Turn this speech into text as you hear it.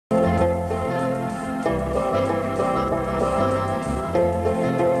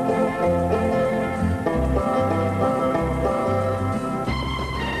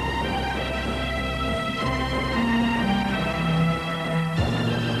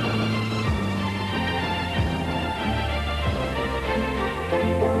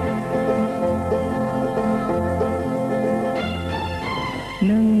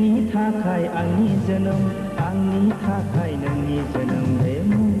आंनि जोनोम आंनि थाखाय नोंनि जोनोम बे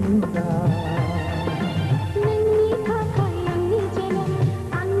मुलुगा नोंनि थाखाय आंनि जोनोम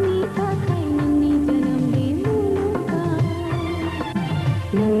आंनि थाखाय नोंनि जोनोम बे मुलुगा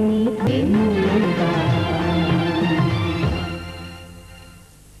नोंनि बे मुलुगा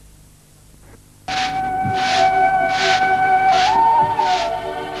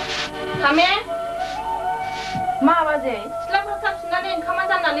मा बाजे सिथ्लाफोर साबसिननानै ओंखामा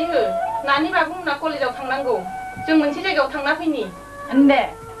जाननानै हो नानि बाबुमोना कलेजाव थांनांगौ जों मोनसे जायगायाव थांना फैनि दे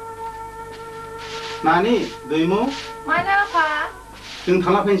नानि दैमु मानो आफा जों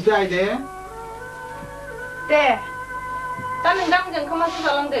थांना फैनोसै आइदे दे दा नों दा मोजां ओंखामासो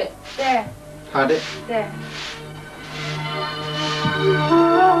जालांदो दे थादे दे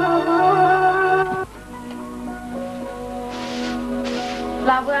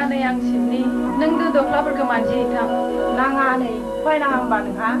लाबो आनै आं सिबनि नों दो दख्लाफोरखौ मानजिहैथां नाङा आनै फरायनाङा होमबा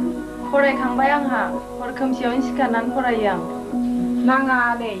नोंहा फरायखांबाय आंहा हर खोमसियावनो सिखारनानै फरायो आं नाङा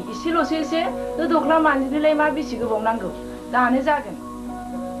आनै एसे दो दख्ला मानजिनोलाय मा बेसे गोबाव नांगौ दानो जागोन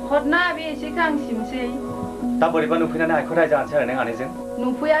हरना बे एसेखौ आं सिबनोसै दा बोरैबा नुफैनानै आइखौ रायजानोसै आरो नों आनैजों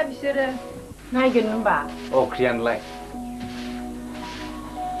नुफैया बिसोरो नायगोन होनबा अख्रियानोलाय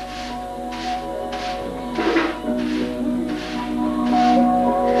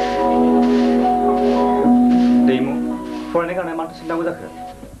दैमु फरायनाय गारनाय माथो सिबनांगौ जाखो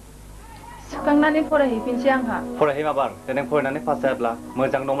सुखांनानै फरायहैफिनसै आंहा फरायहै माबार देनां फरायनानै पास जायाब्ला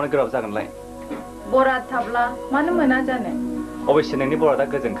मोजां न'माने गोब्राब जागोनलाय बराद थाब्ला मानो मोना जानो अबयसे नोंनि बरादा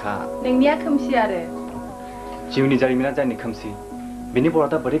गोजोंखा नोंनिया खोमसि आरो जिउनि जारिमिना जायनि खोमसि बिनि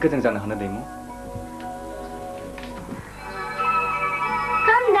बरादा बोरै गोजों जानो हानो दैमु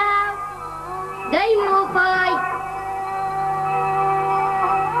दैमु फै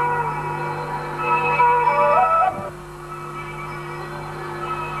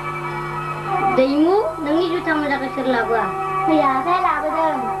दैमु नोंनि जुथा मोजांखौ सोर लाबोआ फैयाखै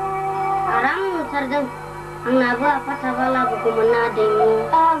लाबोदों आराम नुथारदों आंनाबो आफा थाबा लाबोगौमोन ना दैमु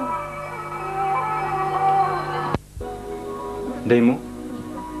दैमु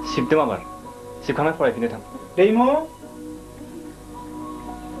सिबदो माबार सिबखांना फरायफिननो थां दैमु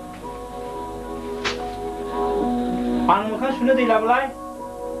आं मोखां सुनो दै लाबोलाय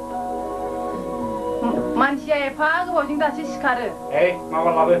मानसिया एफा गोबावजों दासो सिखारो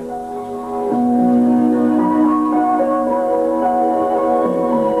माबा लाबो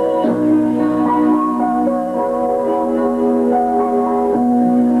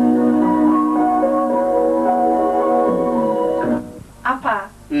आफा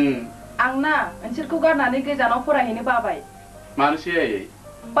आंना ओनसोलखौ गारनानै गोजानाव फरायहैनो बाबाय मानोसै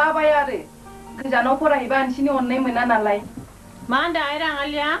बाबाय आरो गोजानाव फरायहैबा नोंसिनि अननाय मोना नालाय मा होनदों आइ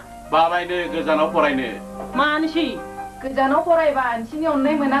राङालिया बाबायनो गोजानाव फरायनो मानोसै गोजानाव फरायबा नोंसिनि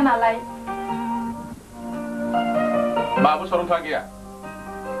अननाय मोना नालाय बाबु सरन्था गैया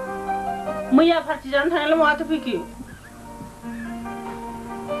मैया पार्टि जानो थांनायलाय माथो फैखो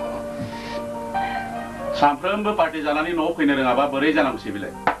सानफ्रोमबो पार्टि जानानै न'आव फैनो रोङाबा बोरै जानांगौसै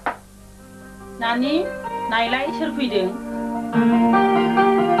बिलाय नानि नायलाय सोर फैदों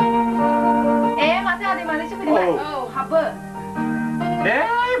माथो आदै मानैसो फैदों हाबो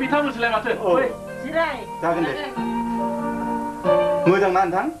बिथांमोनसोलाय माथो जिराय जागोन दे मोजां ना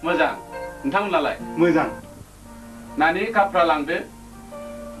नोंथां मोजां नोंथांमोनालाय मोजां नानि कापफ्रा लांदो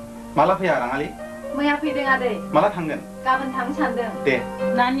माला फैया राङालि मैया फैदों आदै माला थांगोन गाबोन थांनो सानदों दे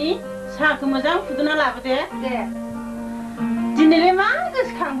नानि साहाखौ मोजां फुदुंना लाबोदे दे दिनैलाय मा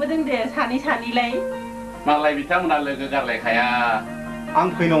गोसोखांबोदों दे सानैलाय मालाय बिथांमोना लोगो गारलायखाया आं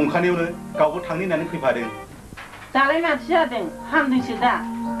फैनो ओंखारनायावनो गावबो थांनो होननानै फैफादों दालाय माथो जादों हामदोंसो दा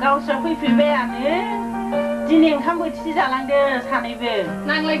गावस्रा फैफिनबायानो दिनै ओंखाम बोथिसे जालांदो सानैबो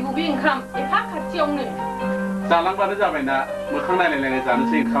नांलाय बबे ओंखाम एफा खाथियावनो जालांबानो जाबायना मोखां नायलायलायनाय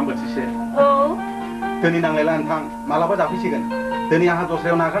जानोसै ओंखाम बोथिसे दिनै नांलायला नोंथां मालाबा जाफैसिगोन दिनै आंहा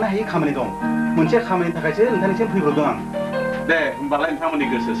दस्रायाव नागारनो हायै खामानि दं मोनसे खामानिनि थाखायसो नोंथांनिसिम फैब्रबदों आं दे होमबालाय नोंथांमोननि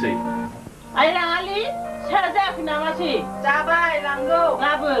गोसोसै आइ राङालि साहा जायाखै नामासै जाबाय लांगौ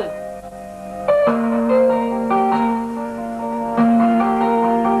लाबो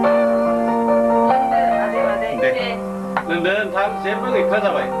लोंदो नोंथां जेबो गैथ्रा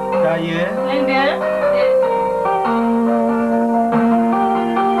जाबाय जायो लोंदो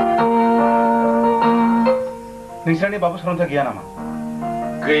नोंस्रानि बाबु सरन्था गैया नामा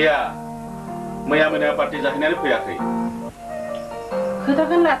गैया मैया मोनायाव पार्टि जाहैनानै फैयाखै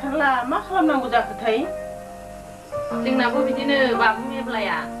खोथाखौनो लाथारला मा खालामनांगौ जाखोथाय जोंनाबो बिदिनो बाबु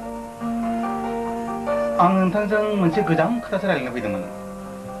मेब्लाया आं नोंथांजों मोनसे गोजां खोथासो रायज्लायनो फैदोंमोन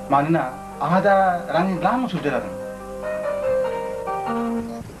मानोना आंहा दा रांनि ग्लाम उसुबिदा जादों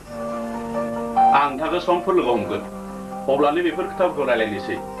आं नोंथांखौ समफोर लोगो हमगोन अब्लानो बेफोर खोथाफोरखौ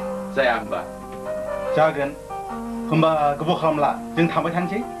रायलायनोसै जाया होमबा जागोन होमबा गोबाव खालामला जों थांबाय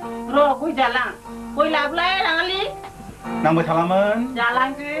थानोसै र' गय जालां गय लाबोलाय राङालि नांबाय थालामोन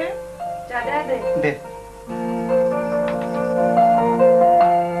जालांदो जादे आदै दे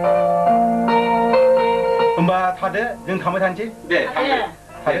होमबा थादो जों थांबाय थानोसै दे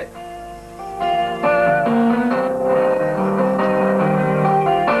थादो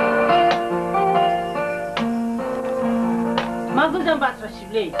मा गोजान बाथ्रा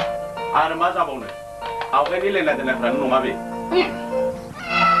सिबलै आरो मा जाबावनो आवगायनि लेना दोननायफ्रानो नङा बे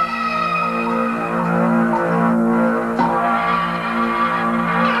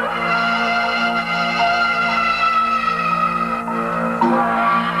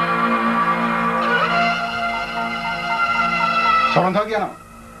सरांथा गैया नामा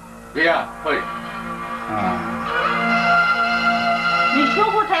गैया फै नोंसिनाव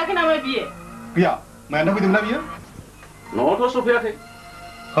हर थायाखै नामा बियो गैया मायानो फैदोंना बियो न'आवथ' सफैयाखै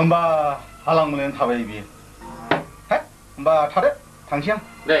होमबा हालां मोननानै थाबाय बियो हे होमबा थादो थांसै आं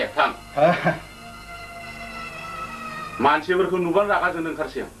दे थां मानसिफोरखौ नुबानो रागा जोंनो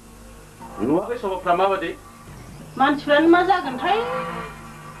ओंखारसै आं नुवाखै सभाफ्रा माबादि मानसिफ्रानो मा जागोनथाय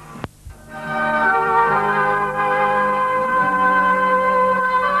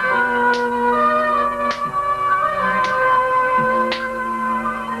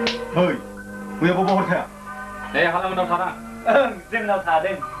Hei, punya bawa hurta. Halang menang sana. जों नाव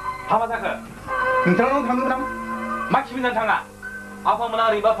थादों हामा जाखो नोंथांनाव थांनो मोनाम मा खिबिनानै थाङा आफामोना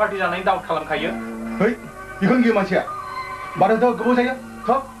ओरैबा पार्टि जानायनि दाउट खालामखायो Hei, बेखौनो गियो मानसिया बारहोथ' गोबाव जायो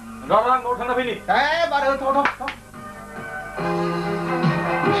थ' र' न'आव थांना फैनि बारहोथ'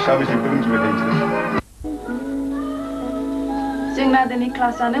 साबेसे फोरोंगिरि थायो जोंना दिनै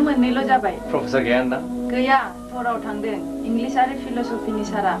क्लासानो मोननैल' जाबाय प्रफेसर गैया ना गैया थराव थांदों इंलिस आरो फिल'सफिनि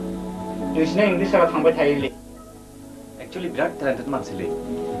सारा नोंसिना इंलिस सारा थांबाय थायोलै एक्चुअली बिराद टेलेन्टेड मानसिलै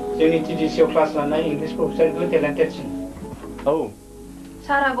जोंनि टिडिसिआव क्लास लानाय इंलिस प्रफेसरनिख्रुइ टेलेन्टेडसिन औ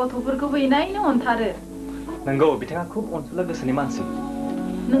सारा गथ'फोरखौबो इनायनो अनथारो नंगौ बिथाङा खुब अनसुला गोसोनि मानसि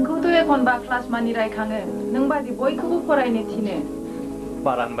नोंखौथ' एखनबा क्लास मानि रायखाङो नों बादि बयखौबो फरायनो थिनो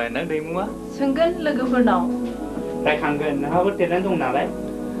बारा होनबाय ना दैमुआ सोंगोन लोगोफोरनाव रायखांगोन नोंहाबो टेलेन्ट दं नालाय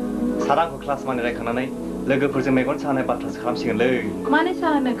सारा आंखौ क्लास मानि रायखांनानै लोगोफोरजों मेगन सानाय बाथ्रासो खालामसिगोनलै मानो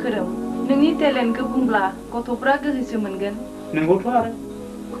साहोनो खोरोम नोंनि टेलेन्टखौ बुंब्ला गथ'फ्रा गोहोसो मोनगोन नंगौथ' आरो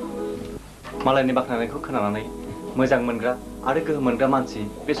मालायनि बाख्नायनायखौ खोनानानै मोजां मोनग्रा आरो गोहो मोनग्रा मानसि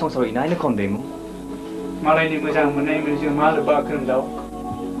बे संसाराव इनायनो खम दैमु मालायनि मोजां मोननाय मोनजों मा लोब्बा खोरोमदाव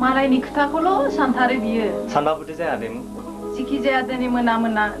मालायनि खोथाखौल' सानथारो बियो सानबाबोथ' जाया दैमु जिखि जाया दिनै मोना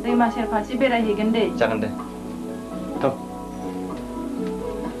मोना दैमा सेर फारसे बेरायहैगोन दे जागोन दे थ'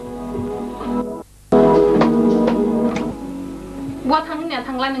 बहा थांनो होननाया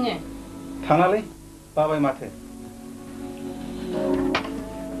थांला नोङो थाङालै बाबाय माथो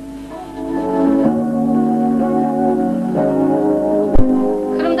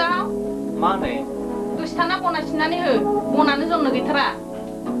खोरोमदाव मा नै दसे थाना बना सिननानै हो बनानो जमनो गैथारा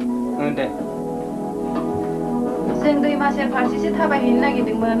दे जों दैमा सेर फारसेसो थाबायहैनो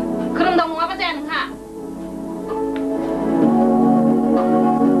नागिरदोंमोन खोरोमदाव नङाबा जाया नोंहा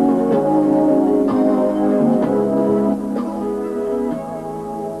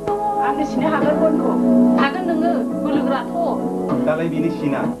आंनो सिनो हागोन बनखौ हागोन नोङो बोलोगोराथ' दालाय बिनि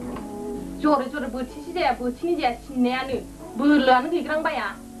सिना जरे जरे बोथिसे जाया बोथिनै जाया सिननायानो बोलोआनो गैग्रांबाया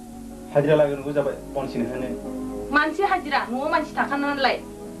हाजिरा लागोनबो जाबाय बनसिन होनो मानसि हाजिरा न'आव मानसि थाखानानैलाय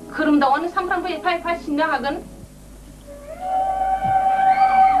खोरोमदावआनो सामफ्रामबो एफा एफा सिननो हागोन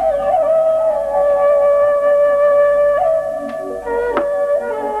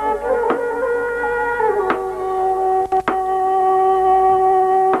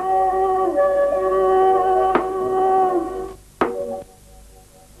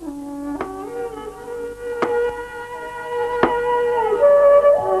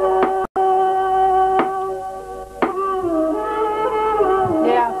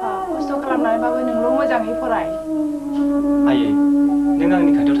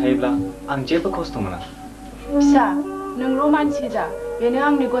आं जेबो खस्थ' मोना फिसा नोंल' मानसि जा बेनो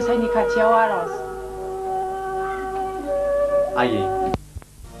आंनि गसाइनि खाथियाव आरज आयै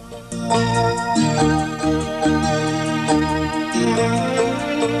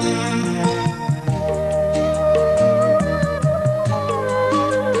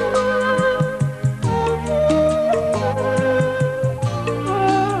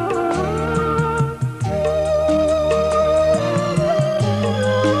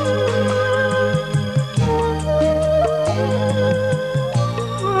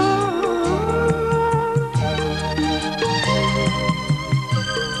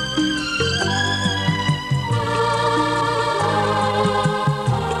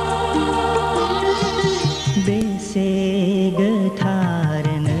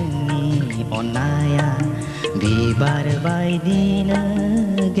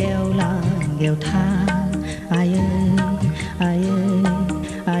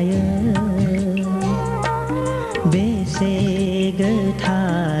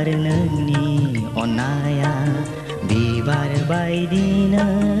बायदिनो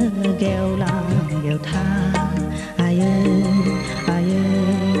गेवलां गेवथा आयै आयै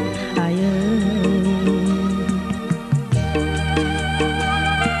आयै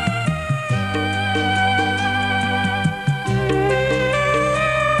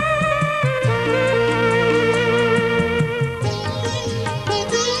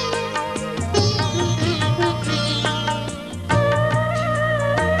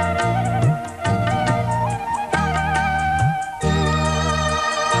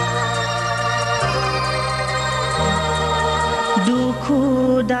दुखु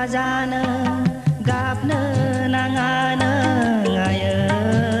दाजानो गाबनो नाङानो आयै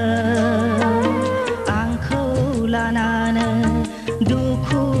आंखौ लानानो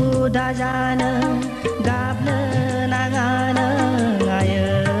दुखु दाजानो गाबनो नाङानो आयै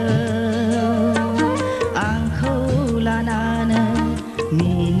आंखौ लानानो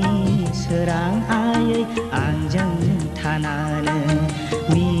मिनि सोरां आयै आंजों थानानो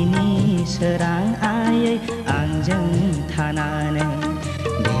मिनि सोरां आयै आंजों थानानो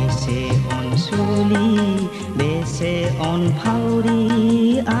बेसे अनसुलि बेसे अनफावरि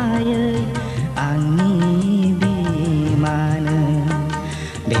आयै आंनि बिमानो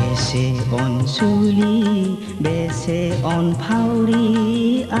बेसे अनसुलि बेसे अनफावरि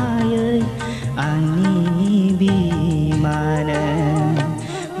आयै आंनि बिमानो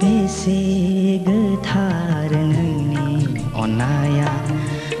बेसे गोथार नोंनि अननाया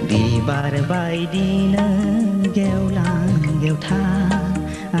बिबार बायदिनो गेवलां गेवथा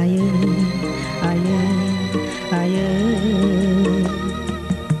आयै आयै आयै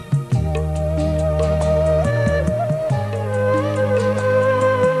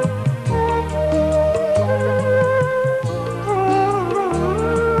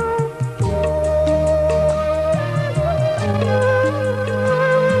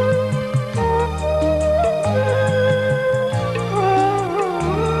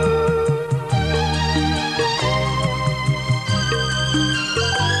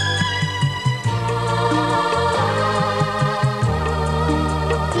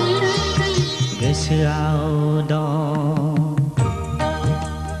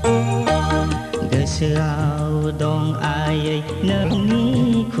गोसोआव दं आयै नोंनि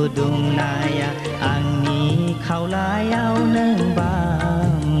खुदुमनाया आंनि खावलायाव नों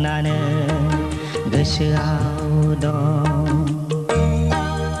बामनानो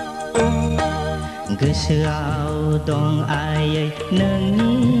गोसोआव दं आयै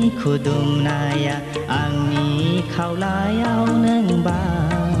नोंनि खुदुमनाया आंनि खावलायाव नों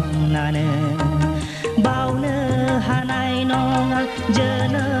बामनानो बावनो हानाय नङा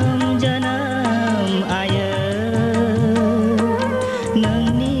जोनोम जोनोम आयै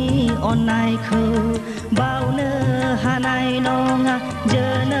नोंनि अननायखौ बावनो हानाय नङा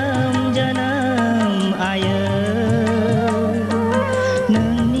जोनोम जोनोम आयै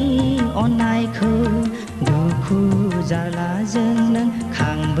नोंनि अननायखौ दुखु जालाजों नों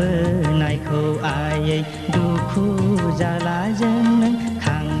खांबोनायखौ आयै दुखु जालाजों नों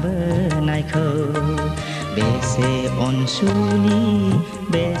खांबोनायखौ बेसे अनसुलि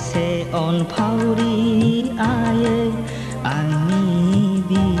बेसे अनफावरि आयै आंनि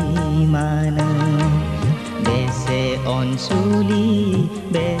बिमानो बेसे अनसुलि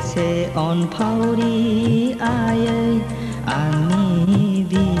बेसे अनफावरि आयै आंनि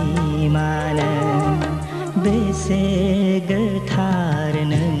बिमानो बेसे गोथार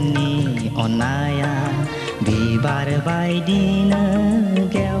नोंनि अननाया बिबार बायदिनो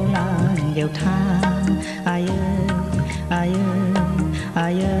गेवलां गेवथा आयै आयै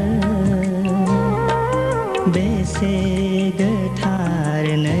आयै बेसे गोथार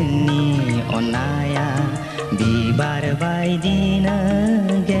नोंनि अननाया बिबार बायदिनो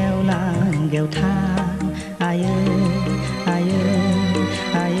गेवलां गेवथा आयै आयै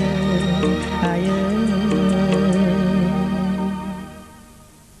आयै आयै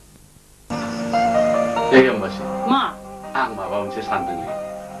मा आं माबा मोनसे सानदोंलै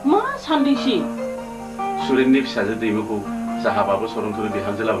मा सानदोंसि सुरेननि फिसाजो दैमुखौ जाहाबाबो सरनथुरि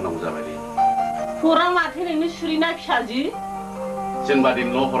बिहामजो लाबोनांगौ जाबायलै हरा माथो नोंनो सुरिना फिसाजो जोंबादि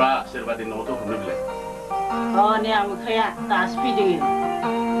न' हरा सोरबादि न'थ' हरनो बिलाय ने आमोखाया दासो फैदों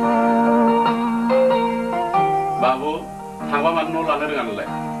बाबु थांबा मानो न' लानो रोङा नोंलाय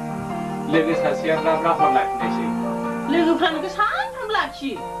लोगो सासेया ब्रा हर लाखिनायसै लोगोफ्रा नोंखौ सानफ्रोमबो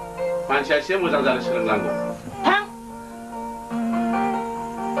लाखियो मानसिया एसे मोजां जानो सोलोंनांगौ थां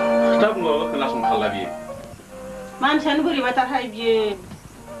खोथा बुंबाबो खोनासंथारला बियो मानसियानो बोरैबाथारहाय बियो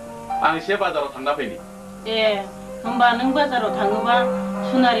आं एसे बाजाराव थांना फैनि ए होमबा नों बाजाराव थाङोबा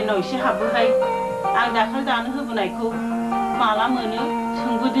सुनारिनाव एसे हाबबोहाय आं दाखालि दानो होबोनायखौ माला मोनो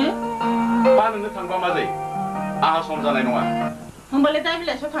सोंबोदो मा नोंनो थांबा मा जायो आहा सम जानाय नङा होमबालाय दा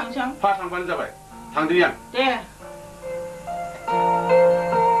बेलासियाव थांसै आं फा थांबानो जाबाय थांदिनि आं दे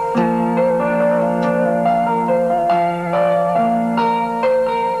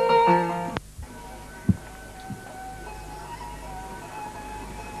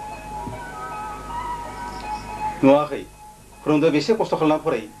नुवाखै फोरोंदो बेसे खस्थ' खालामना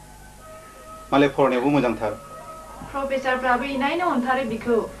फरायो मालाय फरायनायावबो मोजांथार प्रफेसारफ्राबो इनायनो अनथारो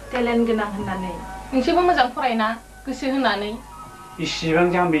बिखौ टेलेन्ट गोनां होननानै नोंसोरबो मोजां फरायना गोसो होनानै इसिबां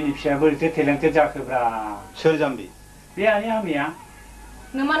जाम्बिनि फिसाया बोरैथो टेलेन्टेड जाखोब्रा सोर जाम्बि बे आनि हामिया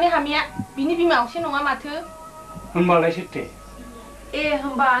नोमानि हामिया बिनि बिमा असे नङा माथो होनबालाय सोरथो ए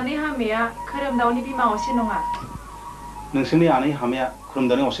होमबा आनै हामिया खोरोमदावनि बिमा असे नङा नोंसोरनि आनै हामाया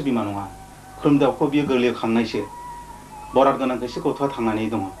खोरोमदावनि असे बिमा नङा खोरोमदावखौ बियो गोरलैयाव खांनायसो बराद गोनांखायसो गथ'आ थांनानै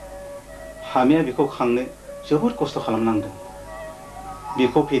दङ हामिया बेखौ खांनो जोबोद खस्थ' खालामनांदों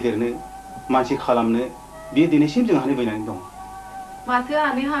बेखौ फेदेरनो मानसि खालामनो बियो दिनैसिम जोंहानि बैनानै दं माथो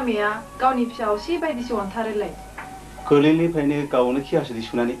आनै हामिया गावनि फिसा असे बायदिसो अनथारोलाय गोरलैनिफ्रायनो गावनो खि हासुदै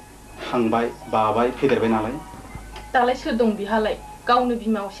सुनानै खांबाय बाबाय फेदेरबाय नालाय दालाय सोर दं बिहालाय गावनो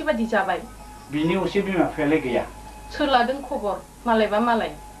बिमा असे बायदि जाबाय बिनि असे बिमा बिफायालाय गैया सोर लादों खबर मालायबा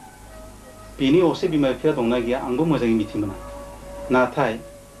मालाय बिनि असे बिमा बिफाया दंना गैया आंबो मोजाङै मिथिमोना नाथाय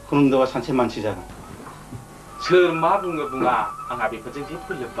खोरोमदावआ सानसे मानसि जागोन सोर मा बुङो बुङा आंहा बेफोरजों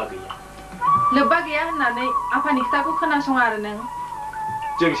जेबो लोब्बा गैया लोब्बा गैया होननानै आफानि खोथाखौ खोनासङा आरो नों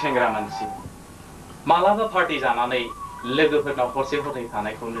जों सेंग्रा मानसि मालाबा पार्टि जानानै लोगोफोरनाव हरसे हरनै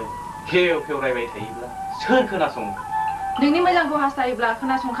थानायखौनो खेव खेव रायबाय थायोब्ला सोर खोनासङो नोंनि मोजांखौ हास्थायोब्ला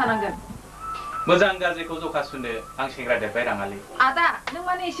खोनासंखानांगोन मोजां गाज्रिखौ जखा सुनो आं सेंग्रा देरबाय राङालि आदा नों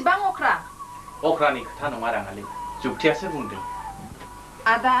माने एसेबां अख्रा अख्रानि खोथा नङा राङालि जुक्तियासो बुंदों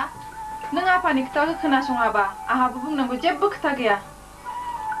आदा नों आफानि खोथाखौ खोनासङाबा आहाबो बुंनांगौ जेबो खोथा गैया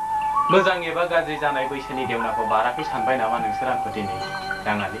मोजां एबा गाज्रि जानाय बैसोनि देवनाखौ बाराखै सानबाय नामा नोंसोर आंखौ दिनै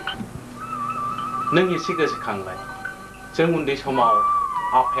राङालि नों एसे गोसोखांलाय जों उन्दै समाव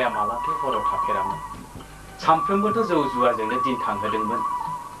आफाया मालाथो हराव थाफेरामोन सानफ्रोमबोथ' जौ जुवाजोंनो दिन थांहोदोंमोन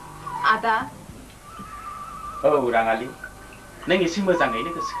आदा औ राङालि नों एसे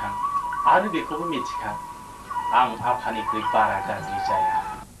मोजाङैनो गोसोखां आरो बेखौबो मिथिखा आं आफानिख्रुइ बारा गाज्रि जाया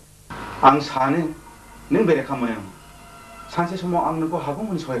आं सानो नों बेरेखा मोनो सानसे समाव आं नोंखौ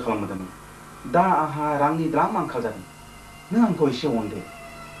हागौमानि सहाय खालामदोंमोन दा आंहा रांनि द्राम आंखाल जादों नों आंखौ एसे अनदो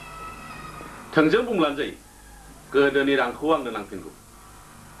थोंजों बुंब्लानो जायो गोदोनि रांखौ आंनो नांफिनगौ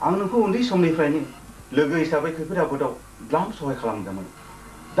आं नोंखौ उन्दै समनिफ्रायनो लोगो हिसाबै खैफोद आफोदाव द्राम सहाय खालामदोंमोन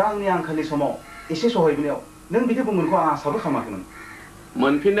दा आंनि आंखालनि समाव एसे सहाय बिनायाव नों बिदि बुंगोनखौ आं आसाबो खालामाखैमोन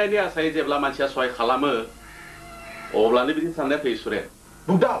मोनफिननायनि आसायै जेब्ला मानसिया सहाय खालामो अब्लानो बिदि साननाया फैयो सुरे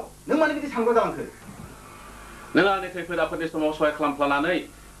बुगदाव नों मानो बिदि सानग्रा जालांखो नों आंनि खैफोद आफोदनि समाव सहाय खालामफ्लानानै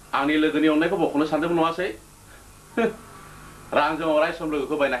आंनि लोगोनि अननायखौ बख'नो सानदोंमोन नङासै रांजों अराय सम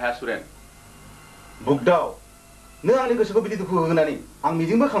लोगोखौ बायनो हाया सुरेन बुगदाव नों आंनि गोसोखौ बिदि दुखु होनानै आं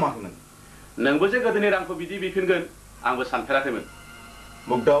मिजिंबो खालामाखैमोन नोंबो जे गोदोनि रांखौ बिदि बिफिनगोन आंबो सानफेराखैमोन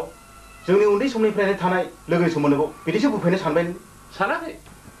बुगदाव जोंनि उन्दै समनिफ्रायनो थानाय लोगोनि सोमोन्दोखौ बिदिसो बुफायनो सानबाय नों सानाखै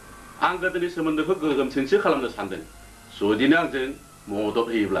आं गोदोनि सोमोन्दोखौ गोगोमसिनसो खालामनो सानदों जुदिनो आंजों मदद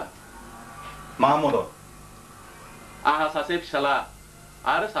होयोब्ला मा मदद आंहा सासे फिसाला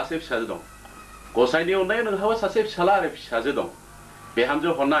आरो सासे फिसाजो दं गसाइनि अननायाव नोंहाबो सासे फिसाला आरो फिसाजो दं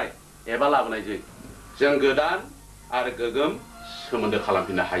बिहामजो हरनाय एबा लाबोनायजों जों गोदान आरो गोगोम सोमोन्दो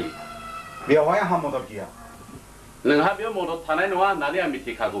खालामफिननो हायो बेवहाय आंहा मदद गैया नोंहा बेयाव मदद थानाय नङा होननानै आं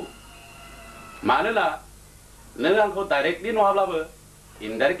मिथिखागौ मानोना नों आंखौ डाइरेक्टलि नङाब्लाबो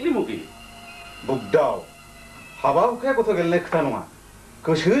इनडाइरेक्टलि मुगैयो बुगदाव हाबा हुखाया गथ' गेलेनाय खोथा नङा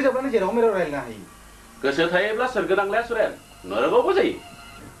गोसो जाब्लानो जेराव मेराव रायज्लायनो हायो गोसो थायोब्ला सोरगो नांलाया सुरेन नरकावबो जायो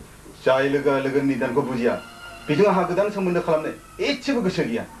जाय लोगोआ लोगोनि निदानखौ बुजिया बेजों आंहा गोदान सोमोन्दो खालामनो एसेबो गोसो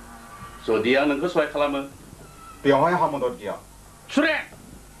गैया जुदि आं नोंखौ सहाय खालामो बेवहाय आंहा मदद गैया सुरेन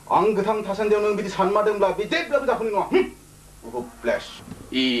आं गोथां थासान्दियाव नों बिदि सानमारदोंब्ला बे जेब्लाबो जाफुंनाय नङा प्लेस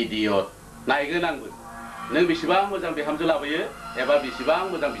इडियट नायगोन आंबो नों बेसेबां मोजां बिहामजो लाबोयो एबा बेसेबां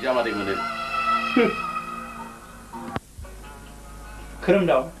मोजां बिजामादै मोनो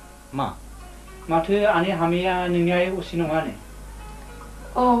खोरोमदाव मा माथो आनि हामिया नोंनि आइ असे नङानो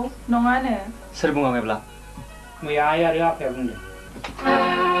औ नङानो सोर बुङामोब्ला मैया आइ आरो आफाया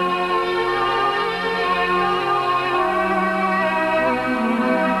बुंदों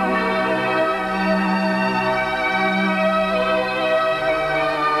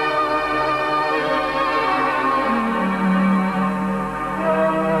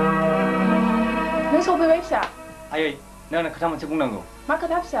नों सफैबाय फिसा आयै नों आंनो खोथा मोनसे बुंनांगौ मा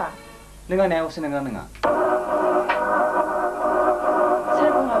खोथा फिसा नों आंनि आइ असे नोंना नङा सोर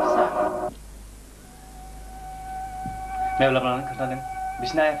बुङा फिसा मेब्लाब्लानो खोन्थादों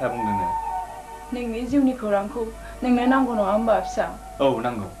बिसिना आफाया बुंदोंनो नोंनि जिउनि खौरांखौ नोंनो नांगौ नङा होमबा फिसा? औ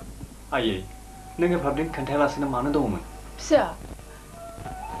नांगौ आयै नों एफाब्दिन खोन्थायालासिनो मानो दङमोन? फिसा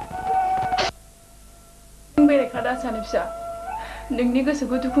नों बेरेखा दासानो फिसा नोंनि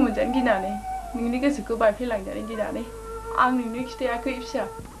गोसोखौ दुखु मोनजानो गिनानै नोंनि गोसोखौ बायफ्लेलांजानो गिनानै आं नोंनो खिथायाखै फिसा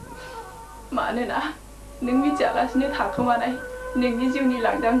मानोना नों मिथियालासिनो थाखोमानाय नोंनि जिउनि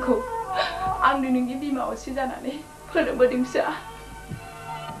लांदांखौ आंनो नोंनि बिमा असे जानानै फोरोंबोदों फिसा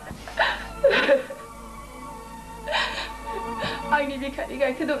आंनि बिखानि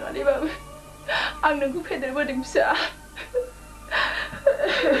गायखेर दौनानैबाबो आं नोंखौ फेदेरबोदों फिसा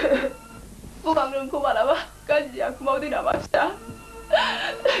बुं आं नोंखौ मालाबा गाज्रि आखु मावदों नामा फिसा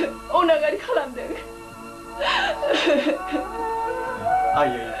अनागारि खालामदों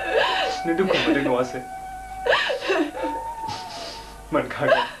आयै नों दुखु मोनदों नङासो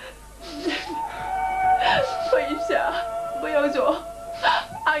मोनखागोन फै फिसा बैयाव ज'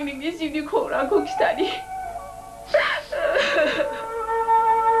 आं नोंनि जिउनि खौरांखौ खिथानि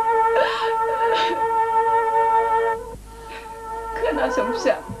खोनासं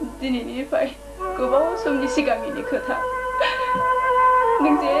फिसा दिनैनिफ्राय गोबाव समनि सिगांनि खोथा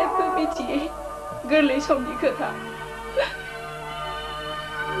नों जेबो मिथियै गोरलै समनि खोथा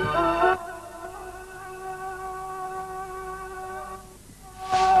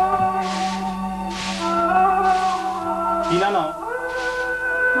बिनानाव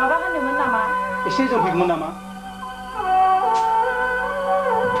माबा होनदोंमोन नामा? एसे जौफैगौमोन नामा?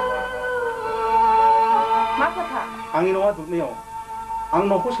 मा खोथा? आंनि न'आ दुबनायाव आं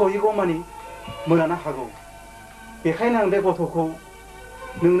न'खौ सहैगौ मानि मोनानो हागौ बेखायनो आं बे गथ'खौ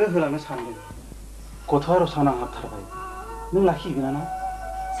नोंनो होलांनो सानदों गथ'आ रसा नांहाबथारबाय नों लाखिगोन ना?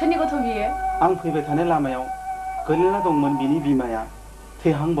 सोरनि गथ' बियो? आं फैबाय थानाय लामायाव गोलैना दंमोन बिनि बिमाया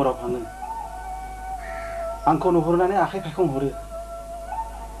थैहां बरावहाङो आंखौ नुहुरनानै आखाइ फायखंहरो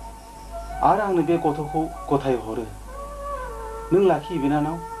आरो आंनो बे गथ'खौ गथाय हरो नों लाखि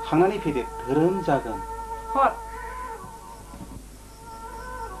बिनानाव थांनानै फैदो धोरोम जागोन हर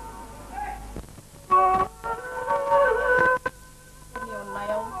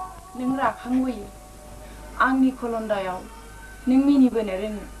अननायाव नों राखांबोयो आंनि खलन्दायाव नों मिनिबोनो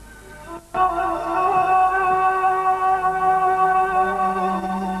रोङो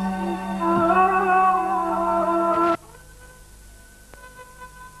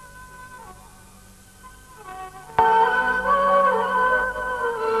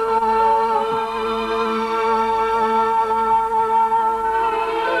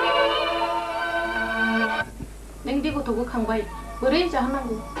खांबाय बोरै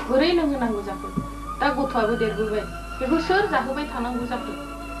जाहोनांगौ बोरै लोंहोनांगौ जाखो दा गथ'आबो देरबोबाय बेखौ सोर जाहोबाय थानांगौ जाखो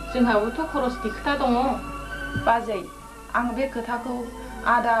जोंहाबोथ' खरसनि खोथा दङ बाजै आं बे खोथाखौ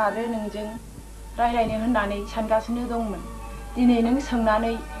आदा आरो नोंजों रायलायनो होननानै सानगासिनो दंमोन दिनै नों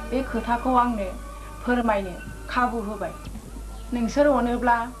सोंनानै बे खोथाखौ आंनो फोरमायनो खाबु होबाय नोंसोर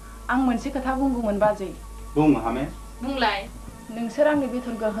अनोब्ला आं मोनसे खोथा बुंगौमोन बाजै बुं हामे बुंलाय नोंसोर आंनो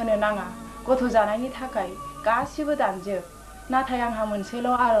बेथनखौ होनो नाङा गथ' जानायनि थाखाय गासिबो दानजोब नाथाय आंहा मोनसेल'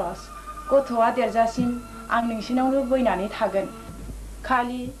 आरज गथ'आ देरजासिम आं नोंसिनावनो बैनानै थागोन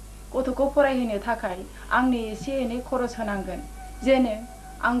खालि गथ'खौ फरायहोनो थाखाय आंनो एसे एनै खरस होनांगोन जेनो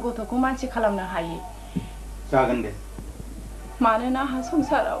आं गथ'खौ मानसि खालामनो हायो जागोन दे मानोना आंहा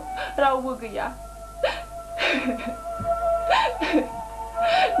संसाराव रावबो गैया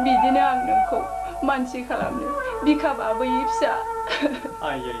बिदिनो आं नोंखौ मानसि खालामनो बिखा बाबोयो फिसा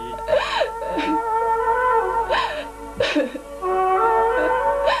आयै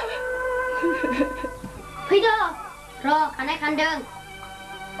फैदो र' खानाय खानदों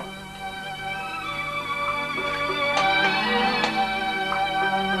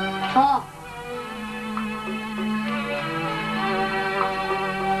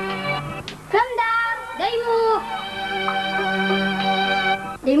Rendang,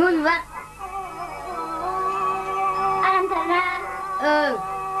 दैमु नुबाय आरामथारना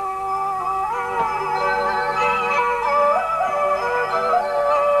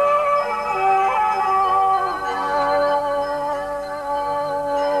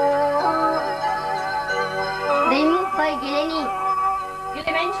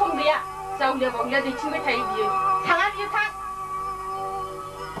गेलेनायनि सम गैया जावलिया बावलिया दैथिंबाय थायो बियो थाङा बियो थां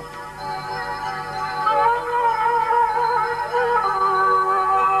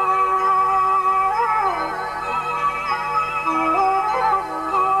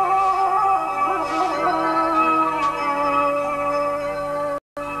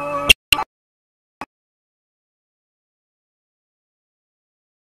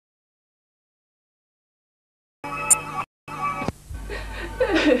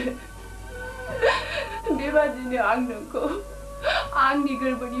बेबादिनो आं नोंखौ आंनि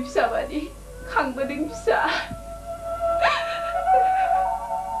गोरबोनि फिसाबादि खांबोदों फिसा।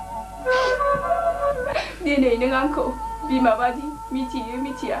 दिनै नों आंखौ बिमाबादि मिथियो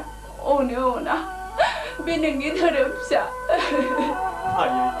मिथिया अनो अना बे नोंनि धोरोम फिसा।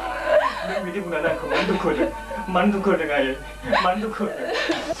 आयै नों बिदि बुंनानै आंखौ मानो दुखु होदों? मानो दुखु होदों आयै? मानो दुखु होदों?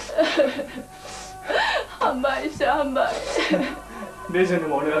 हामबाय फिसा हामबाय। बे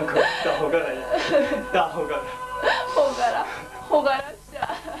जोनोमावनो आंखौ दा हगार आयै, दा हगार। हगारा हगारा फिसा।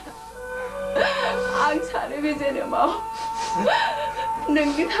 आं सानो बे जोनोमाव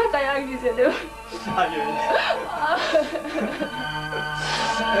नोंनि थाखाय आंनि जोनोम। आयै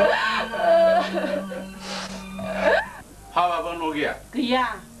हाबाबो न' गैया? गैया।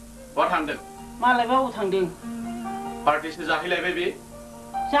 बहा थांदों? मालाय बाव थांदों। पार्टिसो जाहैलायबाय बे?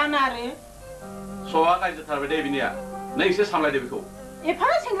 जानो आरो स'आ गायजोथारबाय दे बिनिया। नों एसे सामलायदो बेखौ। एफा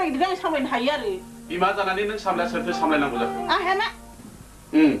सेंग्रा गिदिर आं सामलायनो हायो आरो। बिमा जानानै नों सामलाया सोरथो सामलायनांगौ जाखो? आं हायाना।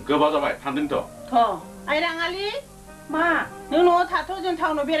 गोबाव जाबाय थांदोंथ'। आइ राङालि मा नों न'आव थाथ' जों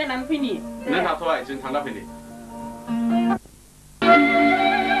टाउनाव बेरायनानै फैनि। नों थाथ'आय जों थांना फैनि।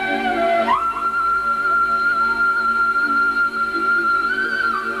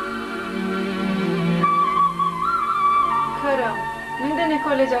 खोरोम नों दिनै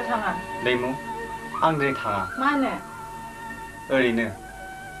कलेजाव थाङा? दैमु आं दिनै थाङा। मानो? ओरैनो।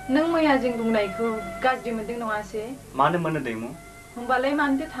 नों मैया जों बुंनायखौ गाज्रि मोनदों नङासै? मानो मोनो दैमु? होमबालाय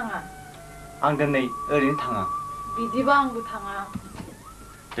मानोथो थाङा? आं दिनै ओरैनो थाङा। बिदिबा आंबो थाङा।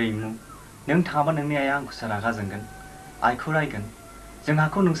 दैमु नों थाङाबा नोंनि आइया आंखौसो रागा जोंगोन, आइखौ रायगोन।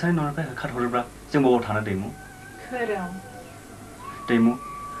 जोंहाखौ नोंसोरनि न'निफ्राय होखारहरोब्ला जों बबाव थानो दैमु? खोरोम दैमु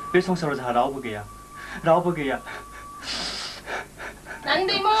बे संसाराव जोंहा रावबो गैया, रावबो गैया। नों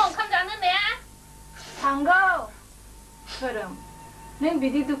दैमु ओंखाम जानो होननाया? थांगौ। खोरोम नों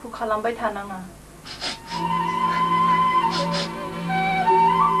बिदि दुखु खालामबाय थानाङा।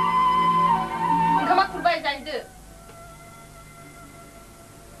 ओंखामा खुरबाय जाहैदो।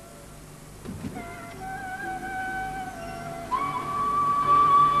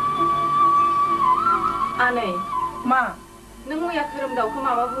 आनै मा नों मैया खोरोम दाउखौ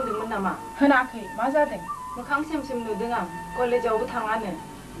माबा बुंदोंमोन नामा? होनाखै मा जादों? मोखां सेम नुदों आं कलेजावबो थाङानो।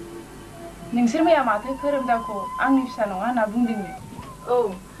 नोंसोर मैया माथो खोरोम दाउखौ आंनि फिसा नङा होनना बुंदोंनो? औ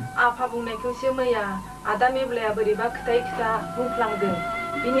आफा बुंनायखौसो मैया आदा मेब्लाया बोरैबा खोथायै खोथा बुंफ्लांदों।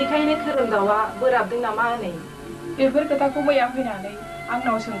 बिनिखायनो खोरोम दाउआ बोराबदों नामा आनै? बेफोर खोथाखौ मैया फैनानै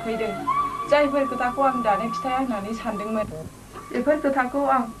आंनाव सोंफैदों। जायफोर खोथाखौ आं दानो खिथाया होननानै सानदोंमोन बेफोर खोथाखौ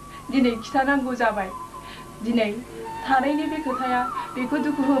आं दिनै खिथानांगौ जाबाय। दिनै थारैनो बे खोथाया बेखौ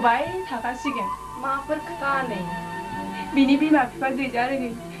दुखु होबाय थाखासिगोन। माफोर खोथा आनै? बिनि बिमा बिफा गैजा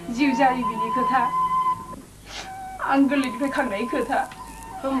रोङै जिउ जारि बिनि खोथा। आं गोरलैनिफ्राय खांनाय खोथा।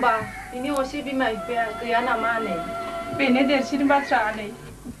 होमबा बिनि असे बिमा बिफाया गैया नामा आनै? बेनो देरसिन बाथ्रा आनै।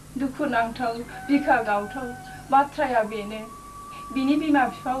 दुखु नांथाव बिखा गावथाव बाथ्राया बेनो। बिनि बिमा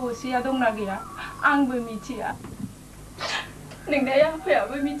बिफा असेया दंना गैया आंबो मिथिया, नोंनि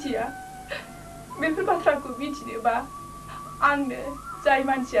आफायाबो मिथिया। बेफोर बाथ्राखौ मिथिनोबा आंनो जाय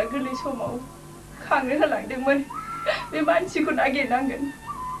मानसिया गोरलै समाव खांनो होलांदोंमोन बे मानसिखौ नागिरनांगोन।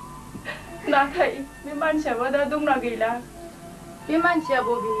 नाथाय बे मानसियाबा दा दंना गैला। बे मानसिया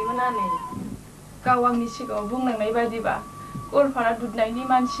बबेनिमोन आनै? गाव आंनि सिगाङाव बुंलांनाय बायदिबा गलपारा दुधनायनि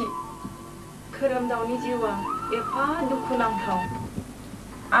मानसि। खोरोम दाउनि जिउआ एफा दुखु नांथाव।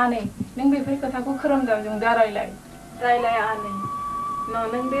 आनै नों बेफोर खोथाखौ खोरोम दाउजों दा रायलाय। रायलाया आनै।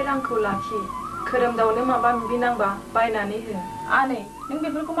 नों बे रांखौ लाखि। खोरोम दाउनो माबा बिनांबा बायनानै हो। आनै नों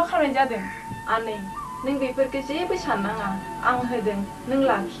बेफोरखौ मा खालामनाय जादों? आनै नों बेफोरखौ जेबो साननाङा। आं होदों नों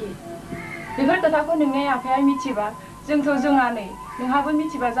लाखि। बेफोर खोथाखौ नोंनि आफाया मिथिबा जोंथ' जों आनै नोंहाबो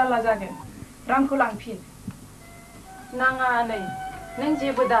मिथिबा जारला जागोन। रांखौ लांफिन। नाङा आनै नों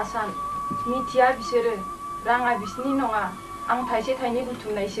जेबो दासान। मिथिया बिसोरो राङा बिसिनि नङा, आं थाइसे थाइनै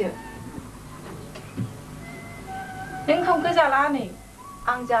बुथुमनायसो। नों ओंखामखौ जाला आनै?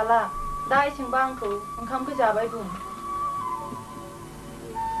 आं जाला। दा सोंबा आंखौ ओंखामखौ जाबाय बुं।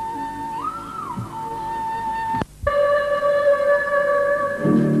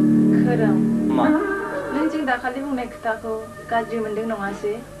 खोरोम मा? नों जों दाखालि बुंनाय खोथाखौ गाज्रि मोनदों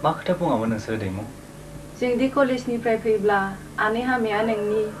नङासै? मा खोथा बुङामोन नोंसोर दैमु? जोंदि कलेजनिफ्राय फैब्ला आनै हामाया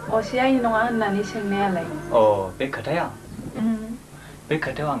नोंनि असे आइ नङा होननानै सोंनायालाय? बे खोथाया? बे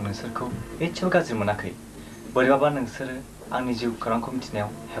खोथायाव आं नोंसोरखौ एसेबो गाज्रि मोनाखै। बोरैबाबा नोंसोरो आंनि जिउ खौरांखौ मिथिनायाव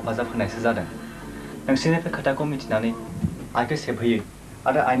हेफाजाब होनायसो जादों। नोंसोरनिफ्राय खोथाखौ मिथिनानै आइखौ सेबहैयो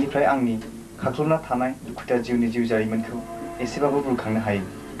आरो आइनिफ्राय आंनि खाख्लुमना थानाय दुखुथिया जिउनि जिउ जारिमिनखौ एसेबाबो बुरखांनो हायो।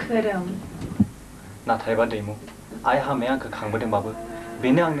 खोरोम नाथायबा दैमु आइ हामाया आंखौ खांबोदोंबाबो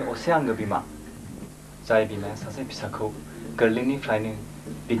बेनो आंनि असे आंगो बिमा। जाय बिमाया सासे फिसाखौ गोरलैनिफ्रायनो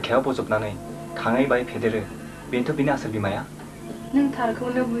बिखायाव बजबनानै खाङै बाय फेदेरो बेनोथ' बिनि आसोल बिमाया। नों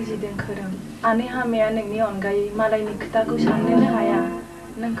थारखौनो बुजिदों खोरोम। आनै हामाया नोंनि अनगायै मालायनि खोथाखौ साननोनो हाया।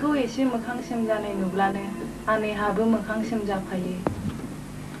 नोंखौ एसे मोखां सोमजानाय नुब्लानो आनैहाबो मोखां सोमजाफायो।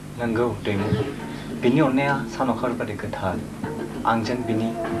 नंगौ दैमु, बिनि अननाया सान अखाफोर बादि गोथार। आंजों बिनि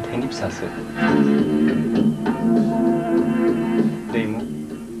थैनि फिसासो। दैमु,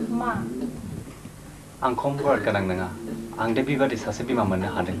 मा? आं खम बराद गोनां नङा। आं दे बेबादि सासे बिमा मोननो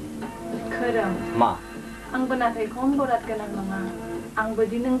हादों। खोरोम, मा? आंबो नाथाय खम बराद गोनां नङा।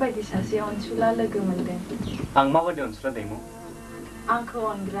 आंबोदि नों बायदि सासे अनसुला लोगो मोनदों। आं माबायदि अनसुला दैमु? आंखौ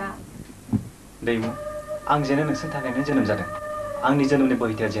अनग्रा। दैमु, आं जेनो नोंसोरनि थाखायनो जोनोम जादों। आंनि जोनोमनि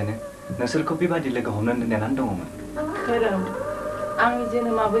बहिथाया जेनो नोंसोरखौ बेबादि लोगो हमनो नेनानै दङमोन। खोरोम, आंनि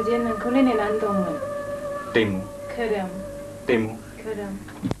जोनोमाबो जे नोंखौनो नेनानै दंमोन। दैमु, खोरोम, दैमु, खोरोम।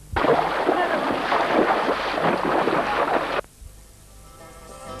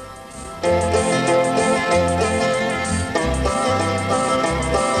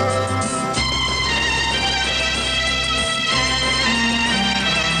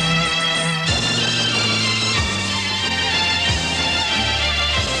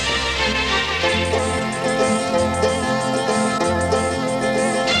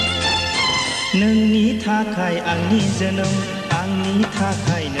 नोंनि थाखाय आंनि जोनोम, आंनि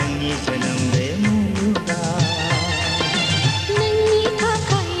थाखाय नोंनि जोनोम बे मुलुगाव। नोंनि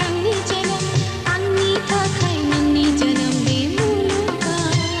थाखाय आंनि जोनोम, आंनि थाखाय नोंनि जोनोम बे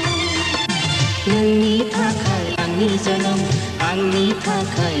मुलुगाव। नोंनि थाखाय आंनि जोनोम, आंनि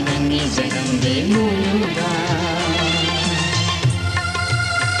थाखाय नोंनि जोनोम बे मुलुगाव।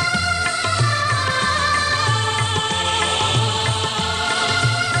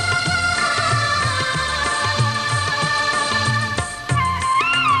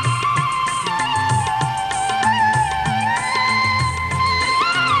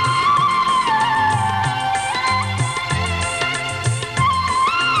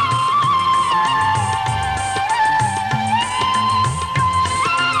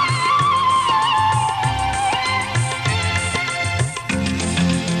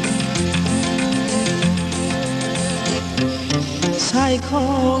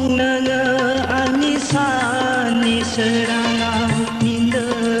 सायखं नोङो आंनि साननि सोराङाव, मिन्दो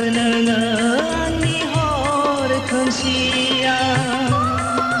नोङो आंनि हर खोमसियाव।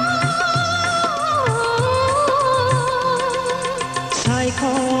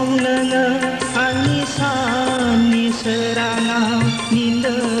 सायखं नोङो आंनि साननि सोराङाव,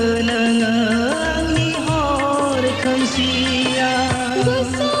 मिन्दो नोङो आंनि हर खोमसियाव।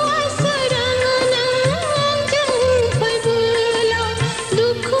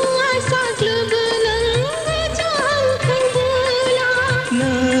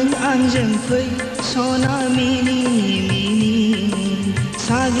 आंजों फै सना मिनि मिनि,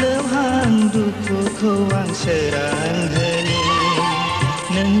 साग्लोबहां दुखुखौ आं सोरांहोनि।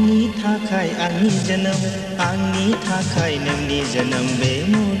 नोंनि थाखाय आंनि जोनोम, आंनि थाखाय नोंनि जोनोम बे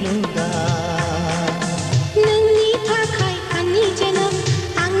मुलुगाव। नोंनि थाखाय आंनि जोनोम,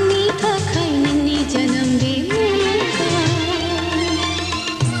 आंनि थाखाय नोंनि जोनोम बे मुलुगाव।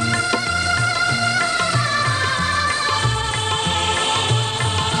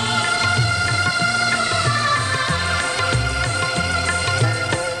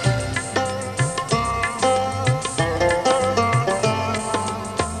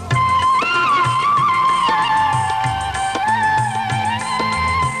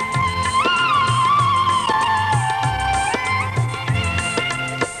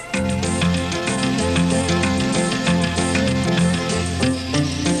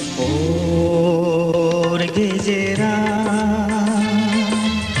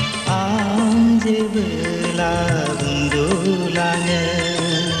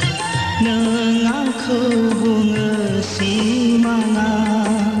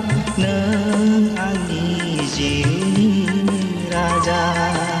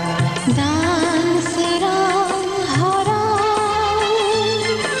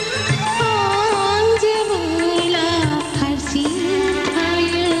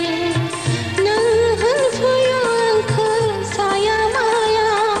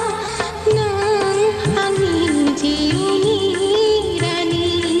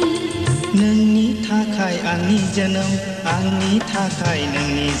 जोनोम, आंनि थाखाय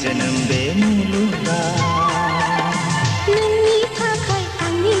नोंनि जोनोम बे मुलुगाव। नोंनि थाखाय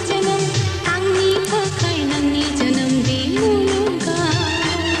आंनि जोनोम, आंनि थाखाय नोंनि जोनोम बे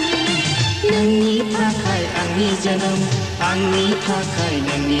मुलुगाव। नोंनि थाखाय आंनि जोनोम, आंनि थाखाय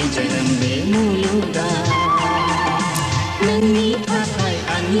नोंनि जोनोम बे मुलुगाव। नोंनि थाखाय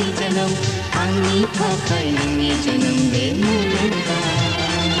आंनि जोनोम, आंनि थाखाय नोंनि जोनोम बे मुलुगाव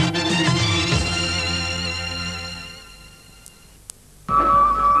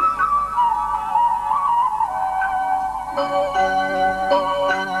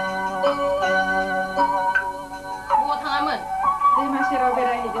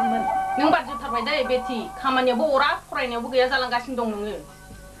नों बारजोबथारबाय दै बेथि खामानियावबो अरा फरायनायावबो गैया जालांगासिनो दं नोङो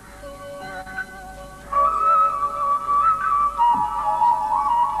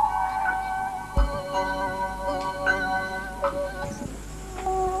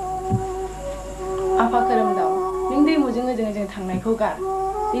आफा खोरोमदाव नों दैमुजों ओजों थांनायखौ गार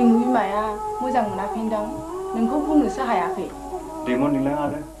दैमु बिमाया मोजां मोनाखैदां नोंखौ बुंनोसो हायाखै दैमु नोंलाय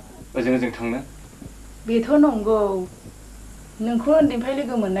आरो ओजों थांनो बेथ' नंगौ नोंखौ उन्दैनिफ्राय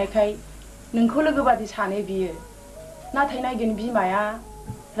लोगो मोननायखाय नोंखौ लोगो बादि सानो बियो नाथाय नायगोन बिमाया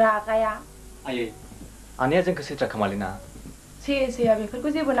रागाया आयै आनैया जोंखौ सैथ्रा खोमालिना सेया बेफोरखौ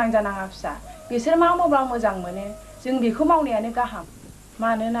जेबो नांजानाङा फिसा बिसोर मा मावब्ला मोजां मोनो जों बेखौ मावनायानो गाहाम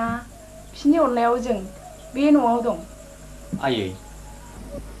मानोना बिसोरनि अननायाव जों बे न'आव दं आयै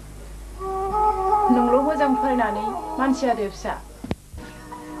नोंल' मोजां फरायनानै मानसि जादो फिसा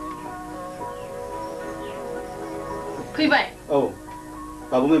फैबाय औ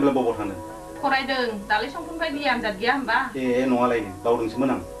बाबु मेब्ला बबाव थांदों फरायदों दालाय समफोरनिफ्राय बि आनजाद गैया होमबा ए नङालायनो बावदोंसोमोन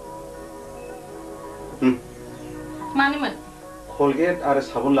आं मानोमोन कलगेट आरो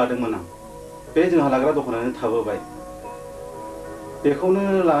साबुन लादोंमोन आं बे जोंहा लाग्रा दखानानो थाबोबाय बेखौनो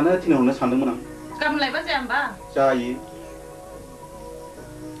लानो थिनहरनो सानदोंमोन आं गाबोन लायबा जाया होमबा जायो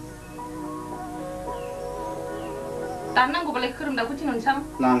दानो नांगौबालाय खोरोमदावखौ थिनहरनोसां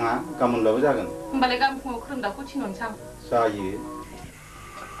नाङा गाबोनब्लाबो जागोन होमबालाय गाबोन फुङाव खोरोमदावखौ थिनहरनोसां जायो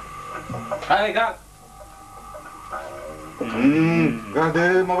गादो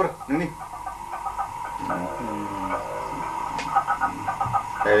माबार नोंनि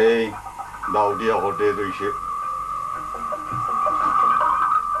ओइ दावदैया हरदो दैसो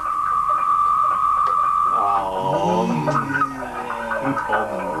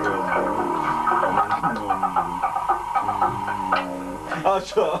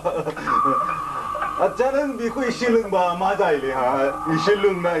आच्छा नों बेखौ एसे लोंबा मा जायोलै हा एसे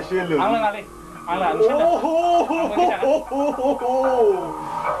लोंना एसे लों आं लोङालै आं लानो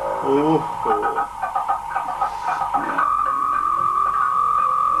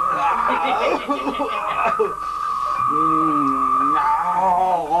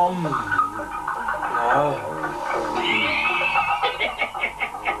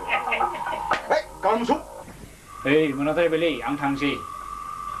गामसु ओइ मोनाद्रायबायलै आं थांसै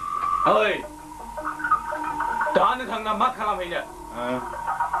ओइ दानो थांना मा खालामहैनो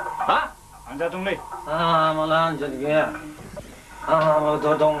हा आनजाद दंलै माला आनजाद गैया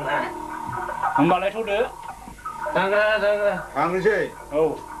आंहाबोथ' दंना होमबालाय थ'दो थांनोसै औ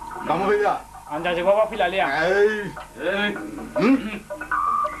गाबोन फैला आनजाद जोबाबा फैलालै आं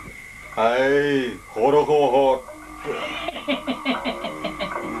खर'खौ हर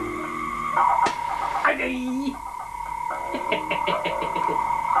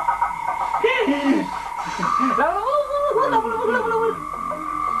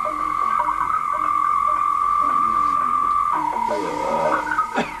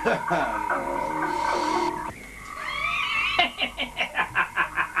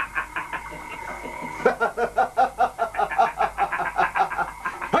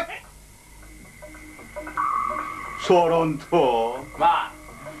저런터 마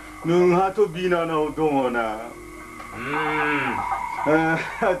능하도 비난하고 동어나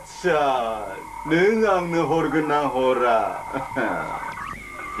아차 능악는 호르그나 호라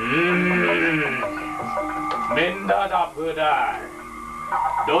맨다다 버달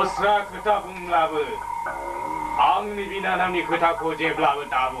너스라 그타 붕라브 앙니 비난함니 그타 고제블라브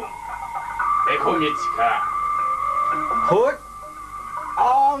다붕 에코미치카 헛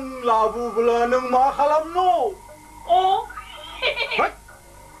앙라부블라는 마칼람노 어?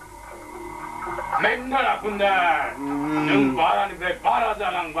 맨날 아픈데 능 바라니 그래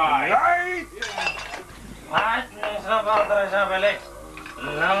바라자랑 봐 नोंस्रा बांद्राय जाबायलै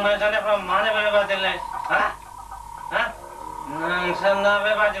नांबाय थानायफ्रा मानो बेबादिलै नोंसोरना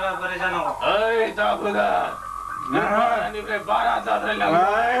बेबादिबा बोरै जानांगौ ओइ दाबोदा 능 바라니 그래 바라자랑 봐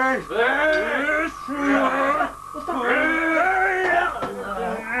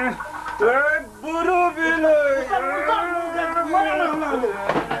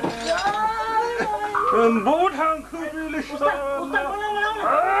못한 그 빌리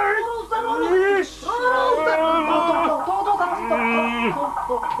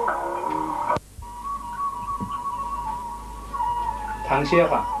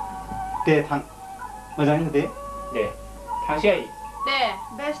당시야봐 네, 모자인데? 네 당시야 दे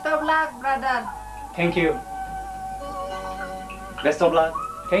best of lakh brother thank you best of lakh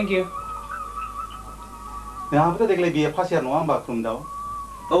thank you नोंहाबोथ' देग्लाय बिए फार्स्ट इयार नङा होमबा खुमदाव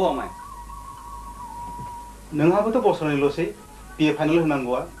औ आमाय नोंहाबोथ' बोसोरनैल'सै बिए फाइनाल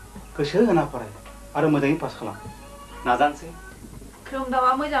होनांगौआ गोसो होना फराय आरो मोजाङै पास खालाम नाजानोसै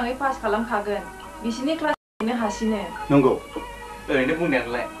खोमदावा मोजाङै पास खालामखागोन बिसिनि क्लासनो हासिनो नंगौ ओरैनो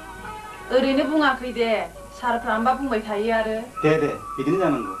बुंनायालाय ओरैनो बुङाखै दे सारफ्रामबा बुंबाय थायो आरो दे बिदिनो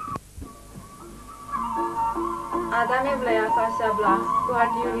जानांगौ आदा मेब्लाया पास जाब्ला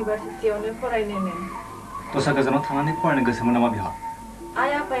गुवाहाटी इउनिभारसिटियावनो फरायनोनो दस्रा गोजानाव थांनानै फरायनो गोसोमोन नामा बिहा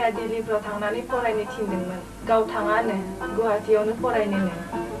आइ आफाया दिल्लीफ्राव थांनानै फरायनो थिनदोंमोन गाव थाङानो गुवाहाटीयावनो फरायनोनो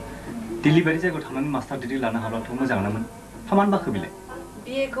दिल्ली बायदि जायगायाव थांनानै मास्टार डिग्री लानो हाब्लाथ' मोजाङानोमोन खामानि बाखो बिलाय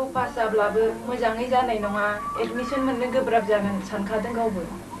बिए खौ पास जाब्लाबो मोजाङै जानाय नङा एडमिसन मोननो गोब्राब जागोन सानखादों गावबो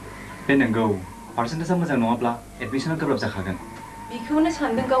बे नंगौ पार्सेन्टेजआ मोजां नङाब्ला एडमिसना गोब्राब जाखागोन बेखौनो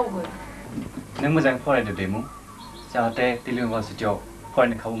सानदों गावबो नों मोजाङै फरायदो दैमु जाहाथे दिल्ली इउनिभारसिटियाव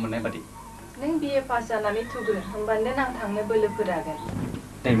फरायनो खाबु मोननाय बादि नों बिए पास जानानै थुग्रो होमबानो आं थांनो बोलो फोरागोन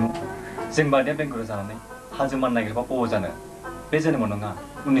दैमु जों बादिया बेंगुराव जानानै हाजो मान नागिरबा बबाव जानो बे जोनोमाव नङा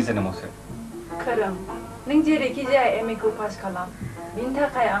उननि जोनोमावसो खोरोम नों जेरैखि जाया एमए खौ पास खालाम बिनि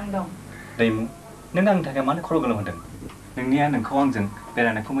थाखाय आं दं दैमु नों आंनि थाखाय मानो खर' गोलोम होदों नोंनिया नोंखौ आंजों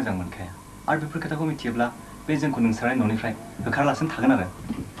बेरायनायखौ मोजां मोनखाया आरो बेफोर खोथाखौ मिथियोब्ला बे जोंखौ नोंसोरनि न'निफ्राय होखारालासिनो थागोन आरो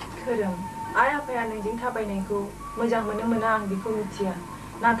खोरोम आइ आफाया नोंजों थाबायनायखौ मोजां मोना आं बेखौ मिथिया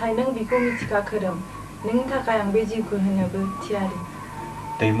नाथाय नों बेखौ मिथिखा खोरोम नोंनि थाखाय आं बे जिउखौ होनोबो थियारि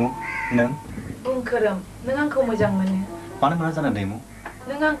दैमु नों बुं खोरोम नों आंखौ मोजां मोनो मानो मोना जानो दैमु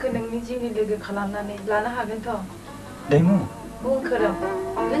नों आंखौ नोंनि जिउनि लोगो खालामनानै लानो हागोनथ' दैमु बुं खोरोम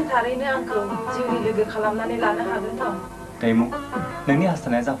नों थारैनो आंखौ जिउनि लोगो खालामनानै लानो हागोनथ' दैमु नोंनि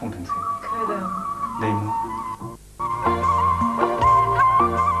हास्थायनाया जाफुंथोंसै खोरोम दैमु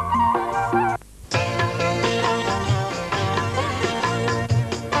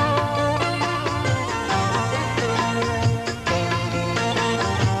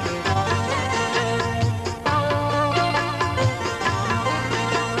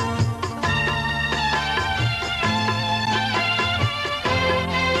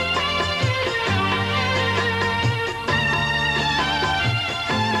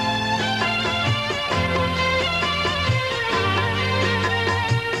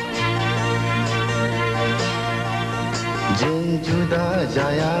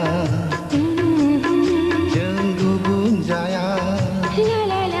जाया जों गुबुन जाया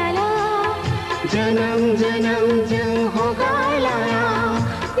जोनोम जोनोम जों हगारलाया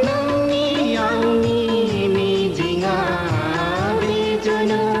नोंनि आंनि मिजिंआ बे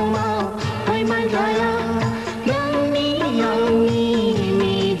जोनोमाव फैमान जाया नोंनि आंनि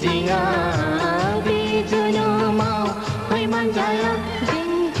मिजिंआ बे जोनोमाव फैमान जाया जों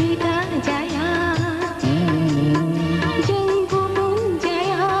जुदा जाया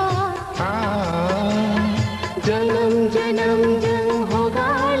जन्म जों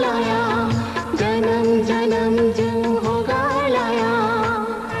हगारलाया जन्म जन्म जों हगारलाया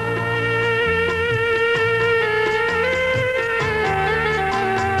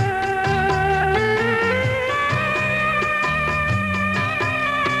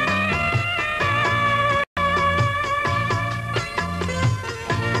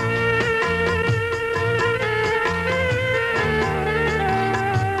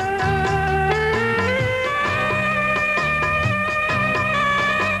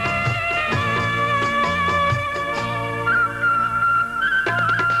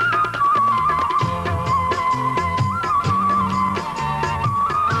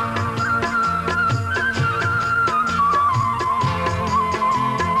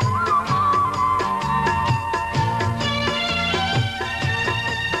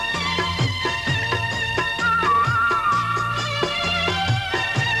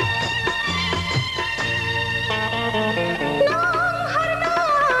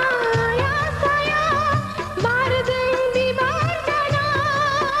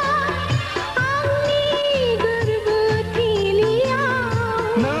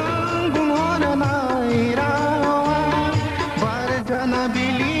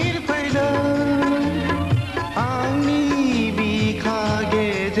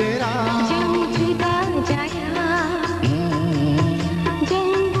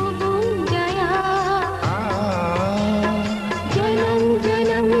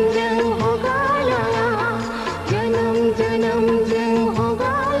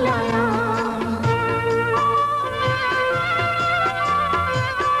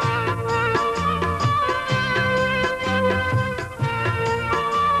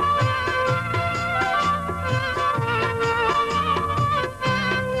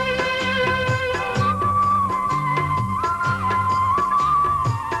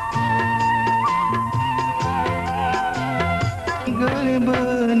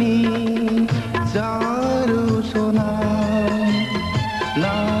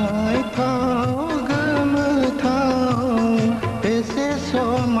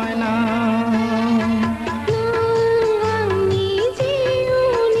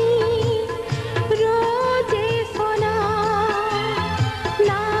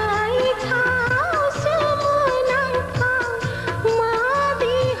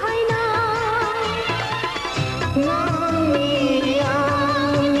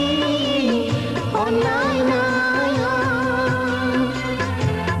अनलायनाया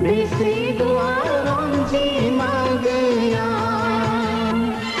बेसे गुवार अनजिमा गैया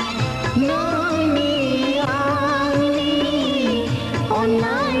नोंनि आंनि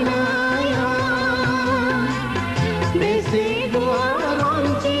अनलायनाया बेसे गुवार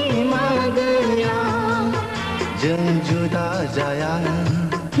अनजिमा गैया जों जुदा जाया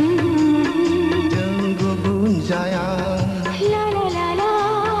जों गुबुन जाया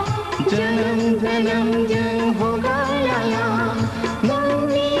जोनोम जोनोम जों हगारलाया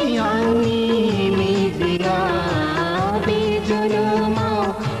नोंनि आंनि मिजिंआ बे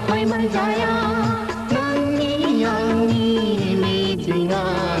जोनोमाव फैमाल जाया नोंनि आंनि मिजिंआ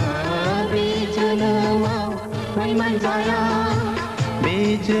बे जोनोमाव फैमाल जाया बे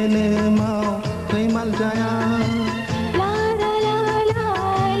जोनोमाव फैमाल जाया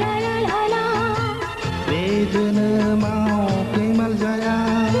बे जोनोमाव फैमाल जाया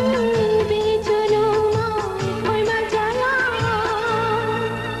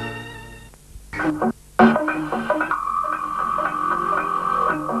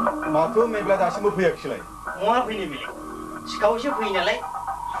माथो मेब्ला दासिमबो फैयाखिसैलाय अमा फैनो मिले सिखावसो फैयो नालाय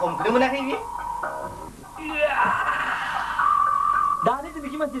समखौनो मोनाखै बे दानि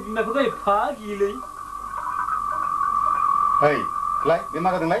दिनैखि मानसि बिमाफोरखौ एफा गियोलै ओइ लाय बे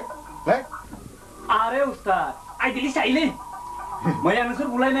मा जादोंलाय लाय आरे उस्ताद आइदिलि जायोलै मैया नोंसोर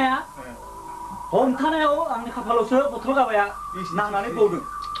बुलायनाया हमथानायाव आंनि खाफालावसो बथल गाबाया नांनानै बौदों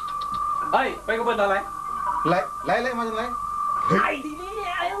ओइ बैखौ बोनदालाय लाय लाय लाय मा जादोंलाय आइदिलि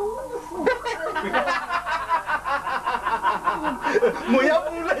मैया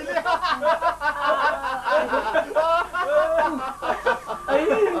बुलायले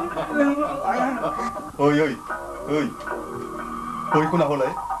ओइ ओइ ओइ बयखौ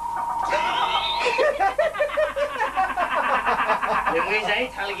नाहरलाय लोगो जाय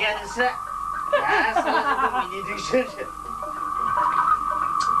थाल गैया नोंस्रा मिनिदोंसो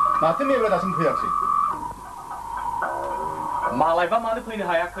माथो मेब्ला दासिम फैयाखिसै मालायबा मानो फैनो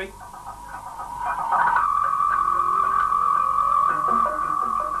हायाखै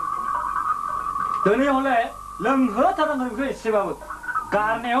दिनै हले लोंहोथारनांगोन बेखौ एसेबाबो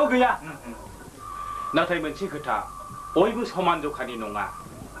गारनायाव गैया नाथाय मोनसे खोथा बयबो समान जखानि नङा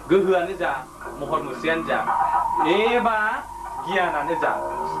गोहोआनो जा महर मुस्रियानो जा एबा गियानानो जा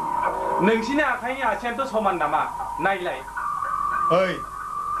नोंसिनि आखाइनि आसियानोथ' समान नामा नायलाय ओइ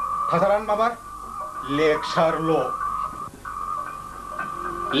थाथारानो माबा लेक्सारल'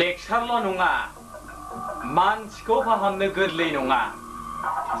 नङा मानसिखौ फाहामनो गोरलै नङा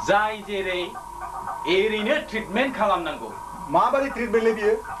जाय जेरै एरैनो ट्रिटमेन्ट खालामनांगौ माबायदि ट्रिटमेन्टलै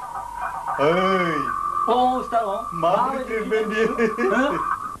बियो ओइ अ उस्ताद माबायदि ट्रिटमेन्ट बियो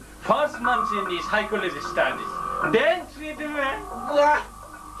फार्स्ट मानसिनि साइकोलॉजी स्टाडि देन ट्रिटमेन्ट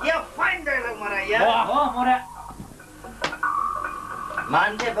वाह या फाइन डायलॉग मारा या मरे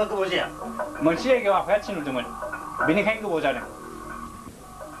मानसि एफा गोबाव जाया मोनसे जायगायाव आफाया थिनहरदोंमोन बेनिखायनो गोबाव जादों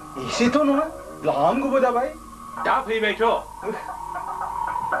एसेथ' नङा लाम गोबाव जाबाय दा फैबायथ'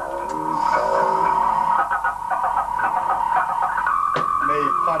 नै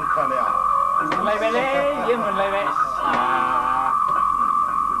फानखानाया मोनलायबायलै बियो मोनलायबाय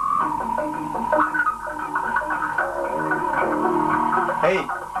ओइ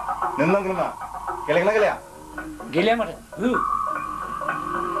नों नांगौ नामा गेलेगोना गेलेया गेलेया माथो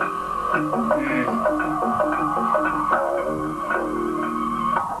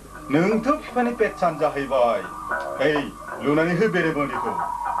नोंथ' बिफानि पेटसान जाहैबाय ओइ लुनानै हो बेरेमोनिखौ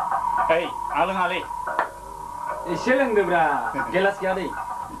ओइ आं लोङालै एसे लोंदोब्रा गेलास गैया दै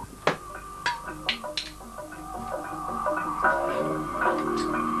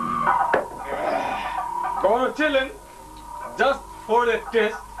Gonna chillin' just for the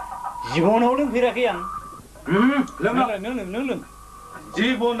test. जिबनाव लोंफेराखै आं लोंनांगोन नों लों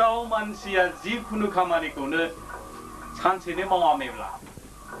जिबनाव मानसिया जिखुनु खामानिखौनो सानसेनो मावामेब्ला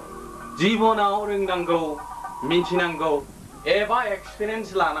जिबनाव रोंनांगौ मिथिनांगौ एबा एक्सपिरियेन्स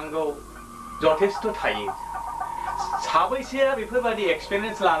लानांगौ जथेस्थ थायो साबैसेया बेफोरबायदि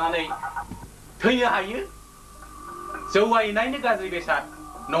एक्सपिरियेन्स लानानै थैनो हायो जौवायनायनो गाज्रि बेसाद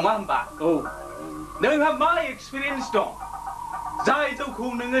नङा होनबा औ नोंहा मा एक्सपिरियेन्स दं जाय जौखौ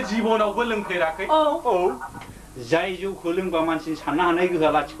नोङो जिबनावबो लोंफेराखै औ जाय जौखौ लोंबा मानसिनि साननो हानाय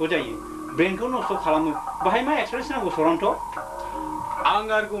गोहोआ लाथिख' जायो ब्रेनखौ नस्थ' खालामो बाहाय मा एक्सपिरियेन्स नांगौ सरान्थ आं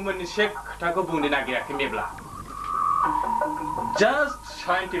आरो मोनसे खोथाखौ बुंनो नागिराखै मेब्ला जास्ट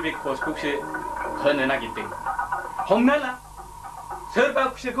साइन्टिफिक कजखौसो होनो नागिरदों हमना ला सोरबा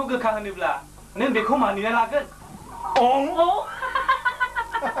खुसेरखौ गोखा होनोब्ला नों बेखौ मानिना लागोन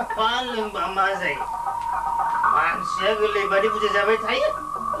लोंबा मा जायो मानसिया गोरलै बादि बुजाय जाबाय थायो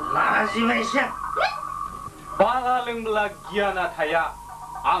लाजिबायसो बारा लोंब्ला गियाना थाया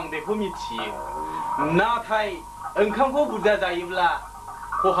आं बेखौ मिथियो नाथाय ओंखामखौ बुरजा जायोब्ला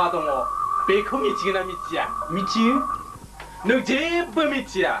खहा दङ बेखौ मिथिगोन ना मिथिया मिथियो नों जेबो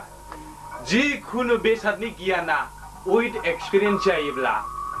मिथिया जिखुनु बेसादनि गियाना उइथ एक्सपिरियेन्स जायोब्ला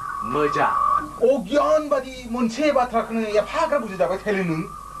मोजां अज्ञान बादि मोनसे बाथ्राखौनो एफाग्रा बुजिजाबाय थायो नों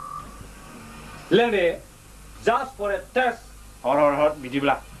लों दे जास्ट फर ए टेस्ट हर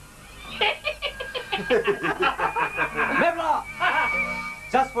बिदिब्ला मेब्ला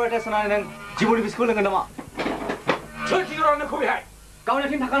जास्ट फर ए टेस्ट होननानै नों जिबौनि बिस्कुट लोंगोन नामा सोर थिगराव नोंखौ बेहाय गावनि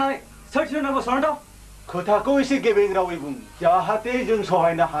आथिं थाखानानै सोर थिगराव नांगौ सरानथ' खोथाखौ एसे गेबें रावै बुं जाहाथे जों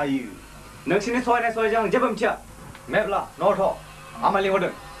सहायनो हायो नोंसिनि सहायनाय सहायजों आं जेबो मिथिया मेब्ला न'थ' आमाय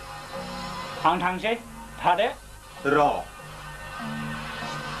लिंहरदों आं थांसै थादे र'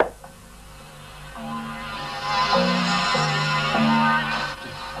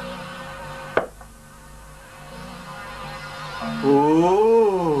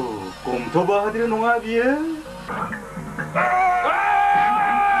 गमथ' बाहादुर नङा बियो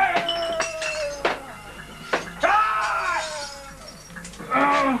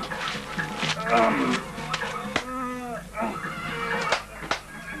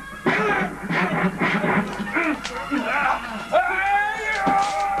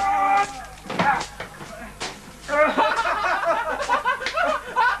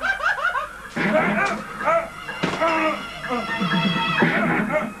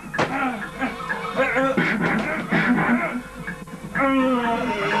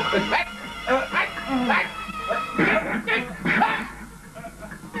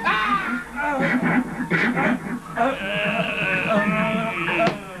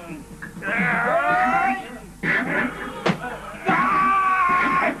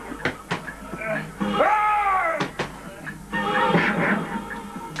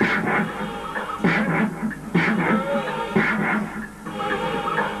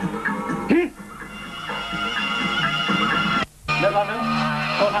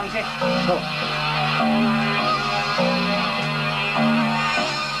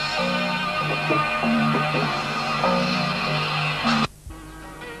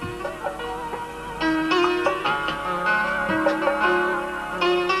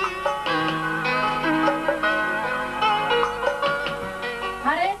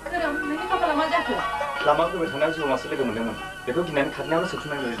लामा फैबाय थानायाव जिउ मासे लोगो मोनदोंमोन बेखौ गिनानै खारनायावनो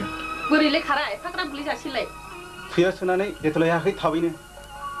सोबथुमनाय नुदों बोरैलाय खारा एफाग्राब बुलि जासिलाय थैया सोनानै देथलायाखै थाबैनो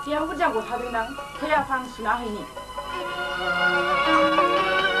बेयाव बुरजा गथादोंदां थैया फां सुना हैनि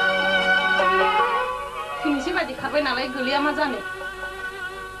थैनोसै बायदि खारबाय नालाय गोलैया मा जानो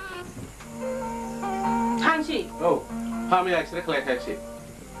थांसै औ मैया एक्सरे खालामखायाखिसै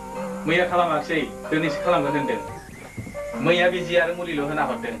मैया खालामाखिसै दिनैसो खालामगोन होनदों मैया बिजि आरो मुलिल' होना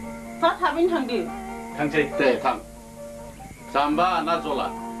हरदों थाबैनो थांदो थांसै दे थां जाम्बा ना जला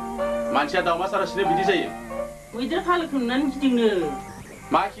मानसिया दाउमा सारासिनो बिदि जायो मैदेर फालोखौ नुनानै गिदिंनो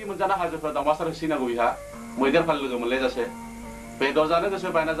मा खि मोनजाना हाजोफ्रा दाउमा सार होसिनांगौ बिहा मैदेर फालो लोगो मोनलायजासे बेदर जानो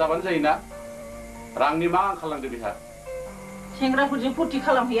गोसो बायना जाबानो जायोना रांनि मा आंखाल नांदो बिहा सेंग्राफोरजों फुरथि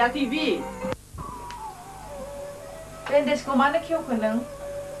खालामहैयाखै बि बेन्डेजखौ मानो खेवखो नों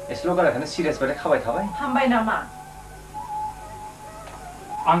एसेल' गाराखौनो सिरियास बायदि खाबाय थाबाय हामबाय नामा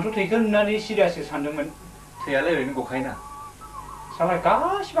आंथ' थैखौ नुनानै सिरियासो सानदोंमोन थैयालाय ओरैनो गखायोना साला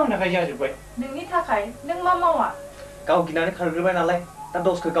गासिबो आंनि थाखाय जाजोब्बाय नोंनि थाखाय नों मा मावा गाव गिनानै खारग्रोबाय नालाय दा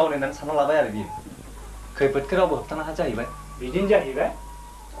दसखौ गावनो होननानै सानना लाबाय आरो बियो खैफोदखौ रावबो होबथानो हाया जाहैबाय बिदिनो जाहैबाय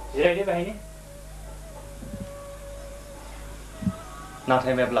जिरायदो बाहायनो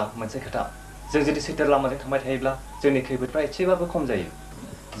नाथाय मेब्ला मोनसे खोथा जों जुदि सैथो लामाजों थांबाय थायोब्ला जोंनि खैफोदफ्रा एसेबाबो खम जायो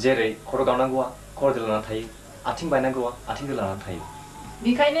जेरै खर' गावनांगौआ खर' दोलानानै थायो आथिं बायनांगौआ आथिं दोलानानै थायो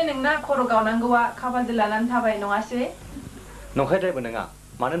बेखायनो नोंना खर' गावनांगौआ खाफाल दोलानानै थाबाय नङासै नंखायद्रायबो नङा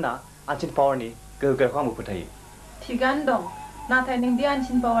मानोना आनसिन पावारनि गोहोगोराखौ आंबो फोथायो थिगानो दं नाथाय नों बे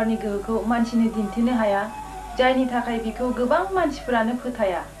आनसिन पावारनि गोहोखौ मानसिनो दिन्थिनो हाया जायनि थाखाय बिखौ गोबां मानसिफोरानो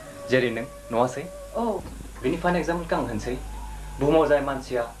फोथाया जेरै नों नङासै औ बेनि फाइन एग्जाम्पलखौ आं होनसै बुहुमाव जाय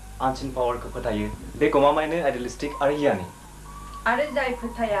मानसिया आनसिन पावारखौ फोथायो बे गमामायैनो आइडियलिस्टिक आरो गियानि आरो जाय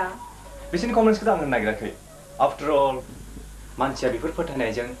फोथाया बिसोरनि कमेन्ट्सखौ आं होनो नागिराखै आफ्टर अल मानसिया बेफोर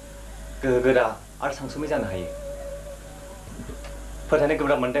फोथायनायजों गोहोगोरा आरो सानसुमै जानो हायो फोथायनो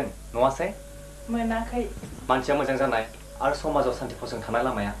गोब्राब मोनदों नङासै मोनाखै मानसिया मोजां जानाय आरो समाजाव सान्थि फसं थानाय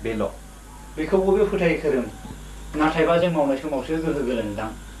लामाया बेल' बेखौ बबे फोथायो खोरोम नाथायबा जों मावनाय समावसो गोहो गोलोंदां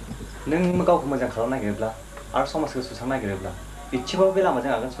नों गावखौ मोजां खालामनो नागिरोब्ला आरो समाजखौ सुस्रांनो नागिरोब्ला इसेबाबो बे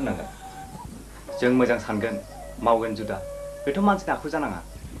लामाजों आगान सुरनांगोन जों मोजां सानगोन मावगोन जुदा बेथ' मानसिनि आखु जानाङा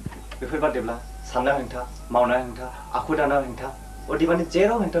बेफोरबादिब्ला साननाय हेंथा मावनाय हेंथा आखु दानाय हेंथा अदेबानि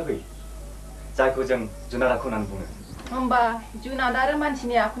जेराव हेंथा फैयो जायखौ जों जुनार आखु होननानै बुङो। होमबा जुनाद आरो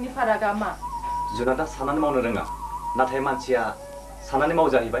मानसिनि आखुनि फारागा मा? जुनादा साननानै मावनो रोङा, नाथाय मानसिया साननानै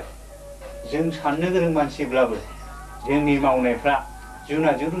मावजाहैबाय। जों साननो गोरों मानसिब्लाबो जोंनि मावनायफ्रा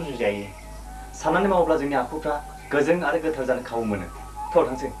जुनादजों रुजुजायो। साननानै मावोब्ला जोंनि आखुफ्रा गोजों आरो गोथार जानो खाबु मोनो। थ'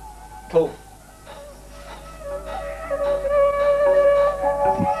 थांसै। थ'।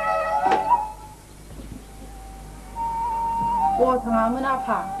 बबाव थाङामोन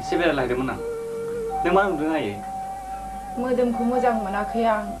आफा? एसे बेरायलायदोंमोन आं। नों मा नुदों आयै? मोदोमखौ मोजां मोनाखै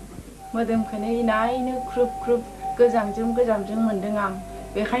आं। मोदोमखौनो इनायनो ख्रुब ख्रुब गोजांजों मोनदों आं।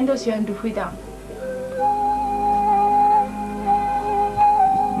 बेखायनो दसे उन्दुफैदां।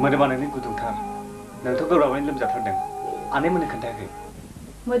 मोदोमा नोंनि गुदुंथार। नोंथ' गोब्राबैनो लोमजाथारदों। आनैमोननो खोन्थायाखै?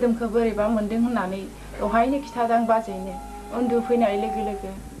 मोदोमखौ बोरैबा मोनदों होननानै दहायनो खिथादां बाजैनो। उन्दुफैनाय लोगो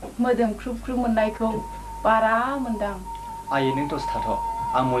लोगो मोदोम ख्रुब ख्रुब मोननायखौ बारा मोनदां। आयै नों दसे थाथ',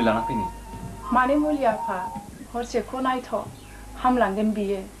 आं मुलि लाना फैनि। मानो मुलि आफा? हरसेखौ नायथ', हामलांगोन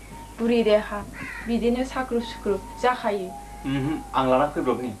बियो। बुरि देहा बिदिनो साख्रुब सुख्रुब जाखायो। आं लाना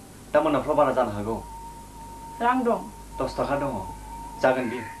फैब्रबनि। दा मोनाफ्राव बारा जानो हागौ। रां दं? 10 थाखा दङ। जागोन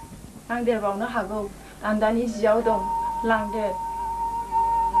बियो। नांदेरबावनो हागौ। दान्दानि जियाव दं, लांदेर।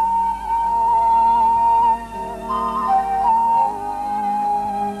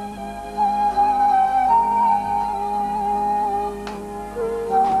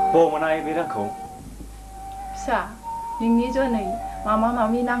 बबाव मोना बे रांखौ? फिसा, नोंनि जनै माबा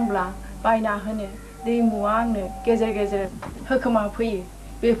माबि नांब्ला बायना होनो दैमुआ आंनो गेजेर गेजेर होखोमा फैयो।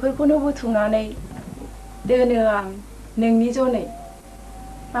 बेफोरखौनो बुथुमनानै दोनो आं नोंनि जनै।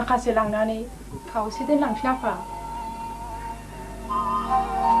 माखासे लांनानै खावसे दोनलांफिन आफा।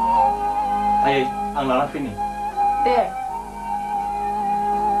 आयै, आं लाना फैनि। दे।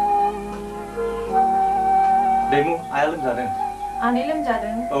 दैमु, आइया लोमजादों। आनै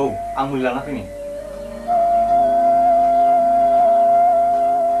लोमजादों? औ, आं मुलि लाना फैनि।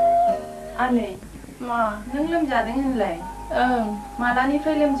 आनै, मा? नों लोमजादों होनलाय? ओं।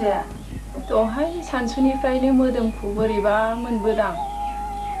 मालानिफ्राय लोमजाया? दहाय सानसुनिफ्रायनो मोदोमखौ बोरैबा मोनबोदां।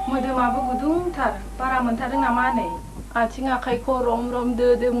 मोदोमाबो गुदुंथार। बारा मोनथारदों नामा आनै? आथिं आखाइखौ रम रम दो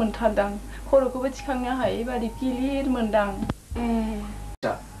दो मोनथारदां। खर'खौबो थिखांनो हायै बादि गिलिर मोनदां।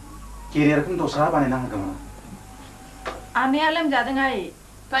 केरियारखौनो दस्रा बानायना होगौमोन। आनैया लोमजादों आइ।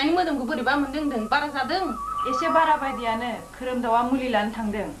 दहायनो मोदोमखौ बोरैबा मोनदों होनदों। बारा जादों? एसे बारा बायदियानो। खोरोमदावआ मुलि लानो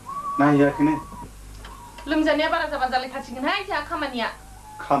थांदों। नायहैयाखैनो। लोमजानाया बारा जाबा जालायखासिगोनहाय जोंहा खामानिया।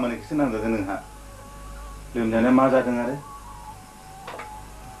 खामानिखौसो नांजादों नोंहा। लोमजानाया मा जादों आरो?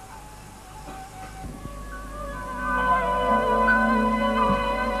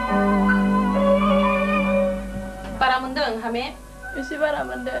 बारा मोनदों हामे? एसे बारा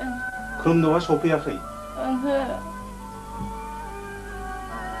मोनदों। खोरोमदावआ सफैयाखै? ओंहो।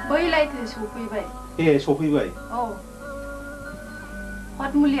 बैलायथो सफैबाय। ए, सफैबाय? औ।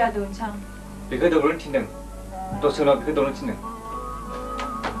 हट मुलिया दौनोसां। बेखौ दौनो थिनदों। दसे उनाव बेखौ दौनो थिनदों।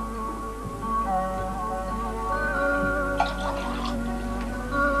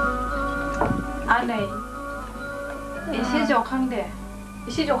 आनै, एसे जखां दे।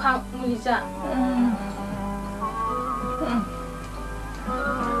 एसे जखां मुलि जा।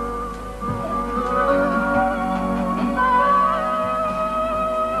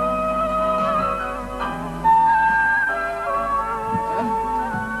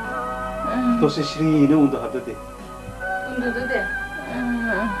 दसे स्रिनो उन्दुहाबदो दे। उन्दुदो दे।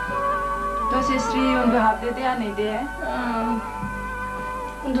 दसे स्रि उन्दुहाबदो दे आनै दे।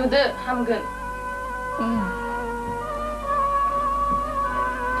 उन्दुदो, हामगोन।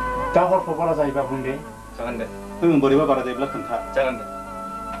 दा हरफ्राव बारा जायोबा बुं दे। जागोन दे। बोरैबा बारा जायोब्ला खोन्था। जागोन दे।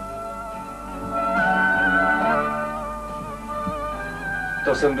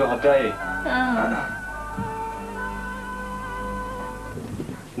 दसे उन्दुहाबदो आयै।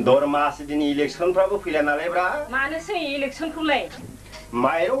 दरमास दिन इलेक्सनफ्राबो फैला नालायब्रा। मानोसै इलेक्सनखौलाय?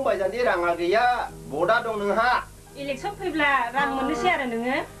 माइरं बायजानो राङा गैया। बदा दं नोंहा। इलेक्सन फैब्ला रां मोननोसै आरो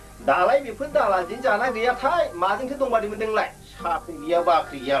नोङो? दालाय बेफोर दालाजों जाना गैयाथाय माजोंथो दंबादोंमोन नोंलाय? साख्रि गैया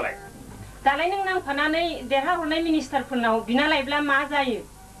बाख्रि गैयालाय। दालाय नों नांफानानै देरहाहरनाय मिनिस्टारफोरनाव बिना लायब्ला मा जायो?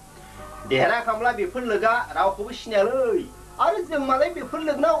 देरहाखांब्ला बेफोर लोगा रावखौबो सिनायालै। आरो जों मालाय बेफोर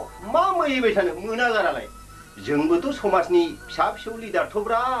लोगनाव मा मैहैबाय थानो मोना जारालाय। जोंबोथ' समाजनि फिसा फिसौ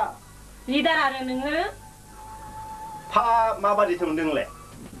लिडारथ'ब्रा। लिडार आरो नोङो? फा माबादिथो मोनदों नोंलाय?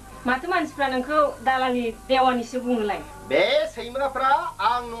 माथो मानसिफ्रा नोंखौ दालालि देवानिसो बुङोलाय? बे सैमाफ्रा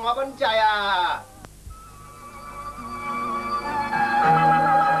आं नङाबानो जाया।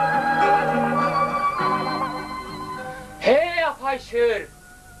 हे आफा इसोर,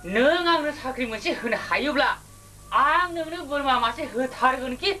 नों आंनो साख्रि मोनसे होनो हायोब्ला आं नोंनो बोरमा मासे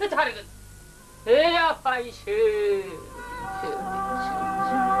होथारगोन कि होथारगोन। हे आफा इसोर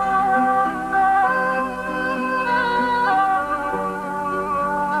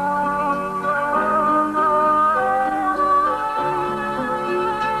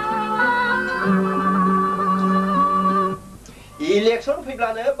इलेक्शन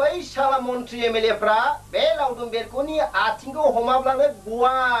फैब्लानो बै साला मन्त्रि एमएलएफ्रा बे लावदुम बेरग'नि आथिंखौ हमाब्लानो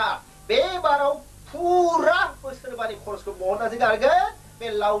गवा बे बाराव फुरा बोसोरबानि खरसखौ बहननासो गारगोन बे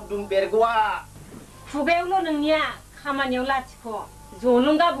लावदुम बेरग'आ खुगायावल' नोंनिया खामानियाव लाथिख'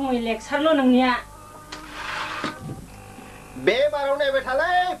 जलंगा बुङै लेक्सारल' नोंनिया बे बाराव नायबाय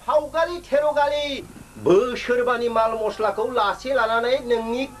थालै फावगालि थेर'गालि बोसोरबानि माल मस्लाखौ लासे लानानै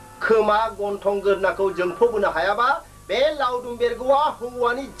नोंनि खोमा गन्थं गोदनाखौ जोंफबोनो हायाबा बे लावदुम बेरग'आ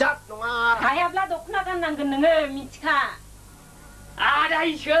हौवानि जात नङा हायाब्ला दख'ना गाननांगोन नोङो मिथिखा आदा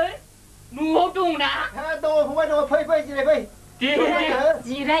इसोर न'आव दंना दङ फंबाय दङ फै फै जिराय फै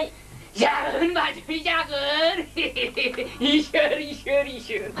जिराय जागोन बाजै जागोन इसोर इसोर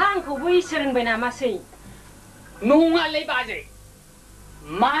इसोर आंखौबो इसोर होनबाय नामासै नङालै बाजै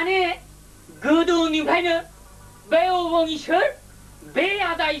माने गोदोनिफ्रायनो बे अबं इसोर बे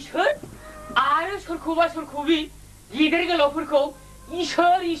आदा इसोर आरो सोरखौबा सोरखौबि गिदिर गोलावफोरखौ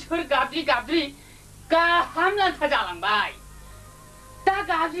इसोर इसोर गाबज्रि गाबज्रि गाहाम लान्था जालांबाय दा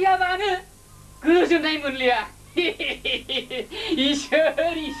गाबज्रियाबानो गोजोननाय मोनलिया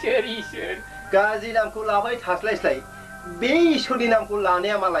इसोर इसोर इसोर गाज्रि नामखौ लाबाय थास्लायस्लाय बे इसोरनि नामखौ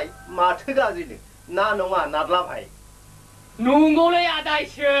लानाया मालाय माथो गाज्रिनो ना नङा नादला भाई नंगौलै आदा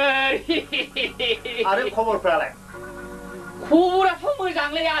इसोर आरो खबरफ्रालाय खबराथ'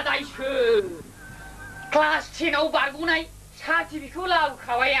 मोजांलै आदा इसोर क्लास 10 बारग'नाय सार्टिफिकेटखौ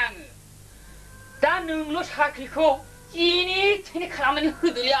लाबोखाबाय आङो दा नोंल' साख्रिखौ जेने थेने खालामनानै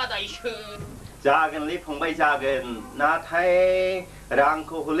होदोलै आदा इसोर जागोनलै फंबाय जागोन नाथाय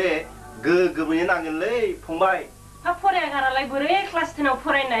रांखौ हले गोगोमैनो नांगोनलै फंबाय हा फरायागारालाय बोरै क्लास 10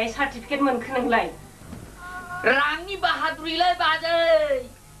 फरायनाय सार्टिफिकेट मोनखो नोंलाय रांनि बाहादुरिलाय बाजै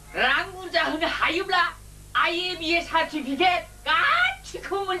रां बुरजा होनो हायोब्ला आइए बिए सार्टिफिकेट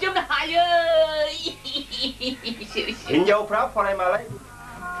गासिखौ मोनजोबनो हायो हिन्जावफ्रा फरायमालाय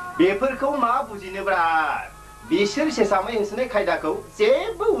बेफोरखौ मा बुजिनोब्रा बिसोर सेसामै होसोनाय खायदाखौ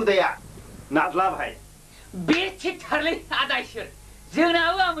जेबो उदाया नादला भाई बे थिगथारलै आदा इसोर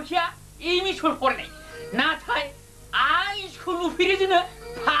जोंनाबो आमोखिया एमइ स्कुल फरायनाय नाथाय आं स्कुल नुफेरो जोङो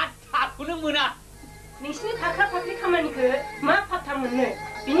फात्ताखौनो मोना नोंसिनि फाख्रा फाख्रि खामानिखौ मा फात्ता मोननो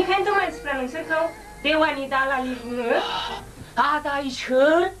बिनिखायनोथ' मानसिफ्रा नोंसोरखौ देवानि दालालि बुङो आदा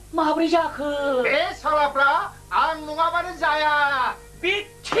इसोर माब्रै जाखो बे सालाफ्रा आं नङाबानो जाया बे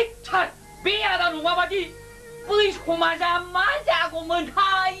थिगथार बे आदा नङाबादि बै समाजा मा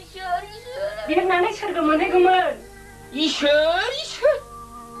जागौमोनथाय इसोर इसोर बिरनानै सोरगो मोनहैगौमोन इसोर इसोर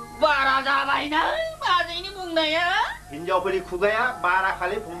बारा जाबायना बाजैनि बुंनाया हिन्जावफोरनि खुगाया बारा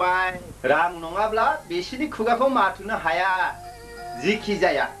खालि फंबाय रां नङाब्ला बिसोरनि खुगाखौ माथुनो हाया जिखि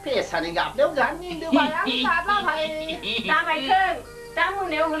जाया पेसानि गाबनायाव जानिन्दोबाय आं नादला भाई जाबायथों दा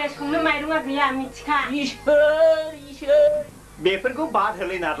मोनायाव हले संनो माइरङा गैया मिथिखा इसोर इसोर बेफोरखौ बाद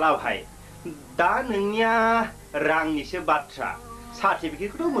होलै नादला भाई दा नोंनिया रांनिसो बाथ्रा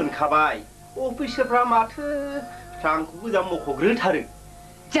सार्टिफिकेटखौथ' मोनखाबाय अफिसारफ्रा माथो रांखौ गोजा मख'ग्रोथारो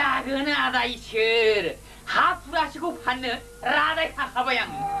जागोन आदा इसोर हा फुरासेखौ फाननो रादाय थाखाबाय आं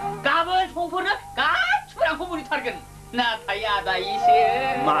गाबोन समफोरनो गासिबो रांखौ मोनथारगोन नाथाय आदा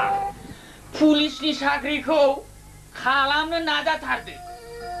इसोर मा पुलिसनि साख्रिखौ खालामनो नाजाथारदो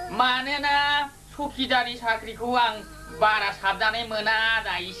मानोना सखिदारनि साख्रिखौ आं बारा साबजानाय मोना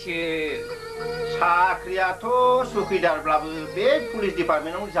आदा इसोर साख्रियाथ' सुखिदारब्लाबो बे पुलिस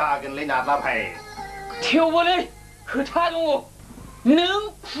डिपार्टमेन्टआव जागोनलै नादला भाई थेवबोलै खोथा दङ नों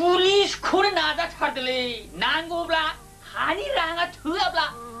पुलिसखौनो नाजाथारदोलै नांगौब्ला हानि राङा थोआब्ला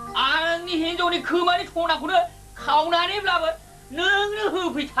आंनि हिन्जावनि खोमानि सनाखौनो खावनानैब्लाबो नोंनो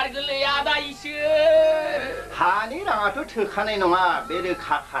होफैथारगोनलै आदा इसोर हानि राङाथ' थोखानाय नङा बे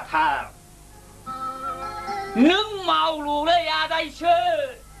रोखा खाथार नों मावल'लै आदा इसोर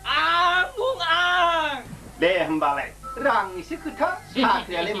आं दं आं दे होमबालाय रांनिसो खोथा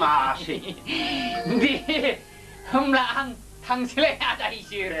साख्रियालाय मासै दे होमब्ला आं थांसैलाय आदा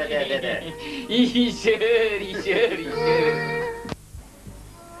इसोर दे इसोर इसोर इसोर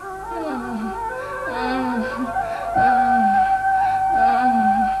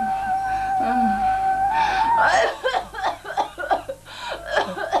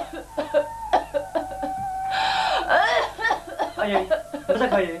आयै मा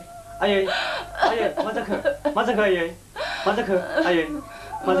जाखो आयै आयै आयै मा जाखो आयै मा जाखो आयै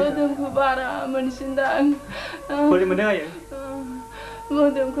मा जाखो मोदोमखौ बारा मोनसिनदां बोरै मोनदों आयै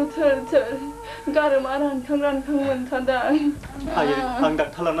मोदोमखौ थोर गारमा रानखां मोनथारदों आयै आं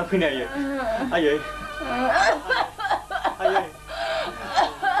डाक्टार लाना फैनो आयै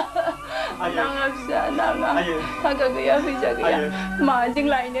नाङा फिसा नाङा थाखा गैया फैसा गैया माजों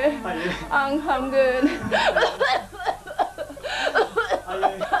लायनो आं हामगोन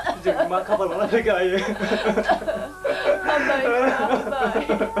जों मा खाफाल लाना फैखो आयै हामबाय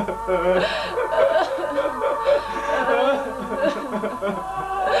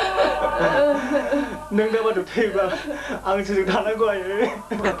नों दाबादो थैबा आंसो जों थानांगौ आयै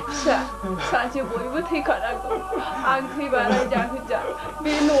फिसा सानसे बयबो थैखानांगौ आं थैबा रायजा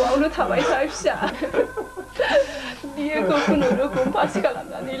बे न'आवनो थाबाय था फिसा बियोखौ खुनुरुखुम पास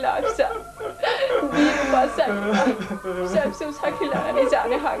खालामनानै ला फिसा बियो पास जायोबा फिसा फिसौ साख्रि लानानै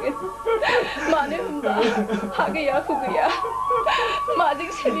जानो हागोन मानो होनबा हा गैया हु गैया माजों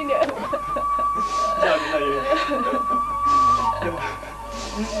सोलिनो जागोन आयै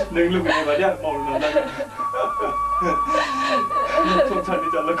नों लुबैनाय बादि आं मावनो नाजागोन संसारनि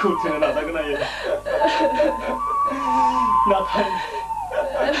जारलाखौ उथ्रिनो नाजागोन आयै नाथाय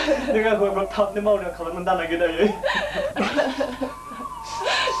नों आंखौ एफा थाबनो मावनो खालामनो दानांगोन आयै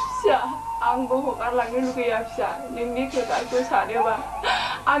फिसा आंबो हगारलांनो लुगैया फिसा नोंनि खोथाखौ सानोबा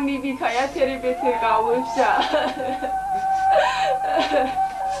आंनि बिखाया थेरे बेथेर गावो फिसा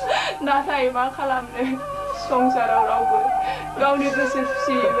नाथाय मा खालामनो संसाराव रावबो गावनि गोसो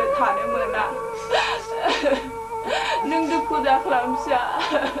खुसियैबो थानो मोना नों दुखु दाख्लाम फिसा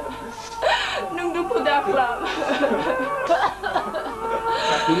नों दुखु दाख्लाम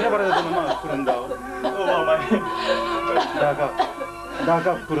दुनिया बारा जादों नामा खुरुम दाव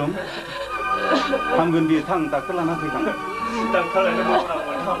दागा खुरुम हामगोन दि थां डाक्टार लाना फैखां डाक्टार लायनो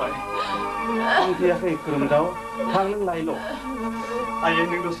मावनांगौमोन हाबाय आं फैयाखै खुरुम दाव थां नों लायल' आयै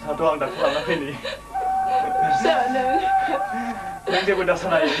नों दसे थाथ' आं डाक्टार लाना फैनि फिसा नों जेबो दा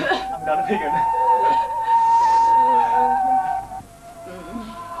साना आयै आं दानो फैगोन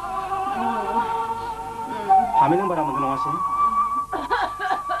हामे नों बारा मोनगोन नङासै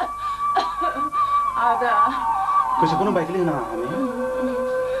आदा गोसोखौनो बायग्लि होनाङा हामे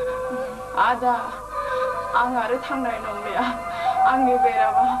आदा आं आरो थांनाय नंलिया आंनि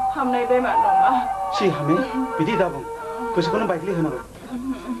बेरामा हामनाय बेमार नङा सि हामे बिदि दाबुं गोसोखौनो बायग्लि होनाङा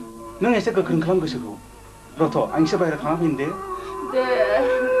नों एसे गोख्रों खालाम गोसोखौ रथ' आं एसे बाहेरायाव थांना फैनो दे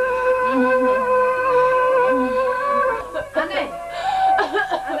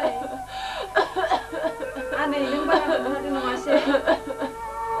आनै नों बारा मोनहादों नङासै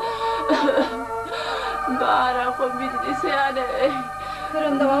बाराखौ बिदिनोसै आनै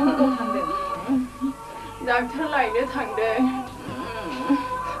खोरोमदावा बबाव थांदों डाक्टार लायनो थांदों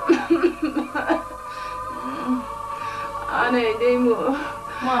आनै दैमु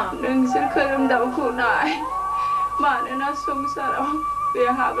नोंसोर खोरोमदावखौ नाय मानोना संसाराव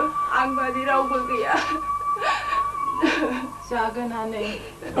बेहाबो आं बादि रावबो गैया जागोन आनै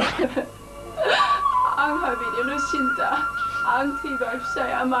आंहा बिनिल' सिन्था आं थैबा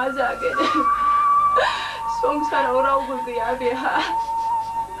फिसाया मा जागोन संसाराव रावबो गैया बेहा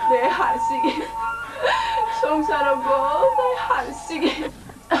बे हारसिं संसाराव गबाय हारसिं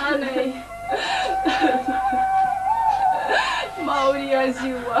आनै मावरिया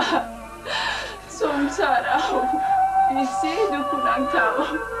जिउआ संसाराव बेसे दुखुनांथाव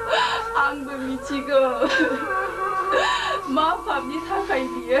आंबो मिथिगौ मा पापनि थाखाय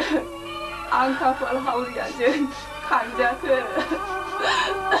बियो आं खाफाल हावरियाजों खांजाखो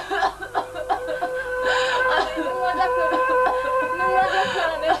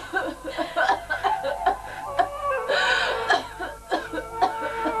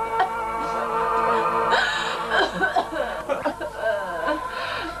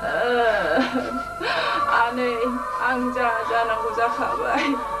आनै आं जानांगौ जाखाबाय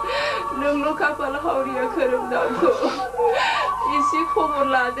नोंल' खाफाल हावरिया खोरोमदावखौ एसे खबर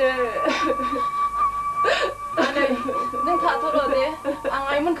लादो आनै नों थाथ'र' दे आं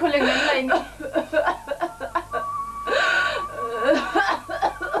आइमोनखौ लेंनानै लायनि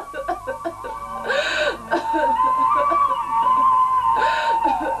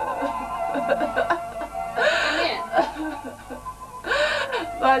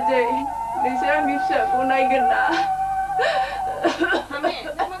बाजै नोंसोर आंनि फिसाखौ नायगोन ना हामे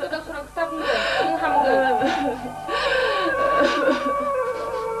नों मा गोदाव सोराव खोथा बुंदों नों हामगोन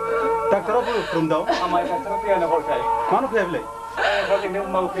डाक्टारा बोरो खुरुम दाव आमाय डाक्टारा फैयानो हरखाय मानो फैया बेलाय जोंनो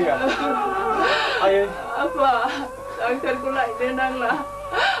माबो फैया आयै आफा डाक्टारखौ लायनो नांला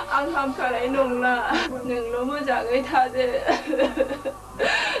आं हामखानाय नंला नोंल' मोजाङै थादो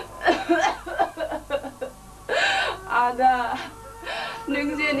आदा नों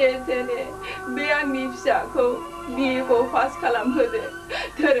जेने थेने बे आंनि फिसाखौ बिए खौ पास खालामहोदो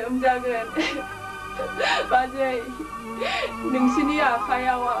धोरोम जागोन बाजै नोंसिनि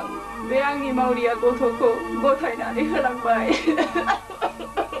आखायाव आं बे आंनि मावरिया गथ'खौ गथायनानै होलांबाय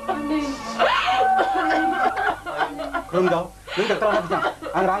रोंदाव नों डाक्टारा बिथां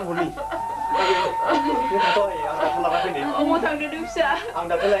आं रां हरनि अबाव थांनो नों फिसा आं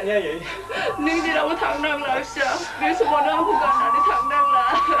डाक्टार लायनो आयै नों जेरावबो थांनांला फिसा बे समावनो आंखौ गारनानै थांनांला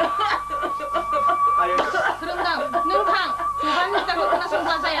खोरोमदाव नों थां जुगानि खोथाखौ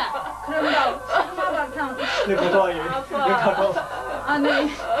खोनासंब्ला जाया खोरोमदाव माबार थां नोंखौथ' आयै नोंखौथ' आनै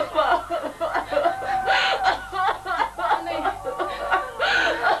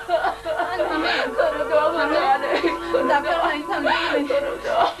डाक्टार लायनो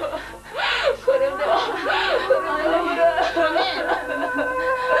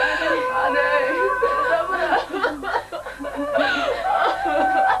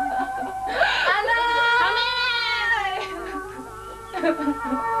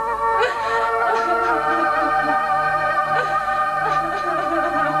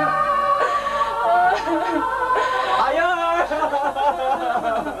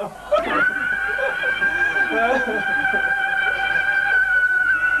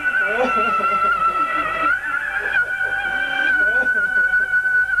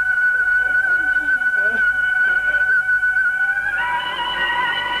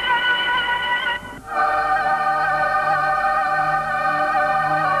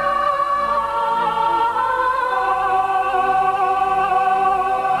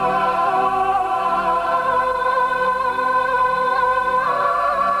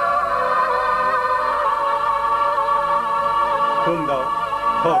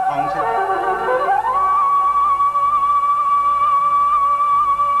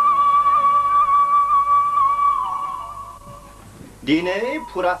दिनै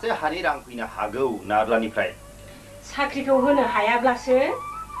फुरासे हानि रां फैनो हागौ नाब्लानिफ्राय साख्रिखौ होनो हायाब्लासो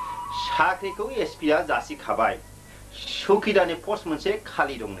साख्रिखौ एसपिआ जासिखाबाय सुखिदारनि पस्ट मोनसे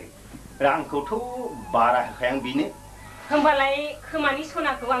खालि दं नै रांखौथ' बारा होखाया आं बिनो होमबालाय खोमानि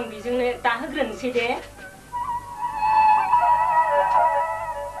सनाखौ आं बेजोंनो दाहोग्रोनोसै दे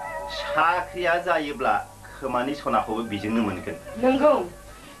साख्रिया जायोब्ला खोमानि सनाखौबो बेजोंनो मोनगोन नंगौ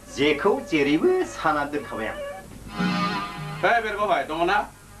जेखौ जेरैबो साना दोनखाबाय आं बेरग'बाय दङ ना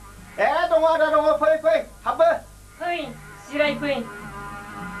दङ आदा दङ फै फै हाबबो फै जिराय फै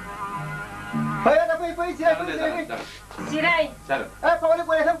फै आदा फै फै जिराय फै जिराय पावालि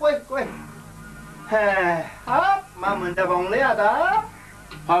गय थां गय गय हाब मा मोनजाबावलै आदा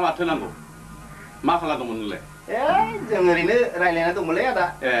मा माथो नांगौ मा खालामदोंमोन नोंलाय जों ओरैनो रायलायना दंमोनलै आदा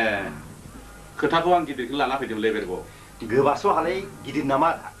खोथाखौ आं गिदिरखौ लाना फैदोंलै बेरग' गोबास' हालाय गिदिर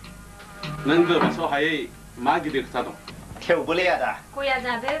नामा आदा नों गोबास' हायै मा गिदिर खोथा दं थेवबोलै आदा गया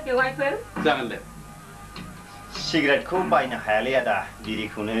जादो बेवाइफोर जागोन दे सिगारेटखौ बायनो हायालै आदा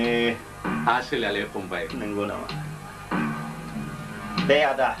बिरिखौनो सोलियालै फंबाय नंगौ नामा दे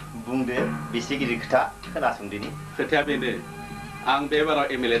आदा बुंदो बेसे गिदिर खोथा खोनासंदिनि खोथाया बेनो आं बे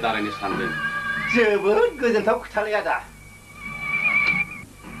बाराव एमएलए दारायनो सानदों जोबोद गोजोनथाव खोथालै आदा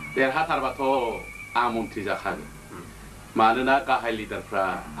देरहाथारबाथ' आं मन्थ्रि जाखागोन मानोना गाहाय लिडारफ्रा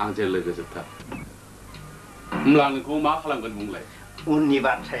आंजों लोगो जोबथार होमब्ला नोंखौ मा खालामगोन बुंलाय उननि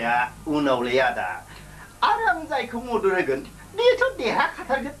बाथ्राया उनावलै आदा आरो आं जायखौ मदद होगोन बेथ'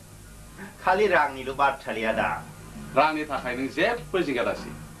 देरहाखाथारगोन खालि रांनिल' बाथ्रालै आदा रांनि थाखाय नों जेबो जिंगा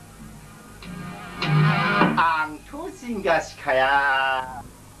दासि आंथ' जिंगा सिखाया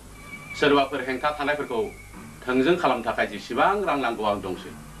सोरबाफोर हेंथा थानायफोरखौ थोंजों खालामनो थाखाय जेसेबां रां नांगौ आं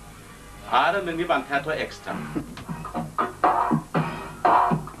दंसै आरो नोंनि बान्थायाथ' एक्सट्रा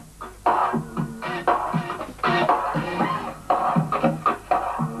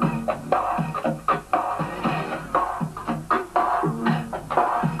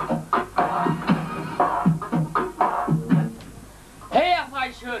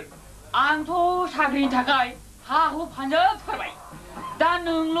आंथ' साख्रिनि थाखाय हा हु फानजोबथारबाय दा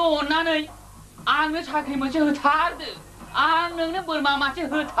नोंल' अननानै आंनो साख्रि मोनसे होथारदो आं नोंनो बोरमा मासे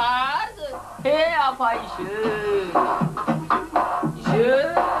होथारगोन हे आफा इसोर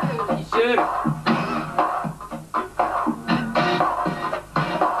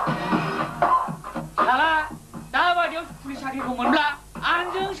साला दाबादियाव पुलिस साख्रिखौ मोनब्ला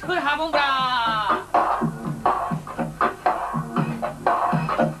आंजों सोर हाबावब्रा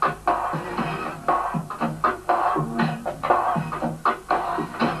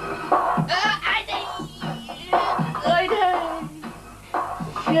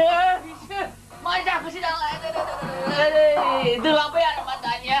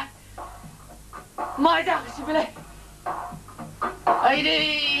मा जाखोसै बेलाय आइदै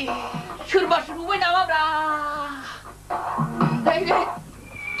सोरबासो नुबाय नामाब्रा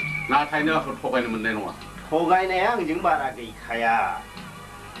नाथाय नों आंखौ थगायनो मोननाय नङा थगायनाया आंजों बारा गैखाया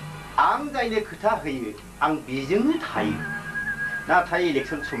आं जायनो खोथा होयो आं बेजोंनो थायो नाथाय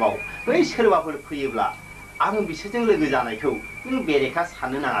इलेक्सन समाव बै सोरबाफोर फैयोब्ला आं बिसोरजों लोगो जानायखौ नों बेरेखा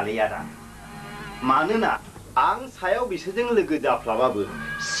साननो नाङालै आदा मानोना आं सायाव बिसोरजों लोगो जाफ्लाबाबो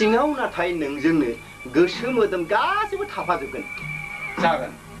सिङाव नाथाय नोंजोंनो गोसो मोदोम गासैबो थाफाजोबगोन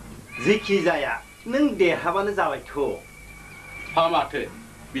जागोन जेखि जाया नों देरहाबानो जाबायथ' हा माथो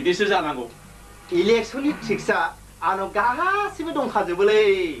बिदिसो जानांगौ इलेक्सननि ट्रिक्सआ आंनाव गासैबो दंखाजोबोलै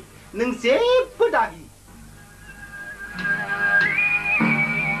नों जेबो दागि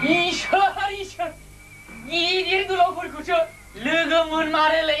इसोर इसोर गिदिर गोलावफोरखौसो लोगो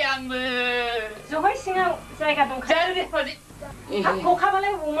मोनमारोलै आंबो जहाय सिङाव जायगा दंखायो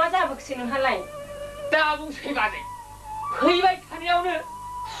खखाबालाय अमा जाबोखसै नोंहालाय दा बुंसै बाजै फैबाय थानायावनो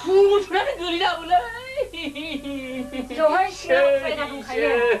खुमुथुनानै गोलैनांगौलै जहाय सिङाव जायगा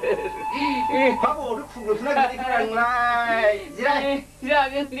दंखायो हाबावथ' खुमुथुना गोलैखानांलाय जिराय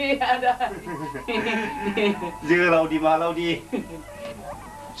जागोन दे आदा जोलावदि मालावदि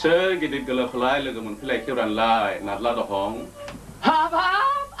सोर गिदिर गोलावखौलाय लोगो मोनफैलायखेब्रानलाय नारला दहं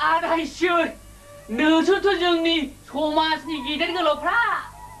हाबाब आदा इसोर नोंसोरथ' जोंनि समाजनि गिदिर गोलावफ्रा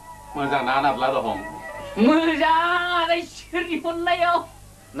मोजां ना नारला दहं मोजां आदा इसोरनि अननायाव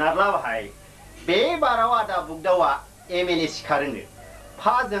नारला भाई बे बाराव आदा बुगदावा एमएलए सिखारोनो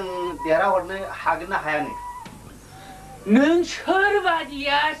फा जों देरहाहरनो हागोन ना हायानो नों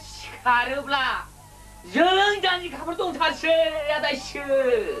सोरबादिया सिखारोब्ला जों दानिखाफोर दंथारसै आदा इसोर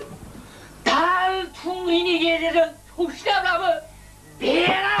दाल थुंग्रिनि गेजेरजों सौसिनाब्लाबो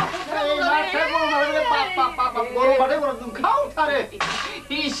बेरा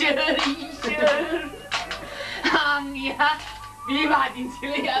इसोर इसोर आंनिया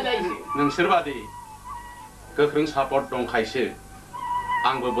बेबादिनोसैलै आदा इसोर नोंसोरबादि गोख्रों सापर्ट दंखायसो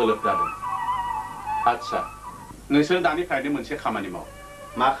आंबो बोलोब जादों आच्छा नोंसोर दानिफ्रायनो मोनसे खामानि माव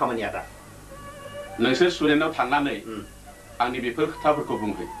मा खामानि आदा नोंसोर स्टुडेन्टआव थांनानै आंनि बेफोर खोथाफोरखौ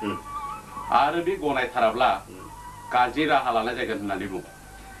बुंहै आरो बे गनायथाराब्ला गाज्रि राहा लानाय जागोन होननानै बुं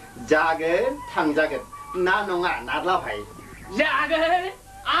जागोन थांजागोन ना नङा नारला भाई जागोन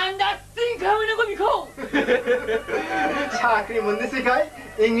आं गासै खामानिखौ बेखौ साख्रि मोननोसैखाय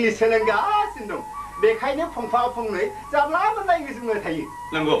इंलिस सोलोंगासिनो दं बेखायनो फंफा फंनै जाब्ला मोनला इंलिस बुंबाय थायो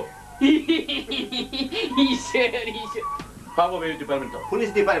नंगौ इसोर इसोर मा बबे डिपार्टमेन्टआव पुलिस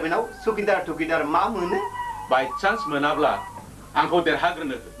डिपार्टमेन्टआव सुकिदार थुकिदार मा मोनो बाय चान्स मोनाब्ला आंखौ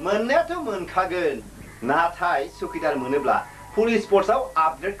देरहाग्रोनो मोननायाथ' मोनखागोन नाथाय सुकिदार मोनोब्ला पुलिस फर्सआव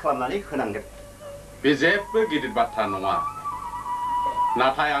आपग्रेड खालामनानै होनांगोन बे जेबो गिदिर बाथ्रा नङा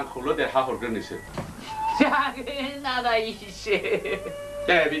नाथाय आंखौल' देरहाहरग्रोनोसै जागोन आदा इसोर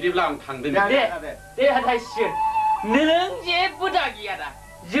दे बिदिब्ला आं थांदों दे आदा इसोर नों जेबो दागि आदा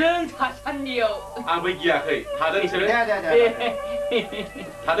जों थासान्दियाव आंबो गियाखै थादो नोंसोरो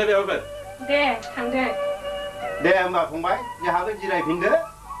थादो बेयावबो दे थांदो दे होमबा फंबाय जोंहाबो जिरायफिनदो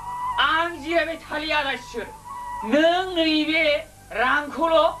आं जिरायबाय थालिया आदा इसोर नों नैबे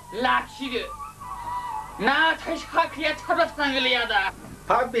रांखौल' लाखिदो नाथाय साख्रिया थाबा थानांगोनलै आदा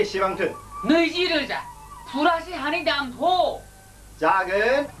हाब बेसेबांथो 20,000 फुरासे हानि दामथ'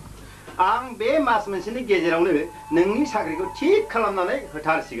 जागोन आं बे मास मोनसेनि गेजेरावनो नोंनि साख्रिखौ थिक खालामनानै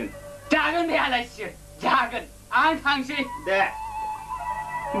होथारसिगोन जागोन दे आदा इसोर जागोन आं थांसै दे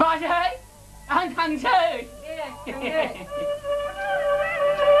बाजै आं थांसै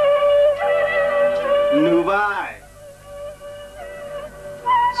नुबाय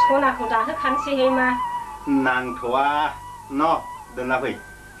सनाखौ दाहोखानोसैहाय मा नांथ'वा न' दोनना फै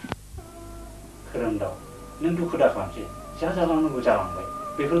खोरोमदाव नों दुखु दा खालामसै जा जालांनांगौ जालांबाय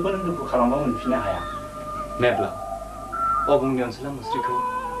बेफोरखौ नों दुखु खालामबा मोनफिननो हाया मेब्ला अबंनि ओनसोलाव मुस्रिखौ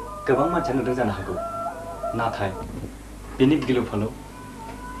गोबां मानसिया नुदों जानो हागौ नाथाय बिनि गिलु फालु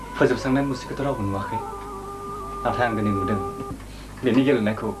फोजोबस्रांनाय मुस्रिखौथ' रावबो नुवाखै नाथाय आं दिनै नुदों बेनि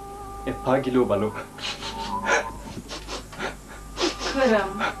गेलेनायखौ एफा गिलु बालु खोरोम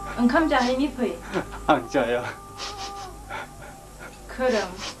ओंखाम जाहैनि फै आं जाया खोरोम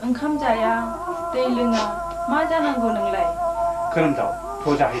ओंखाम जाया दै लोङा मा जानांगौ नोंलाय खोरोमदाव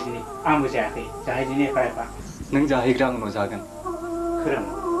थ' जाहैदिनि आंबो जायाखै जाहैदिनि एफा एफा नों जाहैग्रा आं उनाव जागोन खोरोम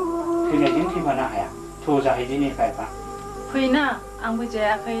थैनायजों फैफानो हाया थ' जाहैदिनि एफा एफा फैना आंबो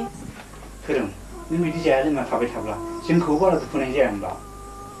जायाखै खोरोम नों बिदि जाया लोंना थाबाय थाब्ला जोंखौ बारा दुखुनाय जाया होनबा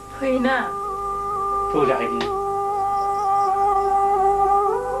फैना थ' जाहैदिनि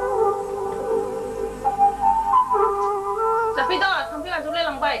जाफैदों थांफैलाजोबलाय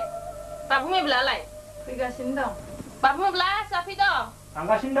लांबाय बाबु मेब्लालाय फैगासिनो दं बाबु मेब्ला जाफैदों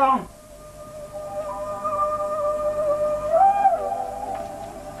थांगासिनो दं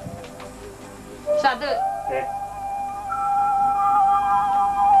जादो दे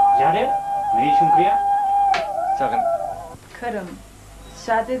जादो नै संख्रिया जागोन खोरोम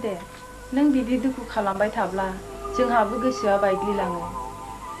जादो दे नों बिदि दुखु खालामबाय थाब्ला जोंहाबो गोसोआ बायग्लिलाङो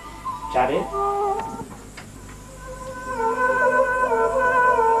जादो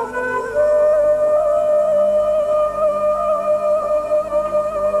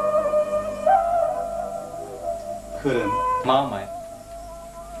खोरोम मा माय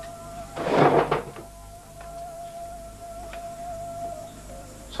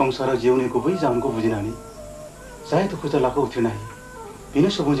संसाराव जिउनि गुबै जाहोनखौ बुजिनानै जाय दुखु जारलाखौ उथ्रिनो हायो बेनो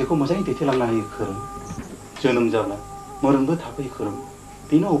सुबुं जिउखौ मोजाङै दैथायलांनो हायो खोरोम जोनोम जाब्ला मरणबो थाफैयो खोरोम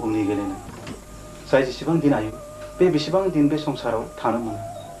बेनो अबंनि गेलेनाय जाय जेसेबां दिन आयु बे बेसेबां दिन बे संसाराव थानो मोना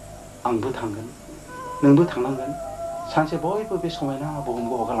आंबो थांगोन नोंबो थांनांगोन सानसे बयबो बे समायना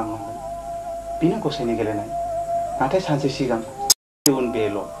बुहुमखौ हगारलांनांगोन बेनो गसाइनि गेलेनाय नाथाय सानसे सिगां इयुन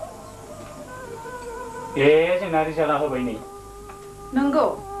बेल' जोंना रिजाल्टआ होबाय नै नंगौ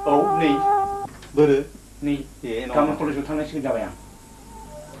औ नै बोरो नै गाबोन कलेजाव थांनांसिगोन जाबाय आं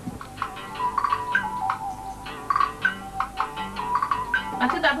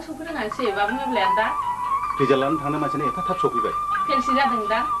माथो दाबो सफैरोङासै बाबु मेब्लायानो दा रिजाल्टआनो थांनो मानसिनो एफा थाब सफैबाय फेलसि जादों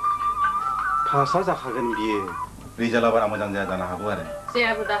दा पासआ जाखागोन बियो रिजाल्टआ बारा मोजां जाया जानो हागौ आरो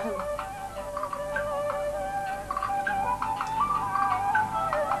जायाबो दा होन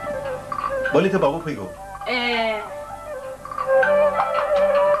बोलिथ' बाबु फैगौ ए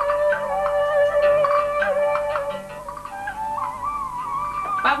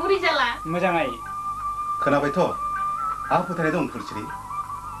बाबु रिजाल्टआ मोजाङै खोनाबायथ' आंहा फोथायनाय दं फुलसिरि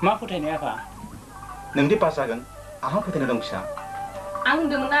मा फोथायनाय आफा नोंदि पास जागोन आंहा फोथायनाय दं फिसा आं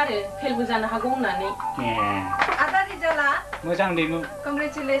होनदोंमोन आरो फेलबो जानो हागौ होननानै आदा रिजाल्टआ मोजां दे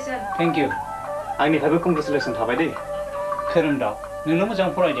कंग्रेचुलेसन थेंक इउ आंनिफ्रायबो कंग्रेचुलेसन थाबाय दे खोरोमदाव नोंनो मोजां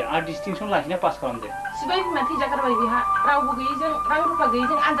फरायदो आरो डिस्टिंसन लाखिना पास खालामदो सिबाय बिमा थैजागारबाय बेहा रावबो गैयिजों रां रुफा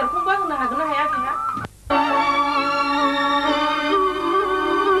गैयिजों आनजादखौबा होनो हागोन ना हाया बेहा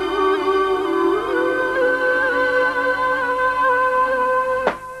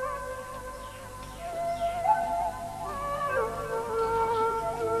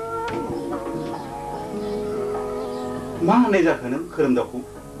मा होननाय जाखो नों खोरोमदावखौ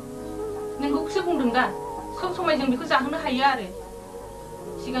नोंगौखौसो बुंदों दा सब समाय जों बेखौ जाहोनो हायो आरो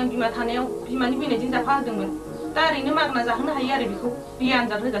सिगां बिमा थानायाव बिमानि फैनायजों जाफा होदोंमोन दा ओरैनो मागना जाहोनो हायो आरो बेखौ बिए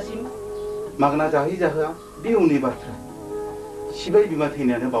आनजाद होजासिम मागना जाहोयै जाहोआ बे उननि बाथ्रा सिबाय बिमा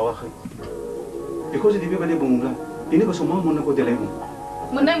थैनायानो बावाखै बेखौ जुदि बेबायदि बुङोब्ला बेनि गोसोआव मा मोननांगौ देलाय बुं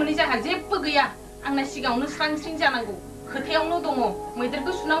मोननाय मोनै जोंहा जेबो गैया आंना सिगाङावनो स्रां स्रिं जानांगौ खोथायावनो दङ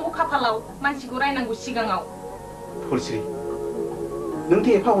मैदेरखौ सुनांगौ खाफालाव मानसिखौ रायनांगौ सिगाङाव फुलसिरि नोंथ'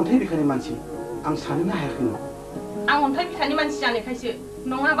 एफा अन्थाइ बिखानि मानसि आं साननो हायाखैमोन आं अन्थाइ बिखानि मानसि जानायखायसो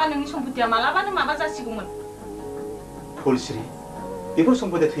नङाबा नोंनि सम्पतिया मालाबानो माबा जासिगौमोन फुलसिरि बेफोर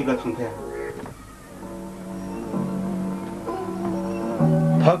सम्पतिया थैब्ला थांफाया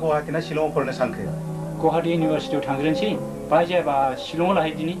फा गुवाहाटि ना शिलंआव फरायनो सानखो गुवाहाटि इउनिभार्सिटियाव थांग्रोनोसै बाहाय जायाबा शिलंआव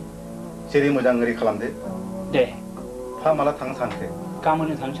लाहैदिनि जेरै मोजां ओरै खालामदो दे फा माला थांनो सानखो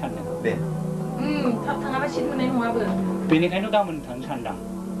गाबोननो थांनो सानदों दे थाब थाङाबा सिट मोननाय नङाबो बेनिखायनो गाबोन थांनो सानदां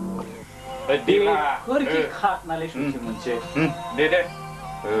बेफोरखि खात नालाय ससे मोनसे दे दे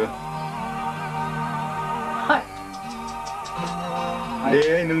दे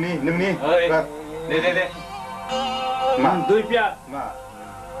नोंनि दे दे दे मा दुइ पियार मा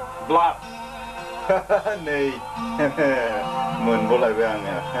ब्लाड नै मोनबोलायबाय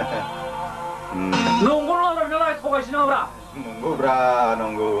आङो नंगौ नालाय थगायसिनाब्रा नंगौब्रा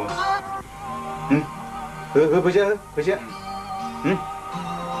नंगौ फैसा फैसा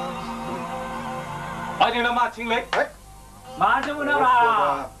आइ नोंना माथिंलै माजों मोनाब्रा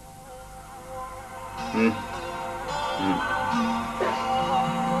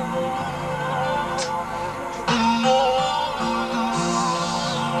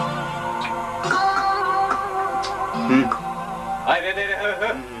आइ दे दे दे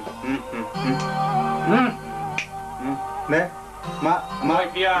ने मा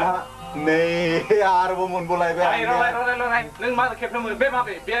पिया नै आरोबाव मोनबोलायबाय आइ रलाय नों मा खेबनो मोनो बे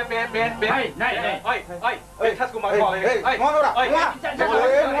माबे बे नाय ओइ थासखौ मा खालामलै ओइ मानोरा ओइ नों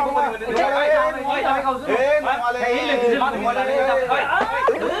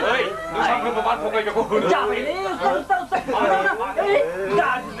सानफ्रोमबो मा थगाय बेखौ होनो जाबायलै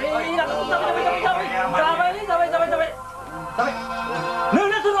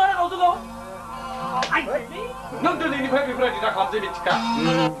नोंनो थुनानै गावजों नों दिनैनिफ्राय बेफोरबायदि दा खालामसै मिथिखा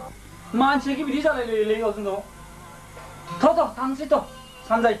मानसिया बिदि जालायलै गावजों गाव थ' थांसै थ'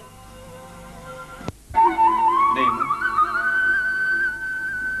 सानजाय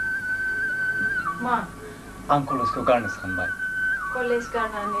मा आं कलेजखौ गारनो सानबाय कलेज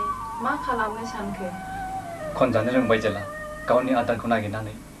गारनानै मा खालामनो सानखो खनजानो रोंबाय जेला गावनि आदारखौ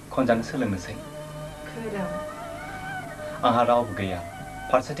नागिरनानै खनजानो सोलोंनोसै खोरोम आंहा रावबो गैया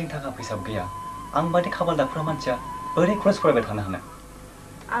फारसेथिं थाखा फैसाबो गैया आं बादि खाफालदारफोरा मानसिया बोरै कलेज फरायबाय थानो हानो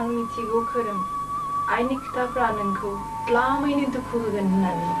आं मिथिगौ खोरोम आइनि खोथाफ्रा नोंखौ द्लामैनो दुखु होगोन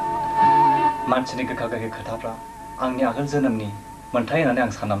होननानै मानसिनि गोखा गोखै खोथाफ्रा आंनि आगोल जोनोमनि मोन्थाय होननानै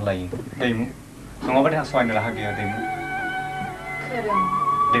आं साननानै लायो दैमु नङाबाथाय आं सहायनो राहा गैया दैमु खोरोम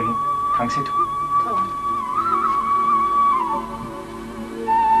दैमु थांसै थ'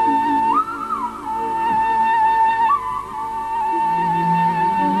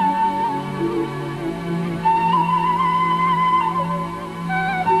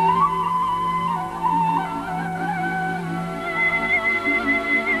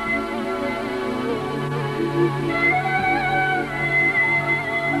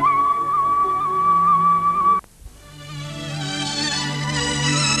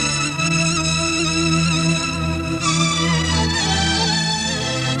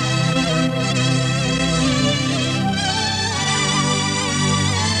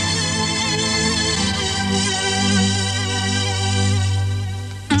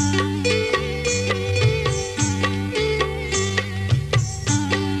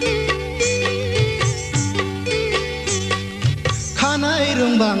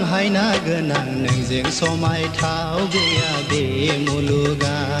 बांहायना गोनां नोंजों समायथाव गैया बे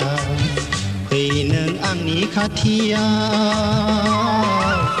मुलुगाव फै नों आंनि खाथियाव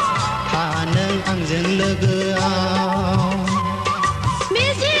था नों आंजों लोगोआव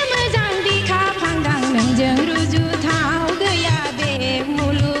बेसे मोजां बिखा फांदां नोंजों रुजुथाव गैया बे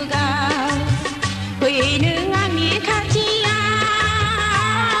मुलुगाव फै नों आंनि खाथियाव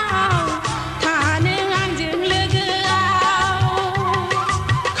था नों आंजों लोगोआव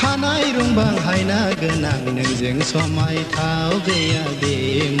खानाय रुंबांहायना गोनां नोंजों समायथाव गैया बे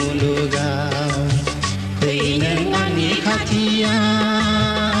मुलुगाव फै नों आंनि खाथियाव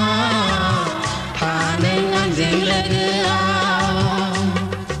था नों आंजों लोगोआव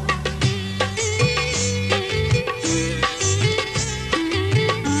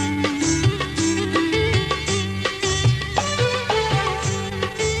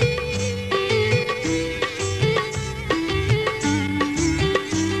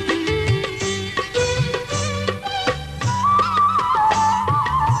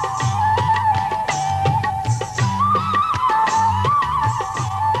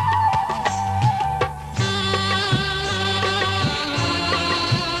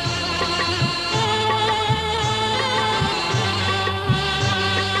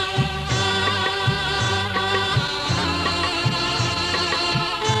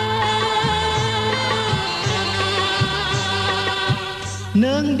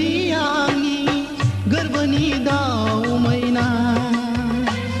नोंदि आंनि गोरबोनि दाउ मैना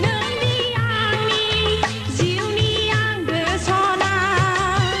नोंदि आंनि जिउनि आंगो सना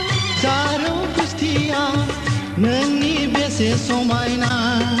जारौ गुस्थिया नोंनि बेसे समायना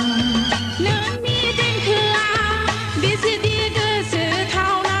नोंनि देंखोआ बेसेदि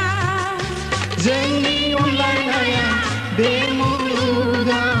गोसोथावना जोंनि अनलायनाया बे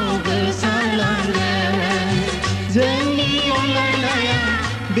मुलुगाव गोसारलांगोन जोंनि अनलायनाया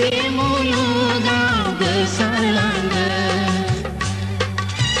बे मुलुगाव गोसारलांगोन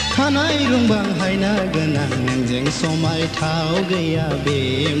खानाय रुंबांहायना गोनां नोंजों समायथाव गैया बे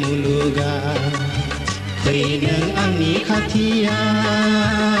मुलुगाव फै नों आंनि खाथियाव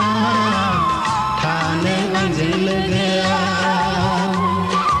था नों आंजों लोगोआव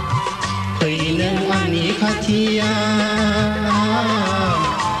फै नों आंनि खाथियाव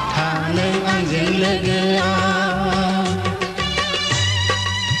था नों आंजों लोगोआव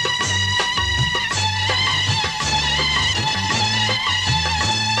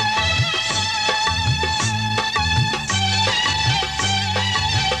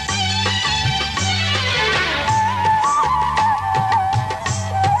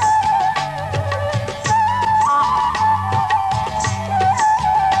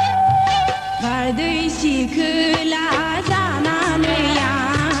बारदै सिखोला जानानै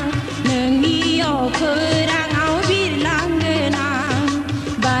आं नोंनि अखोराङाव बिरलांगोन आं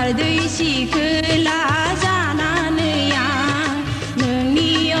बारदै सिखोला जानानै आं नोंनि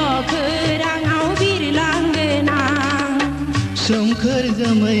अखोराङाव बिरलांगोन आं सोमखोर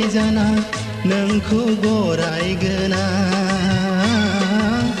जोमै जाना नोंखौ बरायगोन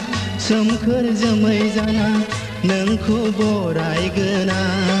आं सोमखोर जोमै जाना नोंखौ बरायगोन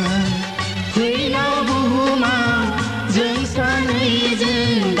आं फैलाव बुहुमा जों सानैजों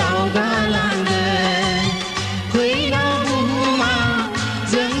दावगालांगोन फैलाव बुहुमा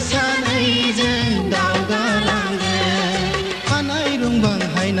जों सानैजों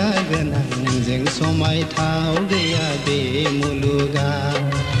जागोन आं नोंजों समायथाव गैया बे मुलुगाव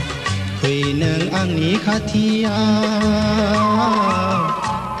फै नों आंनि खाथियाव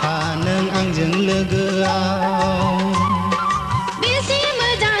था नों आंजों लोगोआव बेसे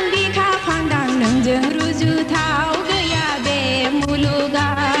मोजां बिखा फांदां नोंजों रुजुथाव गैया बे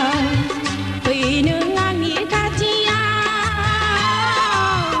मुलुगाव फै नों आंनि खाथियाव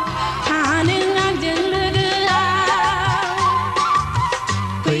था नों आंजों लोगोआव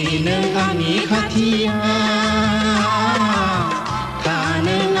फै नों आंनि खाथियाव था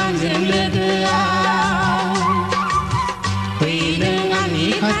नों आंजों लोगोआव फै नों आंनि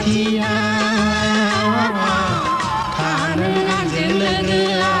खाथियाव था नों आंजों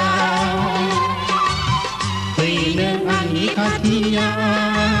लोगोआव फै नों आंनि खाथियाव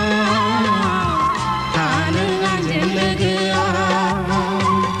था नों आंजों लोगोआव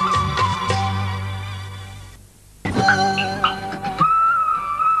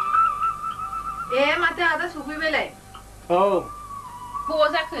माथो आदा सफैबायलाय औ बहा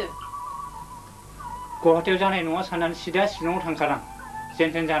जाखो गुवाहाटियाव जानाय नङा साननानै सिदा शिलंआव थांखादां जेन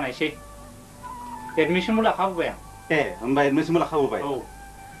थेन जानायसै एडमिसनबो लाखाबोबाय आं होमबा एडमिसनबो लाखाबोबाय औ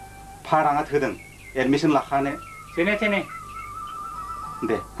फाराङा थोदों एडमिसन लाखानो जेने थेने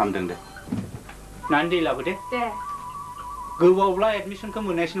दे हामदों दे नानि दै लाबो दे गोबावब्ला एडमिसनखौ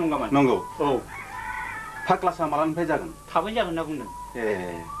मोननायसो नंलामोन नंगौ औ फा क्लासा मालानिफ्राय जागोन थाबै जागोन होनना बुंदों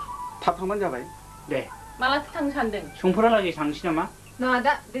थाब थांबानो जाबाय दे मालाथो थांनो सानदों समफोरालागै थांनोसै नामा नङा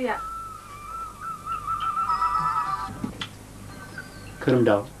दा दैया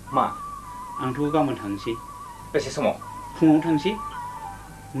खोरोमदाव मा आंथ' गाबोन थांसै बेसे समाव फुङाव थांसै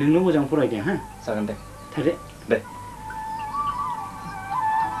नोंल' मोजां फरायदे हा जागोन दे थादे दे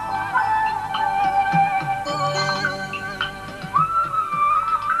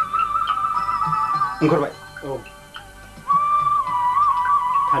ओंखारबाय औ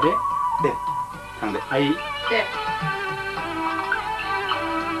थादे दे थांदे आइ दे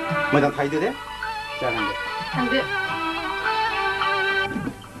मोजां थाहैदो दे जागोन दे थांदो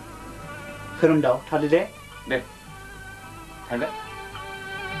खोरोमदाव थादो दे दे थांदो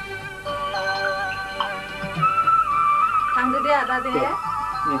थांदो दे आदा दे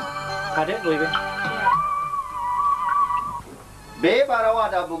थादो बयबो बे बाराव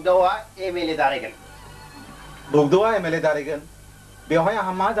आदा बुगदावा एमएलए दारायगोन बुगदावा एमएलए दारायगोन बेवहाय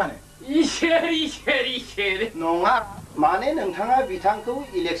आहा मा जानो इसोर नङा माने नोंथाङा बिथांखौ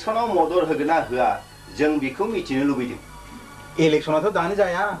इलेक्सनाव मदद होगोन ना होआ जों बेखौ मिथिनो लुबैदों इलेक्सनाथ' दानो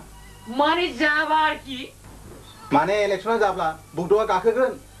जाया माने जाबा आरोखि माने इलेक्सना जाब्ला बुगदावा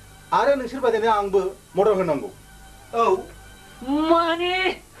गाखोगोन आरो नोंसोर बादिनो आंबो मदद होनांगौ औ माने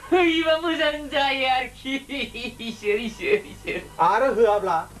होयोबा मोजां जायो आरोखि इसोर आरो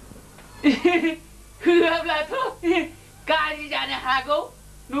होआब्ला होआब्लाथ' गाज्रि जानो हागौ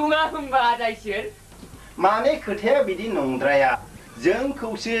नङा होनबा आदा इसोर माने खोथाया बिदि नंद्राया जों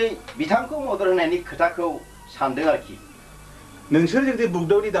खौसेयै बिथांखौ मदद होनायनि खोथाखौ सानदों आरोखि नोंसोर जुदि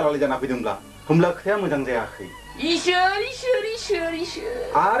बुगदावनि दालालि जाना फैदोंब्ला होमब्ला खोथाया मोजां जायाखै इसोर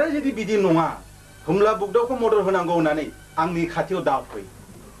आरो जुदि बिदि नङा होमब्ला बुगदावखौ मदद होनांगौ होननानै आंनि खाथियाव दाफै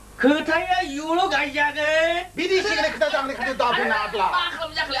खोथाया इयुनाव गायजागोन बिदि सिगां खोथा आंनि खाथियाव दाफै नाब्ला मा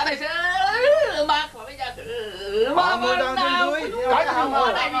खालाम जाखो आदायसो मा खालामनाय जाखो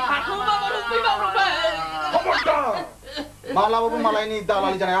मालाबाबो मालायनि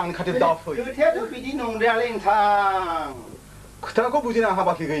दालालि जानाय आंनि खाथियाव दाफै खोथायाथ' बिदि नंद्रायालै नोंथां खोथाखौ बुजिनो आंहा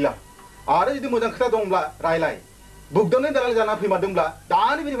बाखि गैला आरो जुदि मोजां खोथा दंब्ला रायलाय बुगदावनि दालालि जाना फैमारदोंब्ला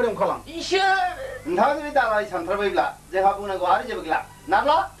दानि बेनिफ्राय ओंखारलां नोंथाङा जुदि दालालि सानथारबायब्ला जोंहा बुंनांगौ आरो जेबो गैला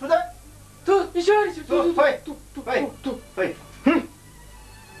नाब्ला थुदो फै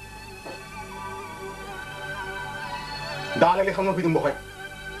दालालि खालामनो फैदों बहाय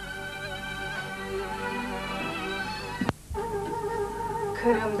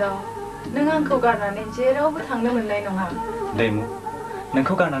खोरोमदाव नों आंखौ गारनानै जेरावबो थांनो मोननाय नङा दैमु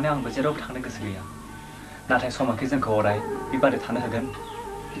नोंखौ गारनानै आंबो जेरावबो थांनो गोसो गैया नाथाय समाखि जोंखौ अराय बेबादि थानो होगोन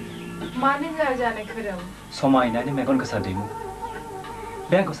मानो होआ जानो खोरोम समायनायनि मेगन गोसा दैमु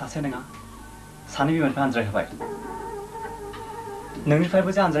बे आंखौ सासे नङा सानै बिमानिफ्राय आनज्राय होबाय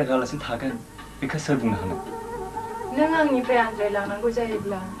नोंनिफ्रायबो जे आनज्राय होआलासिनो थागोन बेखौ सोर बुंनो हानो नों आंनिफ्राय आनज्रायलांनांगौ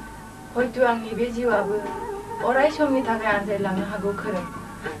जायोब्ला हयथ' आंनि बे जिउआबो अराय समनि थाखाय आनज्रायलांनो हागौ खोरोम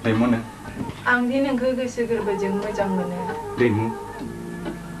दैमु नों आं दि नोंखौ गोसो गोरबोजों मोजां मोनो दैमु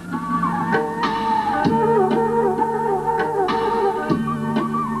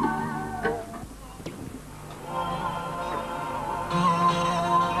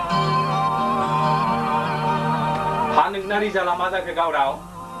नोंना रिजाल्टआ मा जाखो गावराव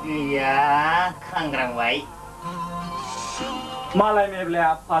गैया खांग्रांबाय मालाय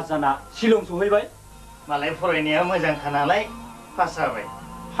मेब्लाया पास जाना शिलं सहैबाय मालाय फरायनाया मोजांखा नालाय पास जाबाय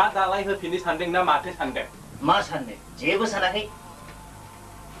हा दालाय होफिननो सानदों ना माथो सानदों मा साननो जेबो सानाखै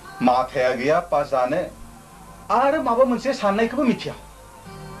माथाया गैया पास जानो आरो माबा मोनसे साननायखौबो मिथिया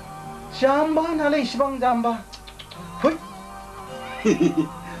जाम्बा नालाय इसिबां जाम्बा फै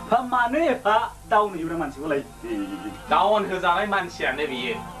मानो एफा दाउन होग्रा मानसिखौलाय दाउन होजानाय मानसियानो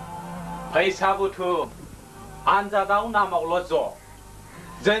बियो फैसा बुथुम आनजादाव नामावल' ज'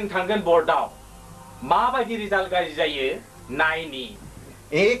 जों थांगोन बर्डआव माबायदि रिजाल्ट गाज्रि जायो नायनि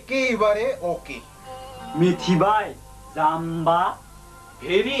एकेबारे अके मिथिबाय जाम्बा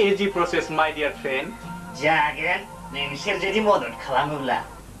भेरि इजि प्रसेस माय डियार फ्रेन्ड जागोन नोंसोर जुदि मदद खालामोब्ला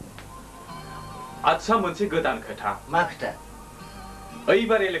आच्छा मोनसे गोदान खोथा मा खोथा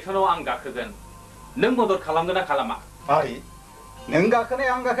ओइबार इलेक्सनाव आं गाखोगोन नों मदद खालामगोन ना खालामा आइ नों गाखोनाय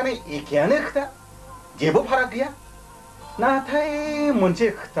आं गाखोनाय एखेयानो खोथा जेबो फाराग गैया नाथाय मोनसे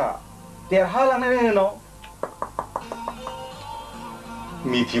खोथा देरहालांनायनि उनाव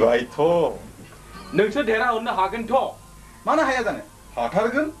मिथिबायथ' नोंसोर देरहाहरनो हागोनथ' मानो हाया जानो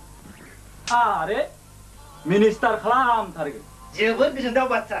हाथारगोन आरे मिनिस्टार खालामथारगोन जोबोद गोजोनथाव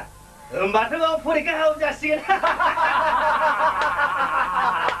बाथ्रा होमबाथ' गाव फरिखा होब जासिगोन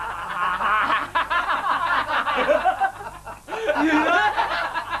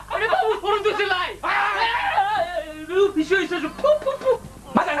अरे बाबू फोरन दसेलाय बिसो बिसो फु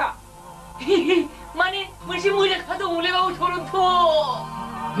मा जाखा माने मोनसे मोजां खोथा दंलै बाबू फोरनथ'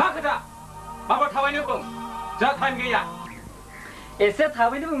 मा खोथा माबा थाबायनो बुं जोंहा टाइम गैया एसे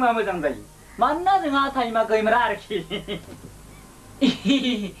थाबैनो बुंबा मोजां जायो मानोना जोंहा टाइमा गैमारा आरोखि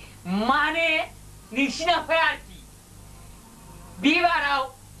माने नोंसिना आफाया आरोखि बेबाराव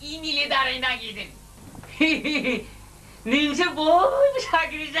इमिले दाराय नागिरदों नोंसोर बयबो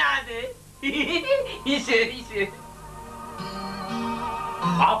साख्रि जादो इसोर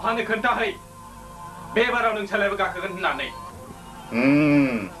आफानो खोन्थाहै बेबाराव नोंसालायबो गाखोगोन होननानै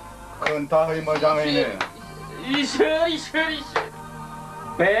खोन्थाहै मोजाङैनो इसोर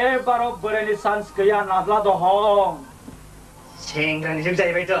बे बाराव बोरायनि चान्स गैया नाब्ला दं सेंग्रानि जुग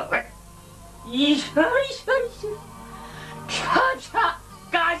जाहैबायथ' इसोर फिसा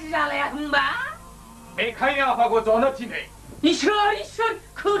गाज्रि जालाया होनबा बेखायनो आफाखौ जनो थिनै इसोर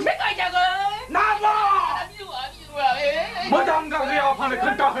खोथे गायजागोन मोजां गाज्रि आफानो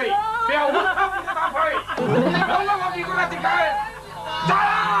खोन्थाहै बेयावबो थाफै नोंनाव बिगुरा दिखाय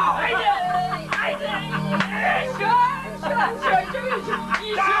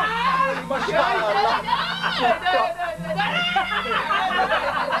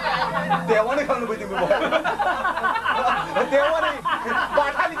देवानी खालामनो फैदों देवानी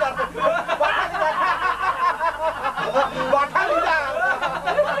बाथानि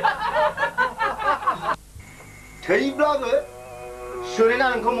थैब्लाबो सुरेना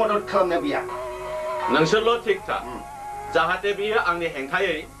नोंखौ मदद खालामनो बिया नोंसोरल' थिग था जाहाथे बियो आंनि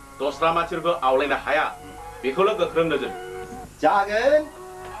हेंथायै दस्रा मानसिफोरखौ आवलायनो हाया बेखौल' गोख्रों नोजोर जागोन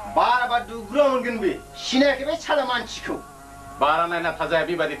बाराबा दुग्र मोनगोन बे सिनायाखै बे साला मानसिखौ बारा नायना थाजाया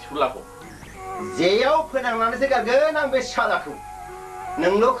बेबादि थिफुलाखौ जेयाव फोनांनानैसो गारगोन आं बे सालाखौ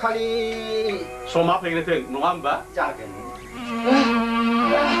नोंल' खालि समा फैग्रोथों नङा होमबा जागोन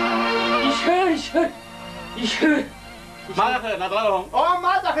इसोर मा जाखो नादला दं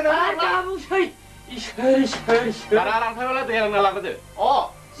मा जाखो दाबुसै इसोर बारा रांफायबाला दै लोंना लाग्रोदो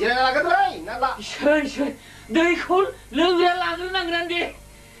जिरायना लाग्रोदोलै नादला इसोर दैखौ लोंग्रा लाग्रोनांगोन दे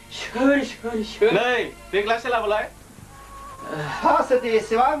इसोर नै दै ग्लाससे लाबोलाय फासोदि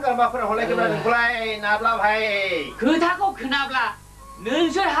एसेबां गारमाफोरा हलायखोब्रा नोंखौलाय नादला भाई खोथाखौ खोनाब्ला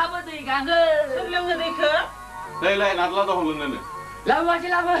नोंसोर हाबो दै गांगोन सोर लोंनो दैखो नै नादला दं लोंनोनो लाबोआसै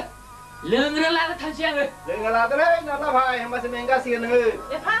लाबो लोंग्रा लाग्रोथारसै आङो लोंग्रा लादोलै नादला भाई होमबासो मेंगासिगोन नोङो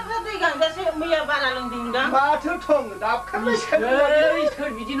एफा दै गांगासो मैया बारा लोंदोंदां माथो थं दाबखारबाय इसोर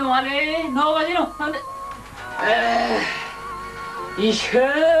बिदि नङालै 9 बाजि न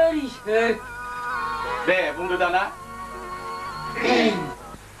इसोर दे बुंदो दाना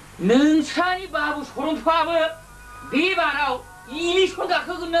नोंस्रानि बाबु सरन्थ'आबो बे बाराव इलेक्सन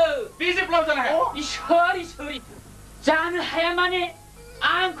गाखोगोननो बे जेब्लाबो जानो हाया इसोर जानो हाया माने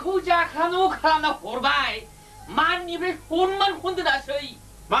आंखौ जा खालामनांगौ खालामना हरबाय माननिफ्राय सनमान खनदोनासै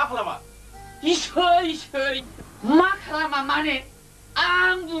मा खालामा इसोर मा खालामा माने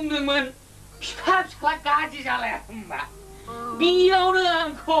आं बुंदोंमोन फिफा फिसाला गाज्रि जालाया होनबा बेयावनो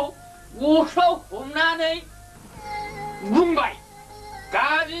आंखौ गस्लायाव हमनानै बुंबाय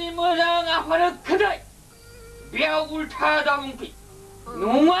गाज्रि मोजां आफानो खोन्थाय बेयाव उल्था दा बुंफै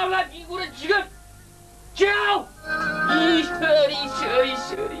नङाब्ला बिगुरा जिगोन जाव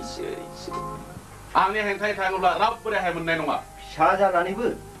इसोर आंनि हेंथायै थाङोब्ला रावबो रेहाय मोननाय नङा फिसा जानानैबो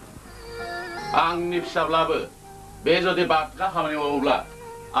आंनि फिसाब्लाबो बे जुदि बादगा खामानि मावोब्ला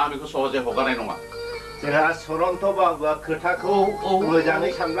आं बेखौ सहजै हगारनाय नङा जोंहा सरन्त बाबुआ खोथाखौ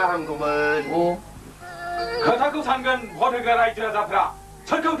मोजाङै सानब्ला हामगौमोन खोथाखौ सानगोन भट होग्रा रायजो राजाफ्रा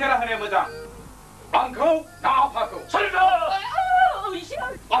सोरखौ खेरा होनाया मोजां आंखौ ना आफाखौ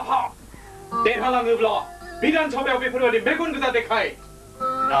आफा देरहालाङोब्ला बिधान सभायाव बेफोरबायदि मेगन गोजा देखाय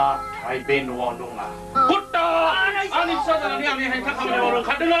नाथाय बे न'आव नङा कुट्टा आंनि फिसा जानानै आंनि हेंथा खामानि मावनो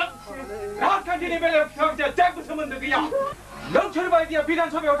ओंखारदोंना राजखान्थिनि बेलायाव फिसा फिसा जेबो सोमोन्दो गैया नोंसोर बायदिया बिधान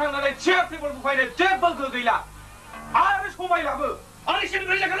सभायाव थांनानै चेयार टेबोल बुफायनो जेबो गोहो गैला आरो समायलाबो आंनि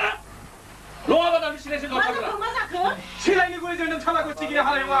सिनाय जागोन नङाबा दानि सिनायसो गावथारगोन मा जाखो सिलायनि गुलिजों नों सालाखौ थिगिनो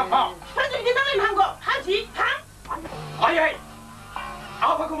हानाय नङा आफा हाजिनि नालाय मांगौ हाजि थां आइ आइ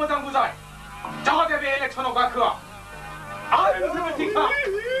आफाखौ मोजां बुजाय जाहाथे बे इलेक्सनाव गाखोआ आरो नोंसोरबो थिग था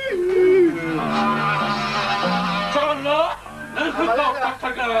चलो नोंखौ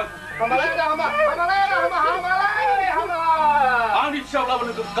गावथारगोन आंनि फिसाब्लाबो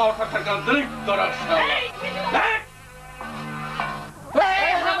नोंखौ गावथारगोन दिनै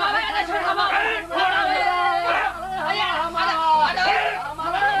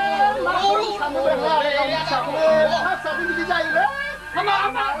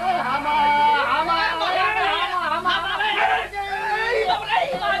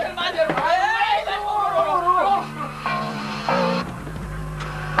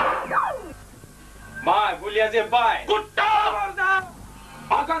Mai, mulia jempai. Kutta warna.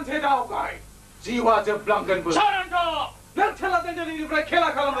 Akan saya daukai. Jiwa jeblangan bu. Saranto. Nang cela tenjadi ini berai kela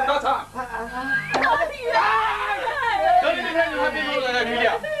kalau mendata. Dari ni saya happy mula dah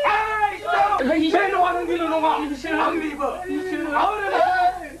dia. Saya orang gilu nonga. Angni bu. Awak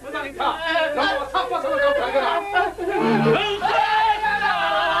ni. Betul ni kah? Nama siapa sama kau bergerak?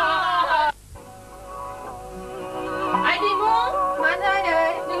 아이디모 맞아요.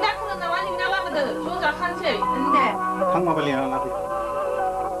 능다쿠는 나와 능다와거든. 조자 한세. 근데 탕마 빨리 나가지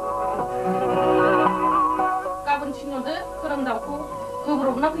까본 친구들 그런다고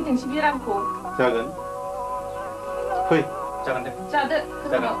그거로구나 그냥 시비랑고. 작은 허이 작은데 자들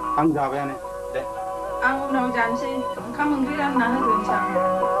그거 당 잡아야 네 앙 나오지 않지. 가면 그냥 나는 괜찮아.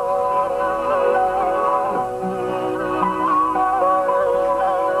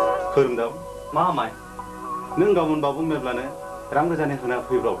 그런다고 마 마이 नों गाबोन बाबु मेब्लानो रां गोजानै होना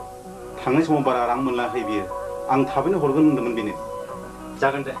फैब्राव थांनाय समाव बारा रां मोनलाङाखै बियो आं थाबैनो हरगोन होनदोंमोन बेनो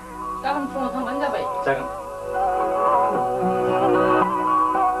जागोन दे 까본 풍어 당근 잡아요. जागोन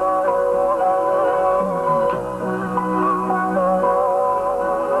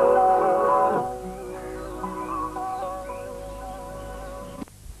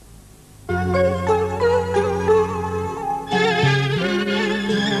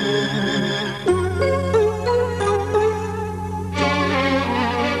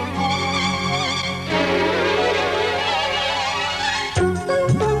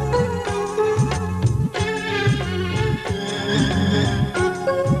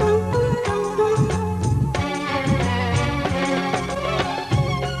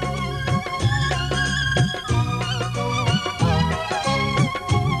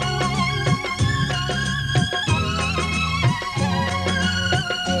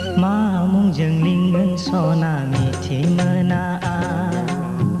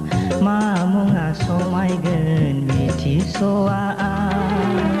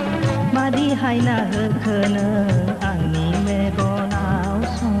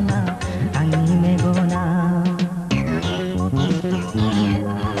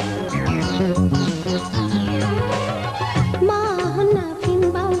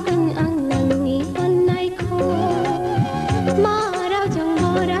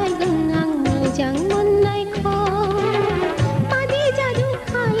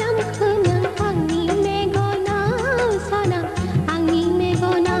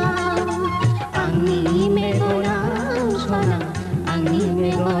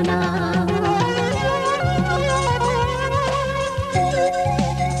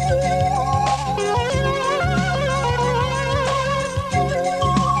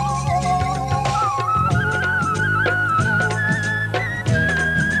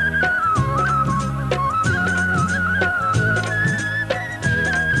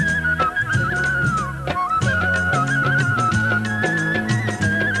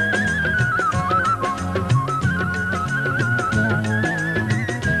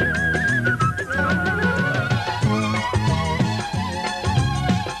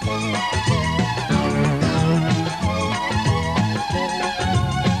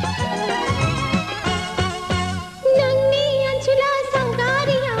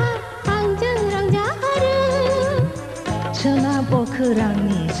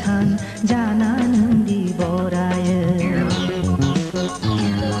अखोरांनि सान जाना नोंदि बरायो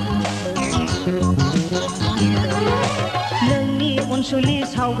नोंनि अनसुलि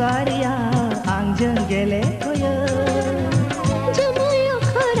सावगारिया आंजों गेलेफैयो जोमै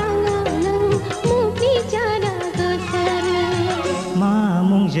अखोराङाव नों मुंनि जाना गोसारो मा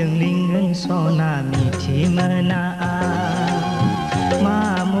मुंजों लिंगोन सना मिथि मोना मा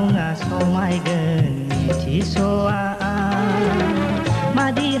मुङा समायगोन मिथिस'आ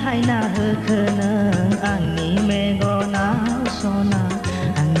मादि हायना होखो नों आंनि मेगनाव सना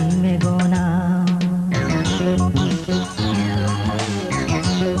आंनि मेगनाव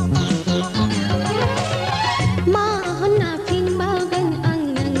मा होनना फिनबावगोन आं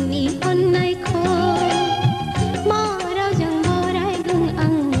नोंनि अननायखौ मा रावजों बरायगोन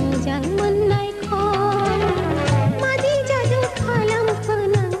आं मोजां मोननायखौ मादि जादु खालामखो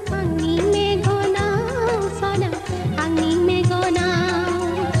नों आंनि मेगनाव सना आंनि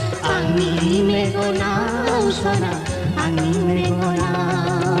मेगनाव सना आंनि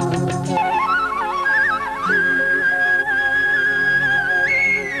मेगनाव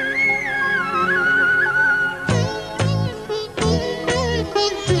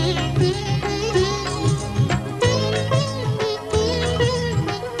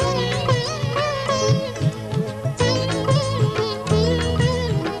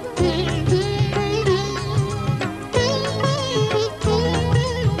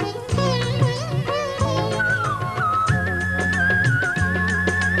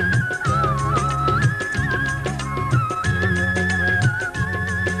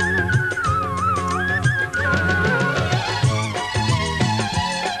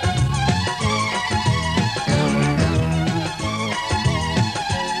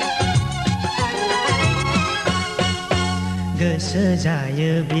गोसो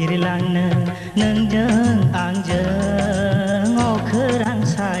जायो बिरलांनो नोंजों आंजों अखोरां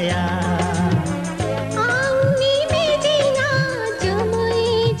साया आंनि मिजिंआ जोमै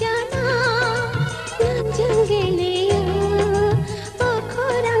जाना नोंजों गेलेयो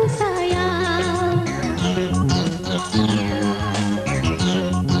अखोरां सायाव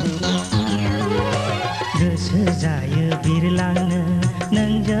गोसो जायो बिरलांनो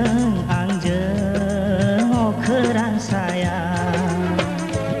नोंजों आंजों अखोरां साया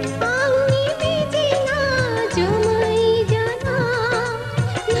आंनि मिजिंआ जोमै जाना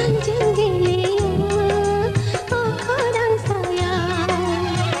नोंजों गेलेयो अखोरां सायाव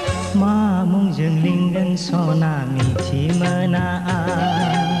मा मुंजों लिंगोन सना मिथि मोना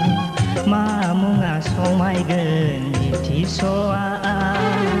मा मुङा समायगोन मिथिस'आ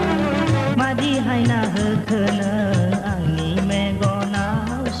मादि हायना होखो नों आंनि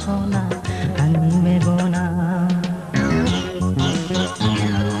मेगनाव सना आंनि मेगनाव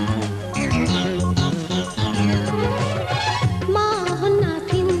मा होनना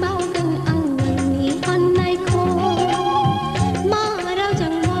फिनबावगोन आं नोंनि अननायखौ मा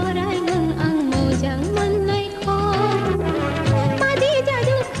रावजों बरायगोन आं मोजां मोननायखौ मादि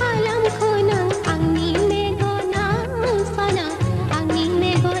जादु खालामखो नों आंनि मेगनाव सना आंनि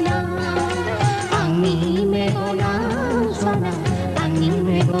मेगनाव सना आंनि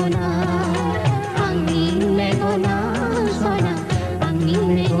मेगनाव सना आंनि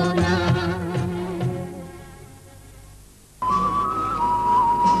मेगनाव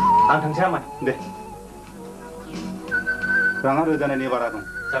आं थांसै आमाय दे राङा रोजानायनि बारा दं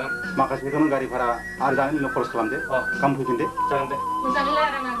जागोन माखासेखौ नों गारि भारा आरो जानायनि उनाव खरस खालामदो गाबोन फैफिन दे जागोन दे मोजाङै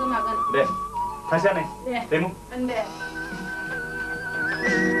रायलायना गोमागोन दे थांसै आनै दे मुं दे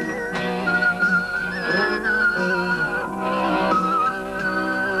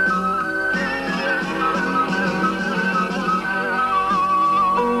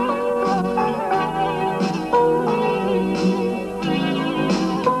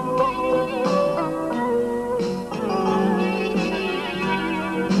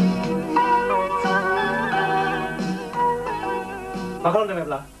मा खालामदों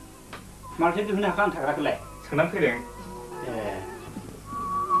मेब्ला मालथि दिहुननो हाखा आं थाग्राखौलाय सोंनानै फैदों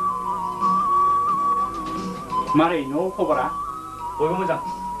मारै न' खबरा बयबो मोजां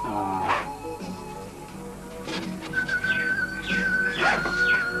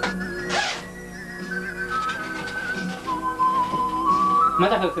मा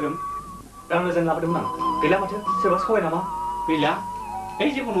जाखो खोरोम गाननो लाबोदोंमोन आं गैला माथो सोरबा सहाय नामा गैला है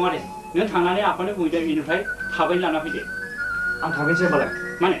जेबो नङा दे नों थांनानै आफानो बुंदो बेनिफ्राय थाबैनो लाना फैदो आं थांनोसै होमबालाय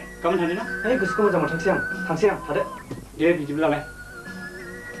माने गाबोन थांदो ना है गोसोखौ मोजां मोनथांसै आं थादो दे बिदिब्लालाय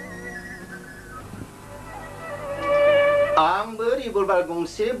आंबो रिभल्भार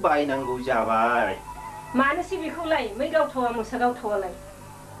गंसे बायनांगौ जाबाय मानोसै बेखौलाय मै गावथावा मोसा गावथावालाय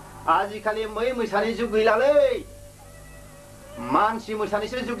आजिखालि मै मोसानि जुग गैलालै मानसि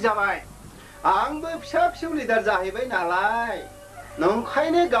मोसानोसो जुग जाबाय आंबो फिसा फिसौ लिडार जाहैबाय नालाय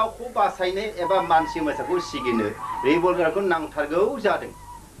नंखायनो गावखौ बासायनो एबा मानसि मोसाखौ सिगिनो रिभल्भारखौ नांथारगौ जादों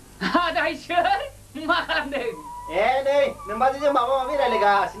आदा इसोर मा खालामदों ए नै नोंबाजैजों माबा माबि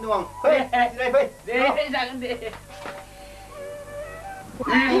रायलायगासिनो दं फै जिराय फै दे जागोन दे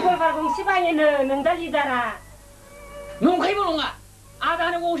रिभल्भार गंसे बायोनो नोंदा लिडारा नंखायबो नङा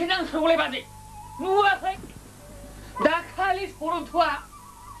आदानो गंसे नांथारगौलाय बाजै नुवाखै दाखालि सरन्थ'आ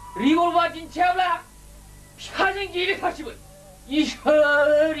रिभल्भार दिन्थियाब्ला बिफाजों गेलेखासिगोन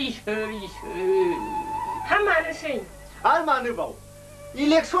इसोर इसोर इसोर हा मानोसै आरो मानोबाव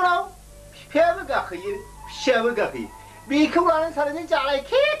इलेक्सनाव बिफायाबो गाखोयो फिसायाबो गाखोयो बेखौ लानानै सानैजों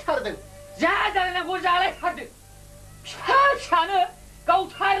जालायखेथारदों जा जालायनांगौ जालायथारदों फिफा फिसानो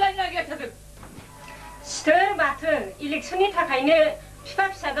गावथारलायनो नागिरथारदों सोर माथो इलेक्सननि थाखायनो बिफा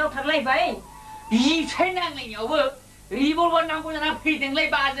फिसा गावथारलायबाय बिफाय नांनायनियावबो रिभल्भार नांगौ जाना फैदोंलै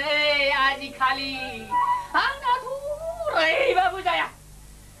बाजै आजिखालि आंनाथ' रायबाबो जाया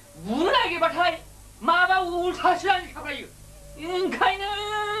बुनो नागिरबाथाय माबा उल्थासो आंनि खाब्रायो ओंखायनो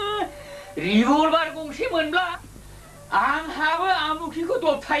रिभल्भार गंसे मोनब्ला आंहाबो आमुखिखौ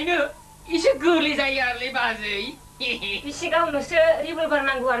दबथायनो एसे गोरलै जायो आरोलै बाजै बिसि गावनोसो रिभल्भार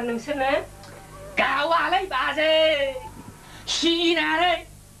नांगौ आरो नोंसोरनो गावालाय बाजै सिगिनानै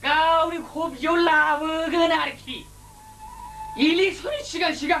गावनि खबियाव लाबोगोन आरोखि इलेक्सननि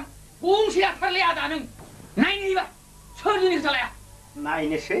सिगां सिगां गंसे लाथारलै आदा नों नायनोबा सोरनि खोथालाया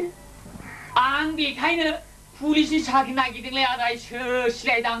नायनोसै आं बेखायनो पुलिसनि साख्रि नागिरदोंलै आदा इसोर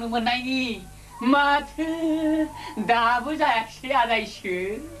सिलाइ दांनो मोननायनि माथो दाबो जायाखिसै आदा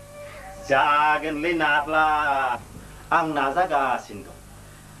इसोर जागोनलै नाब्ला आं नाजागासिनो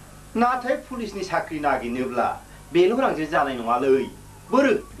दं नाथाय पुलिसनि साख्रि नागिरनोब्ला बेल' रांजों जानाय नङालै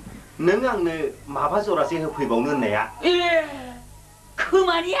बोरो नों आंनो माबा जरासे होफैबावनो होननाया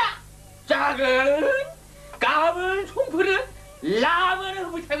खोमानिया जागोन गाबोन समफोरो लाबोनो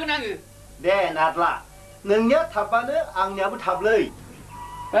होबाय थागोन आङो दे नादला नोंनिया थाबबानो आंनियाबो थाबलै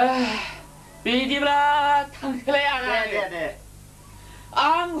बिदिब्ला थांसैलाय आदा दे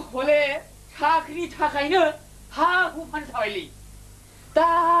आं हले साख्रिनि थाखायनो हा हु फानसाबायलै दा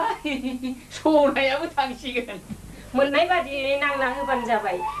सनायाबो थांसिगोन मोननाय बादि नांना होबानो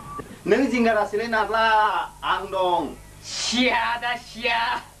जाबाय नों जिंगा दासैलै नादला आं दं सिया आदा सिया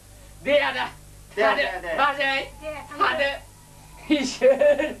दे आदा थादो बाजै थादो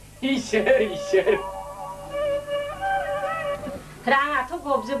इसोर इसोर इसोर राङाथ'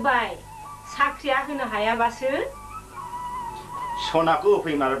 गबजोब्बाय साख्रिया होनो हायाबासो सनाखौ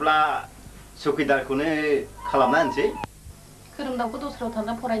होफैमारब्ला सुखिदारखौनो खालामना होनसै खोरोमदावखौ दस्रायाव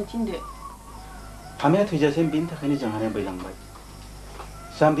थांना फरायनो थिनदो हामाया थैजासिम बेनि थाखायनो जोंहानो बैलांबाय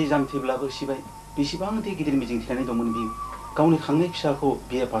जाम्बि जाम्बिब्लाबो सिबाय बेसेबांदि गिदिर मिजिं थिनानै दंमोन बियो गावनि खांनाय फिसाखौ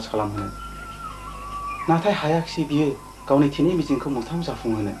बिए पास खालामहोनो नाथाय हायाखिसै बियो गावनि थिनाय मिजिंखौ मोगथां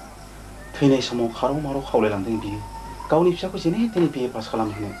जाफुंहोनो थैनाय समाव खाराव माराव खावलायलांदों बियो गावनि फिसाखौ जेने तेने बिए पास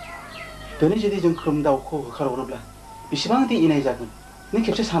खालामहोनो दिनै जुदि जों खोरोमदावखौ होखारहरोब्ला बेसेबांदि इनाय जागोन नों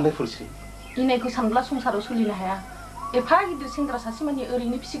खेबसे सानलाय फुलस्रि इनायखौ सानब्ला संसाराव सोलिनो हाया एफा गिदिर सेंग्रा सासे मानि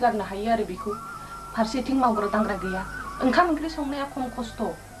ओरैनो फिसिगारनो हायो आरो बेखौ फारसेथिं मावग्रा दांग्रा गैया ओंखाम ओंख्रि संनाया खम खस्थ'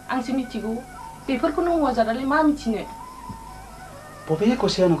 आंसो मिथिगौ बेफोरखौ नों हौवाजारालाय मा मिथिनो बबे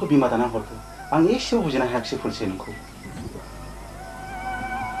गसाया नोंखौ बिमा दाना हरखो आं एसेबो बुजिनो हायाखिसै फुलस्रि नोंखौ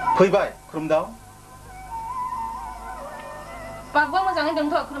फैबाय खोरोमदाव बाबुआ मोजाङै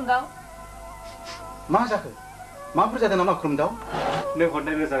दंथ' खोरोमदाव मा जाखो माफोर जादों नामा खोरोमदाव नों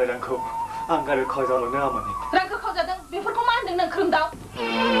हरनाय रोजानाय रांखौ आं आरो खावजालांनो आमानि रांखौ खावजादों बेफोरखौ मा होनदों नों खोरोमदाव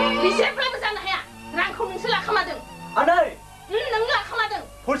बिसोरब्लाबो जानो हाया रांखौ नोंसो लाखोमादों आनै नों लाखोमादों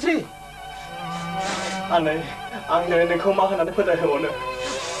फुलस्रि आनै आंनो नोंखौ मा होननानै फोथायहोबावनो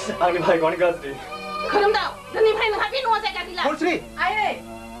आंनि भाग्यआनो गाज्रि खोरोमदाव दिनैनिफ्राय नोंहा बे न'आ जायगा गैला फुलस्रि आयै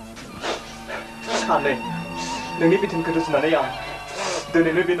आनै नोंनि बिथोनखौ रुजुनानै आं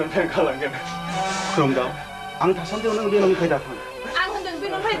दिनैनो बे न'निफ्राय ओंखारलांगोन खोरोमदाव आं थासान्दियाव नों बे न'निफ्राय दाथां आं होनदों बे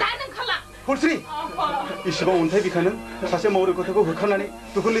न'निफ्राय दानो ओंखारलां फुलस्रि इसेबां अन्थाइ बिखा नों सासे मावरि गथ'खौ होखारनानै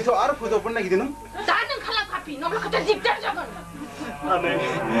दुखु लैथोआव आरो फोजोबनो नागिरदों नों दानो ओंखारलां पापि नङाब्ला खोथा दिगदार जागोन आनै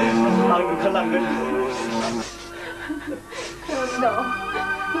आं ओंखारलांगोन खोरोमदाव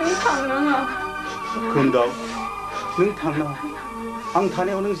नों थांनाङा खोरोमदाव नों थांनाङा आं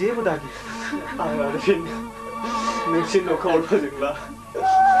थानायाव नों जेबो दागि आं आरो फिन नोंसिनि न'खौ अरफोजोंब्ला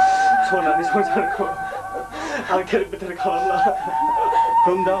सनानि संसारखौ आं थेर बेथेर खालामला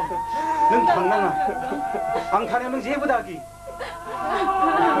खोरोमदाव नों थांनाङा आं थानायाव नों जेबो दागि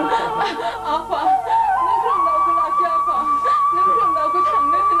आफा नों खोरोमदावखौ लाखि आफा नों खोरोमदावखौ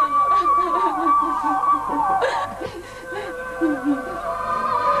थांनो होनाङा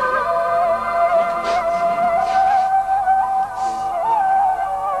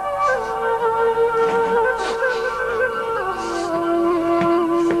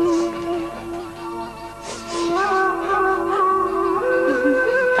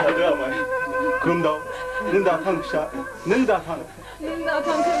नों दा थां फिसा नों दा थां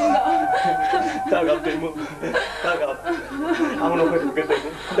दागाब दैमु दागाब आंनाव फैफिनगोन दैमु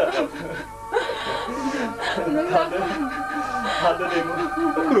दागाब हादो दैमु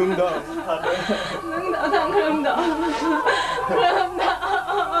खोरोमदा हादो नों दा थां खोरोमदा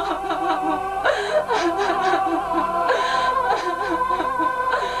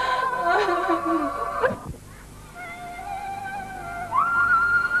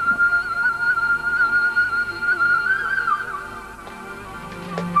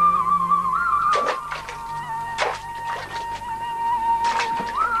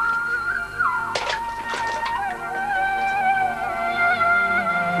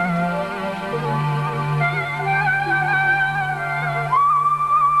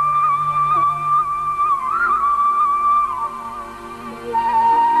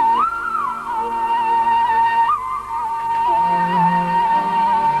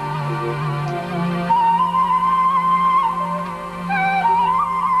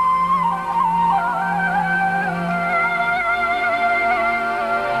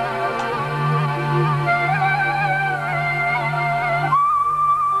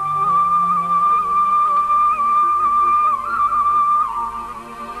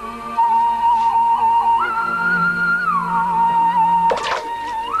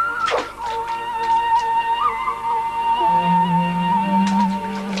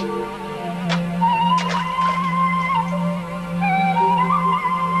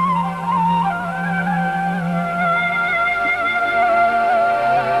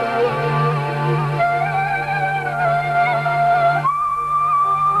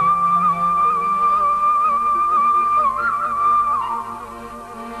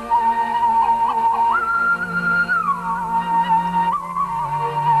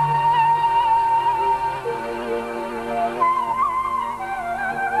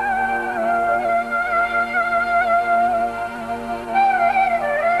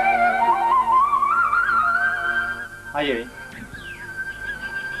आयै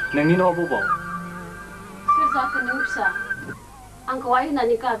नोंनि न'आ बबाव सोर जाखो नों फिसा आंखौ आइ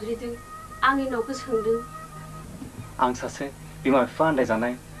होननानै गाबज्रिदों आंनि न'खौ सोंदों आं सासे बिमा बिफा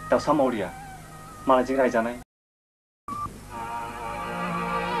आन्दायजानाय दावसा मावरिया मालायजों रायजानाय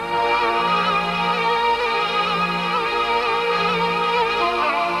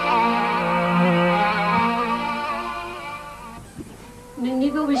नोंनि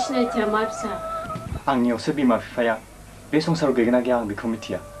गुबै सिनायथिया मा फिसा आंनियावसो बिमा बिफाया बे संसाराव गैगोना गैया आं बेखौ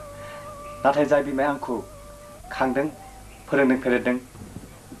मिथिया नाथाय जाय बिमाया आंखौ खांदों फोरोंदों फेदेरदों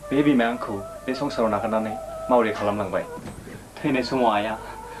बे बिमाया आंखौ बे संसाराव नागारनानै मावरि खालामलांबाय थैनाय समाव आइया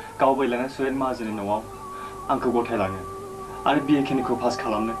गाव बैलांनाय सुरेन माहाजोननि न'आव आंखौ गथायलाङो आरो बिए खिनिखौ पास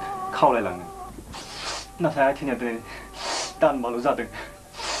खालामनो खावलायलाङो नाथाय आइ थैनाया दिनै दानबाल' जादों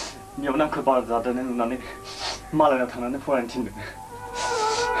बेयावनो आंखौ बारा जादों नुनानै मालायनाव थांनानै फरायनो थिनदों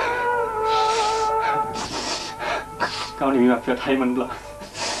गावनि बिमा बिफाया थायोमोनब्ला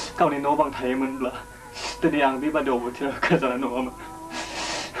गावनि न' बां थायोमोनब्ला दिनै आं बेबादि अबथिरायाव होखाजानाय नङामोन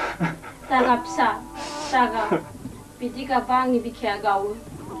दागा फिसा दागा बिदि गाबबा आंनि बिखाया गावो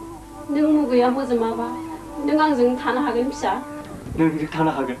नों मुगैया मोजोमाबा नों आंजों थानो हागोन फिसा नों बिदि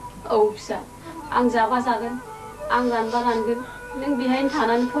थानो हागोन औ फिसा आं जाबा जागोन आं रानबा रानगोन नों बेहायनो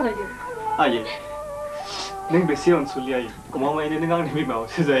थानानै फरायदो आयै नों बेसे अनसुलि आयै गमामायैनो नों आंनि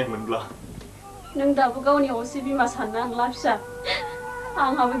बिमायावसो जायोमोनब्ला नों दाबो गावनि असे बिमा साननो आंला फिसा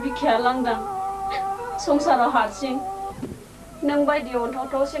आंहाबो बिखाया लांदां संसाराव हारसिं नों बायदि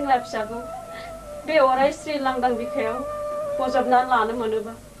अनथावथाव सेंग्रा फिसाखौ बे अराय स्रि लांदां बिखायाव बजबनानै लानो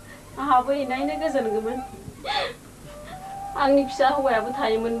मोनोबा आंहाबो इनायनो गोजोनगौमोन आंनि फिसा हौवायाबो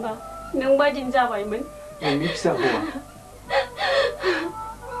थायोमोनबा नों बायदिनो जाबायमोन नोंनि फिसा हौवा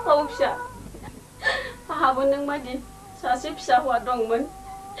औ फिसा आंहाबो नों बायदि सासे फिसा हौवा दंमोन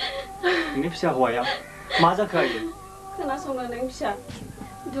नोंनि फिसा हौवाया मा जाखो आयै खोनासंनो नों फिसा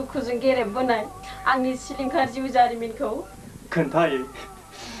दुखुजों गेरेबबोनाय आंनि सिलिंखार जिउ जारिमिनखौ खोन्था आयै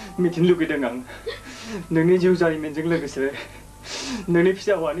मिथिनो लुगैदों आं नोंनि जिउ जारिमिनजों लोगोसे नोंनि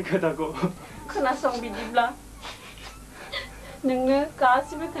फिसा हौवानि खोथाखौ खोनासं बिदिब्ला नोंनो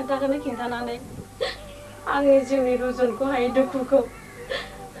गासिबो खोन्थाखौनो खिन्थानानै आंनि जिउनि रुजुनखौ हायै दुखुखौ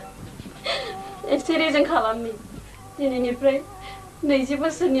एसे रेजें खालामनि दिनैनिफ्राय 20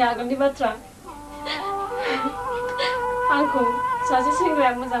 बोसोरनि आगोलनि बाथ्रा आंखौ सासे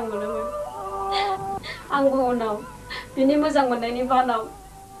सेंग्राया मोजां मोनोमोन आंबो उनाव बिनि मोजां मोननायनि बानाव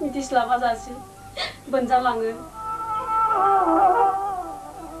मिथिस्लाबाजासे बोनजालाङो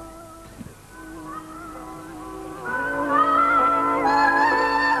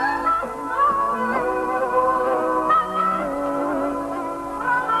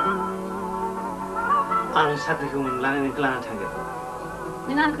आं साख्रिखौ मोनब्लानो नोंखौ लाना थांगोन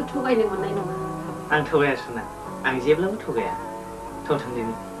नों आंखौ थगायनो मोननाय नङा आं थगाया सना आं जेब्लाबो थगाया थाव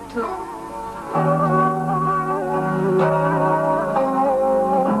थांदिनि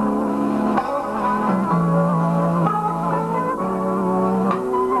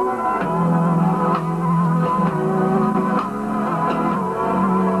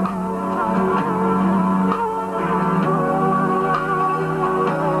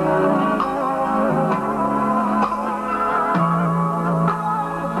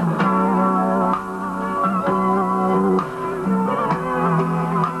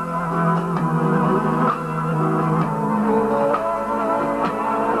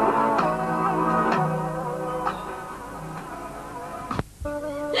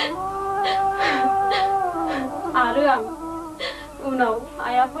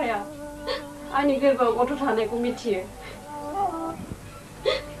आंनि गोरबोआव गथ' थानायखौ मिथियो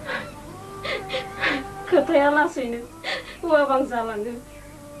खोथाया लासैनो हौवाबां जालाङो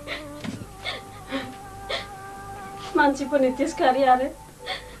मानसिफोरनि तिरस्कारि आरो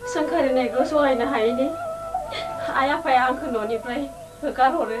सोंखारिनायखौ सहायनो हायैनि आइ आफाया आंखौ न'निफ्राय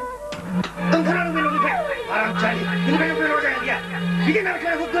होखारहरो ओंखारनांगौ बे न'निफ्राय आराम जायो बेनिफ्राय बे न'आव जाया बिदि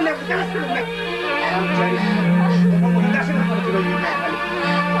नारखेनायखौ गोरलैयाव खोथा सोलोंनाय आराम जायो न'खौ मोनगासिनो दं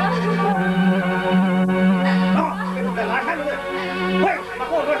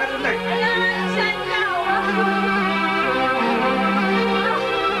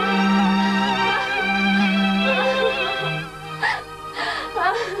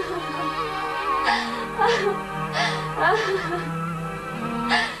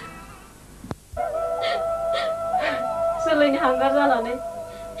सोलायनो हांगार जानानै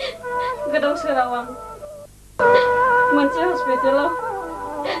गोदाव सोराव आं मोनसे हस्पिटालाव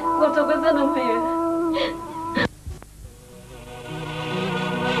गथ'खौ जोनोम होयो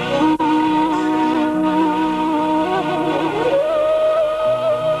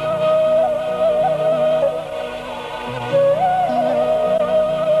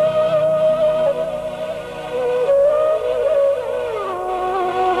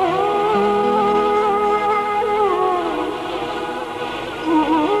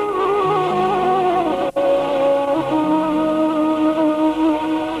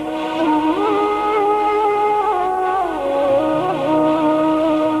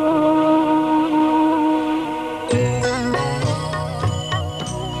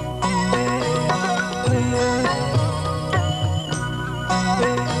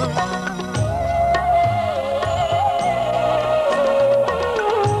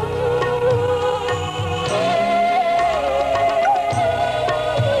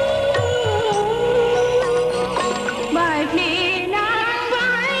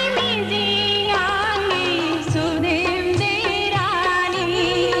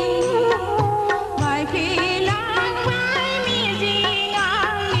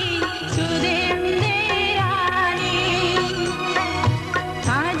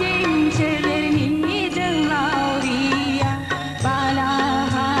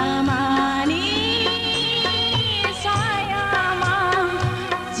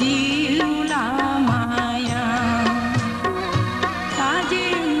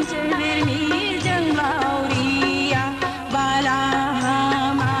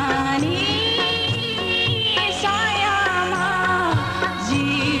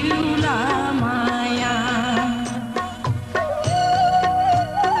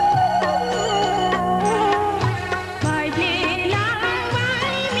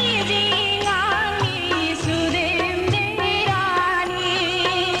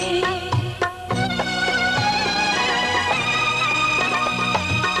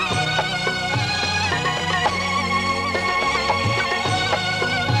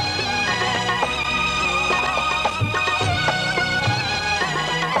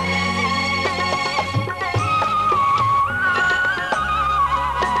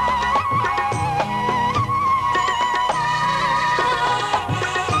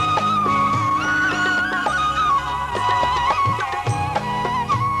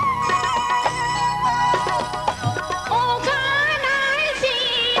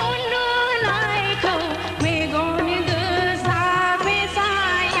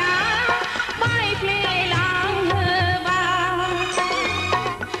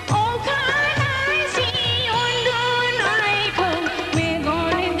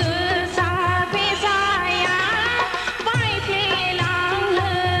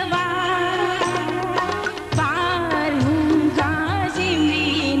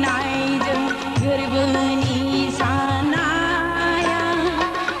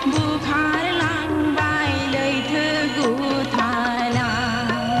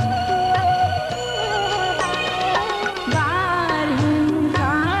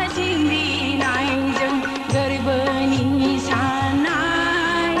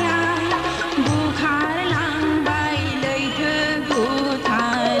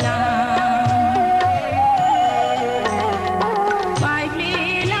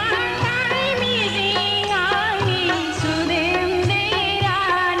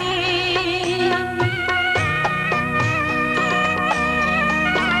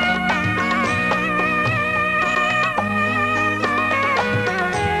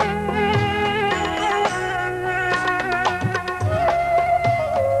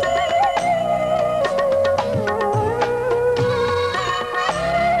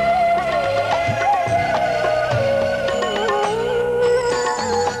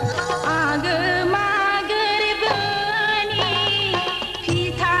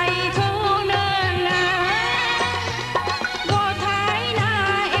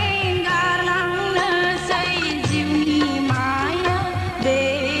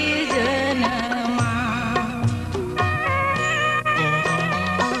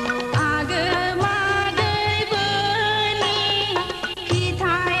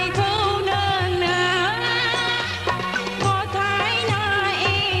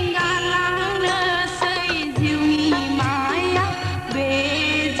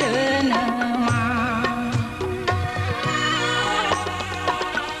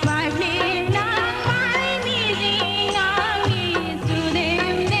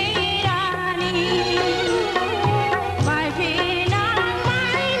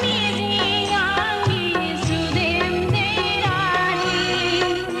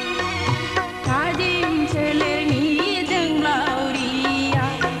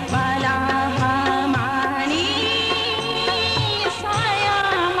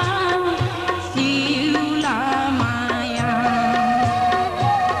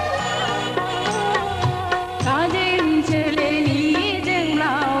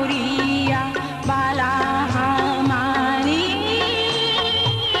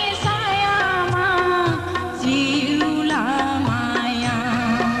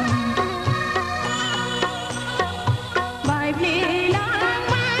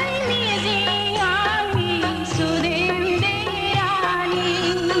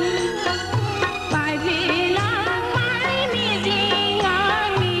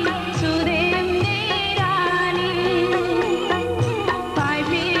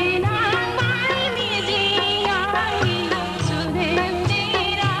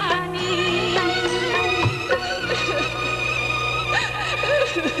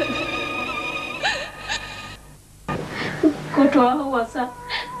गथ'आ हौवासा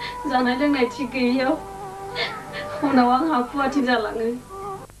जानाय लोंनाय थिग गैयैयाव उनाव आंहा रुवाथि जालाङो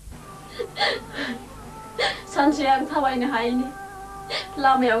सानसे आं थाबायनो हायैनि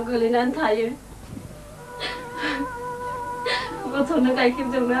लामायाव गोलैनानै थायो गथ'नो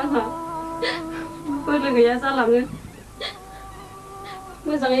गाइखेरजोंनो आंहा बोलो गैया जालाङो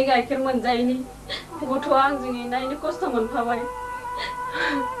मोजाङै गाइखेर मोनजायैनि गथ'आ आंजों इनायनो खस्थ' मोनफाबाय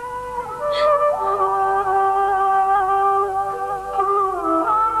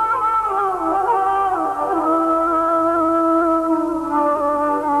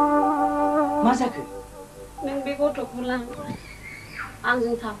मा जाखो नों बे गथ'खौ लां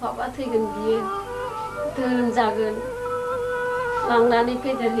आंजों थाफाबा थैगोन बियो धोन जागोन लांनानै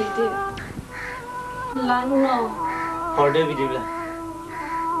फेदेरहैदो लां न' हरदो बिदिब्ला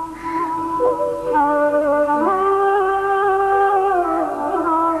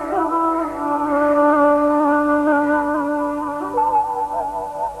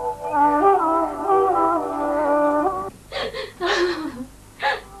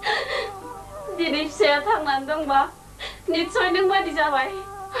दिनै फिसाया थांनानै दंबा निस्सय नों बादि जाबाय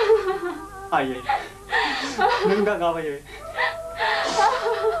आयै नों दा गाबायो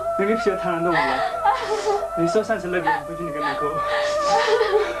नोंनि फिसाया थांनानै दंब्ला निस्सय सानसे लोगो मोनफैफिनगोन नोंखौ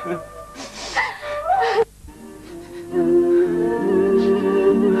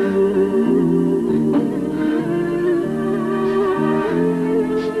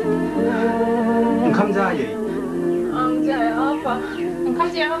ओंखाम जायै आं जाया आफा ओंखाम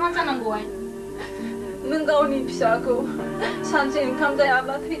जायाबा मा जानांगौहाय नों गावनि फिसाखौ सानसे ओंखाम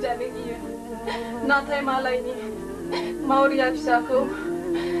जायाब्ला थैजानो गियो नाथाय मालायनि मावरिया फिसाखौ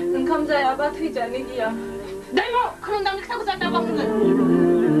ओंखाम जायाबा थैजानो गिया दैमु खोरोमदावनि खोथाखौ जा दाबाव नोङो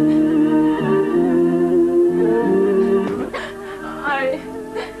आइ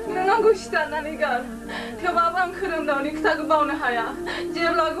नों आंखौ सिथारनानै गार थेवबाबो आं खोरोमदावनि खोथाखौ बावनो हाया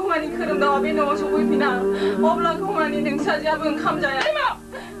जेब्ला गौमानि खोरोमदावा बे न'आव सफैफिना अब्ला गौमानि नोंसाजियाबो ओंखाम जाया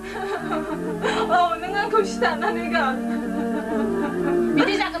औ नों आंखौ सिथारनानै गार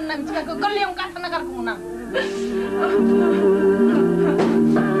बिदि जागोन ना मिथिखाखौ गोरलैयावनो गारथारना गारगौमोन आं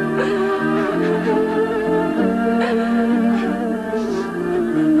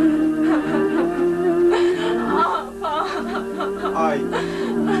आइ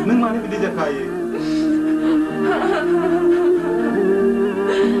नों मानो बिदि जाखायो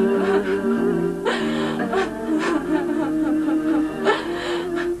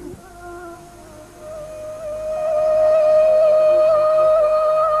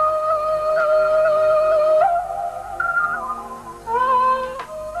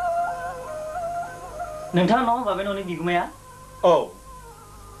नोंथाङा न'आव बे न'नि बिगुमाया औ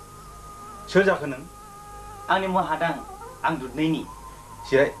सोर जाखो नों आंनि मुङा हादां आं दुधनैनि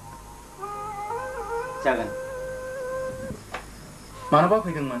जिराय जागोन मानोबा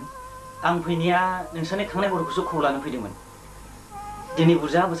फैदोंमोन आं फैनाया नोंस्रानि खांनाय बर'खौसो खबर लानो फैदोंमोन दिनै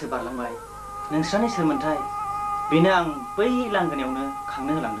बुरजा बोसोर बारलांबाय नोंस्रानि सोरमोनथाय बेनो आं बै लांगोनायावनो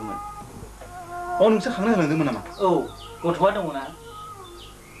खांनो होलांदोंमोन अ नोंसोर खांनो होलांदोंमोन नामा औ गथ'आ दङना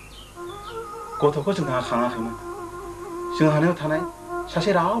गथ'खौ जोंहा खाङाखैमोन जोंहानियाव थानाय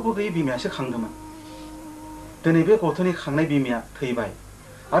सासे रावबो गैयै बिमायासो खांदोंमोन दिनै बे गथ'नि खांनाय बिमाया थैबाय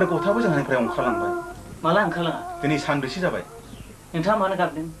आरो गथ'आबो जोंहानिफ्राय ओंखारलांबाय माला ओंखारलाङा दिनै सानब्रैसो जाबाय नोंथाङा मानो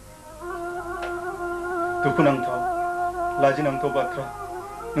गाबदों दुखुनांथाव लाजिनांथाव बाथ्रा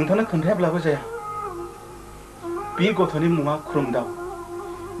नोंथांनो खोन्थायाब्लाबो जाया बे गथ'नि मुङा खुरुमदाव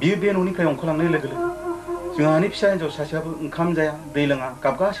बियो बे न'निफ्राय ओंखारलांनाय लोगो लोगो जोंहानि फिसा हिन्जाव सासेयाबो ओंखाम जाया दै लोङा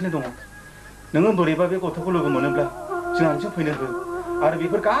गाबगासिनो दङ नोङो बोरैबा बे गथ'खौ लोगो मोनोब्ला जोंहानिसिम फैनो हो आरो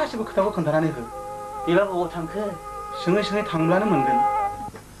बेफोर गासिबो खोथाखौ खोन्थानानै हो बेबा बबाव थांखो सोङै सोङै थांब्लानो मोनगोन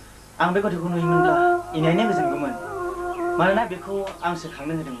आं बे गथ'खौ नुयोमोनब्ला इनायनो गोजोनगौमोन मानोना बेखौ आंसो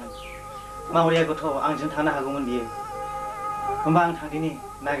खांनो होदोंमोन मावरिया गथ' आंजों थानो हागौमोन बियो होमबा आं थांदिनि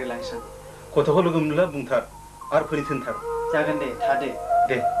नागिरलांसै गथ'खौ लोगो मोनब्ला बुंथार आरो फैनो थिनथार जागोन दे थादो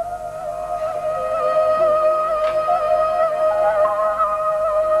दे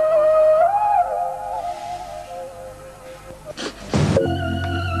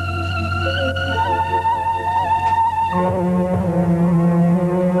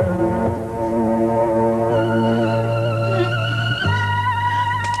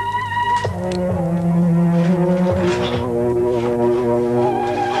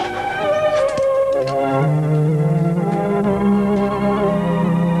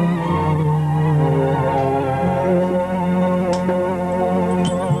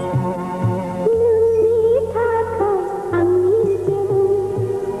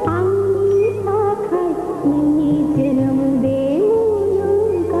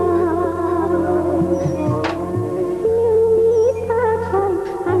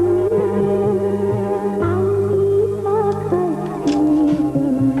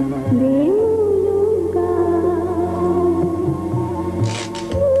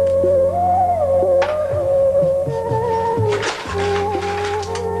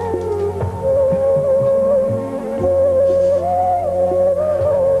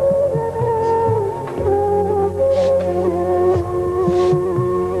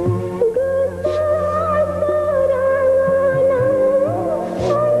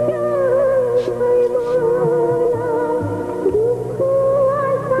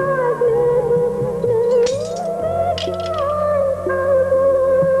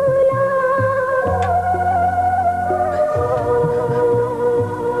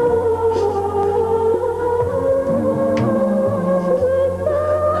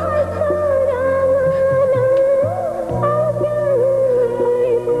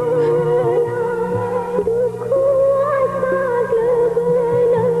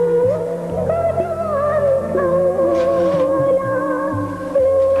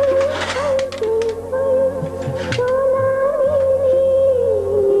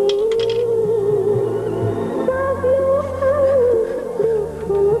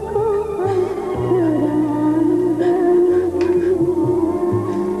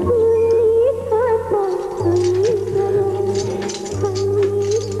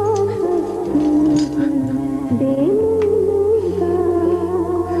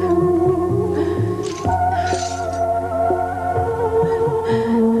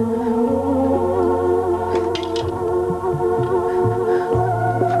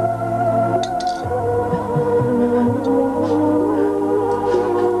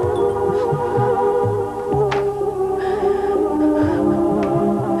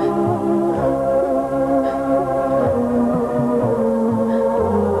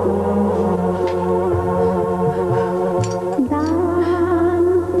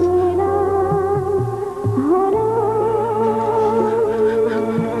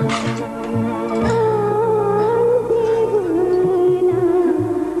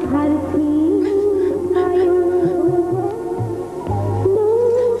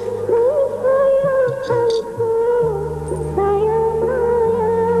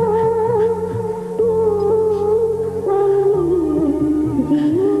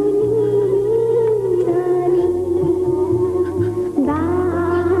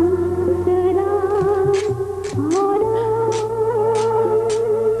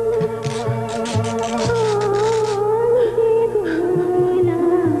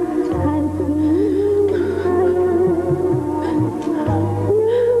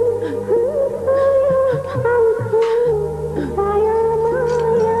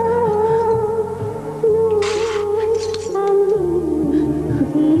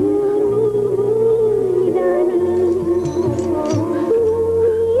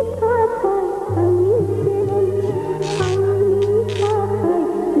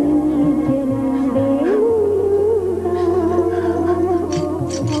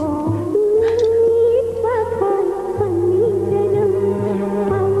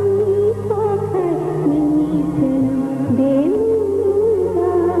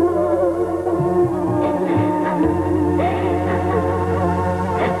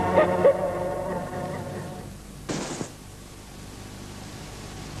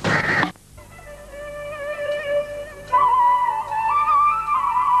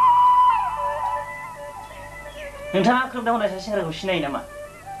नोंथाङा खोरोमदाव होननाय सासे सेंग्राखौ सिनायो नामा?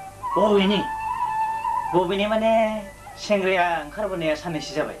 बबेनि माने सेंग्राया ओंखारबोनाया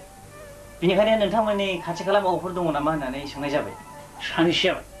साननैसो जाबाय। बिनिखायनो नोंथांमोननि खाथि खाला माबाफोर दङ नामा होननानै सोंनाय जाबाय। सानैसो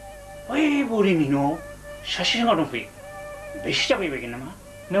जाबाय। बै बुरिनि न'आव सासे सेंग्रा दंफैयो। बेसो जाफैबायगोन नामा?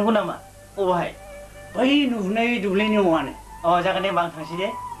 नंगौ नामा? अबहाय? बै नुहुरनाय दुब्लिनि न'आनो। जागोन दे होमबा आं थांसै दे।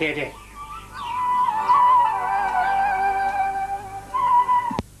 दे।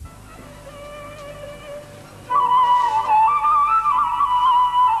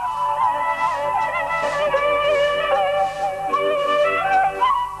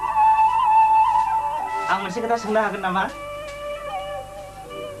 आं मोनसे खोथा सोंनो हागोन नामा?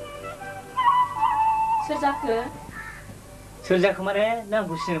 सोर जाखो? सोर जाखो माने नों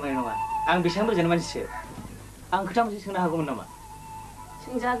आंखौ सिनायनाय नङा। आं बेसेबां बुरजानि मानसिसो। आं खोथा मोनसे सोंनो हागौमोन नामा?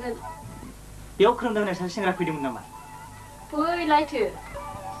 सोंजागोन। बेयाव खोरोमदाव होननाय सासे सेंग्रा फैदोंमोन नामा? फैलायथो।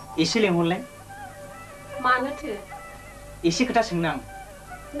 एसे लेंहरलाय। मानोथो? एसे खोथा सोंनो आं।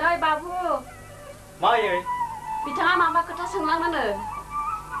 नै बाबु। मायै? बिथाङा माबा खोथा सोंलांनो।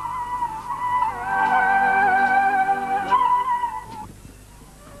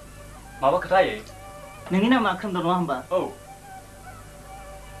 माबा खोथा आयै? नोंनि नामा खोरोमदाव नङा होमबा? औ।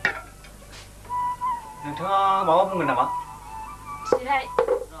 नोंथाङा माबा बुंगोन नामा? जिराय।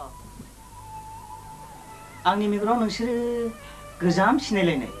 आंनि मेगनाव नोंसोरो गोजाम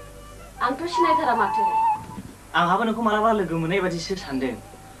सिनायलायनाय। आंथ' सिनायथारा माथो। आंहाबो नोंखौ मालाबा लोगो मोननाय बादिसो सानदों।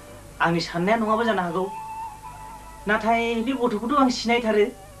 आंनि साननाया नङाबो जानो हागौ। नाथाय बे गथ'खौथ' आं सिनायथारो।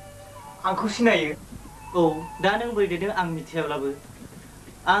 आंखौ सिनायो? औ, दा नों बोरै देरदों आं मिथियाब्लाबो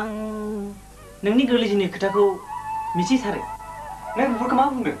आं नोंनि गोरलै जिउनि खोथाखौ मिथिथारो। नों बेफोरखौ मा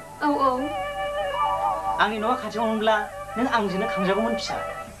बुंदों? औ। आंनि न'आ खाथियावमोनब्ला नों आंजोंनो खांजागौमोन फिसा।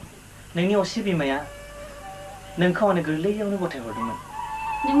 नोंनि असे बिमाया नोंखौ आंनो गोरलैयावनो गथायहरदोंमोन।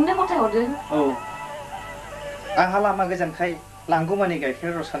 नोंनो गथायहरदों? औ। आंहा लामा गोजानखाय लांगौमानि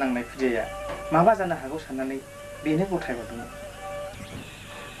गाइखेर रसा नांनाय खुदियाया माबा जानो हागौ साननानै बेनो गथायहरदोंमोन।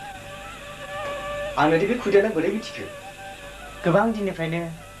 आंनोदि बे खुदियानो बोरै मिथिखो? गोबां दिननिफ्रायनो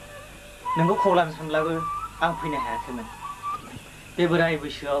नोंखौ खौलानो सानब्लाबो आं फैनो हायाखैमोन। बे बोराय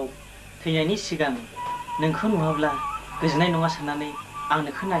बैसोआव थैनायनि सिगां नोंखौ नुवाब्ला गोजोननाय नङा साननानै आं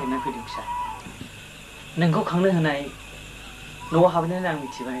नोंखौ नागिरना फैदों फिसा। नोंखौ खांनो होनाय न'आव हाबनानै आं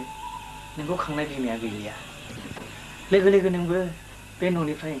मिथिबाय नोंखौ खांनाय बिमाया गैलिया। लोगो लोगो नोंबो बे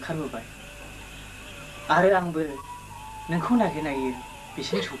न'निफ्राय ओंखारबोबाय आरो आंबो नोंखौ नागिर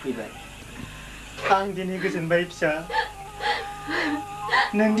बिसिम सफैबाय। आं दिनै गोजोनबाय फिसा।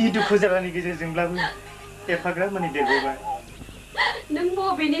 नोंनि दुखु जालानि गेजेरजोंब्लाबो एफाग्राब मानि देरबोबाय। नों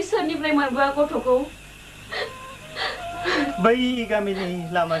बबेनि सोरनिफ्राय मोनबोआ गथ'खौ? बै गामिनि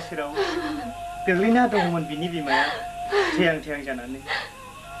लामा सेराव गोग्लैना दङमोन बिनि बिमाया थैहां थैहां जानानै।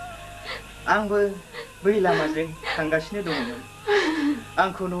 आंबो बै लामाजों थांगासिनो दङमोन।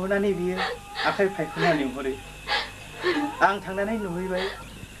 आंखौ नुहुरनानै बियो आखाइ फायख'ना लिंहरो। आं थांनानै नुहैबाय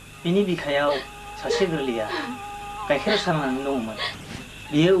बिनि बिखायाव सासे गोरलैया गाइखेर सारनानै दङमोन।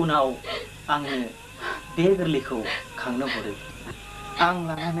 बियो उनाव आंनो बे गोरलैखौ खांनो हरो। आं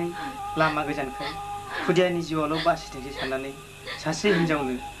लानानै लामा गोजानखाय खुदियानि जिउआवल' बासिथोंसै साननानै सासे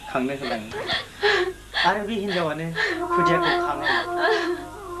हिन्जावनो खांनो होलाङो आरो बे हिन्जावानो खुदियाखौ खाङो।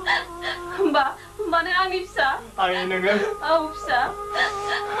 होमबा नों आंनि फिसा? आंनि नोङो? औ फिसा।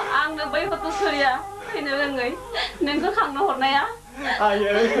 आंनो बै हत'सरिया थैनो रोङै नोंखौ खांनो हरनाया?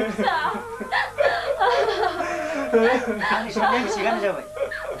 आयै। फिसा। आंनि साननाया बेसेबां जाबाय।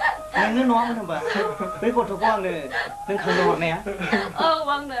 नोंनो नङामोन होनबा बै गथ'खौ आंनो नों खांनो हरनाया? औ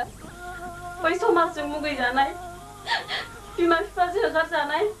आंनो। बै समाजजों मुगैजानाय बिमा बिफाजों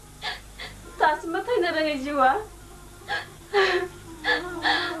होखारजानाय दासिमबो थैनो रोङै जिउआ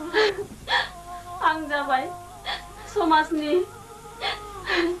आं जाबाय समाजनि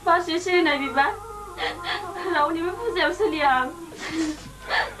फारसे सिरिनाय बिबार। रावनिबो फुजायाव सोलिया आं।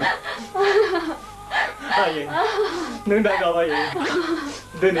 आयै, नों दा गाबाय।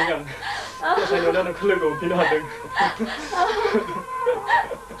 दिनै आं गसाइनाव नोंखौ लोगो हमफिननो हादों।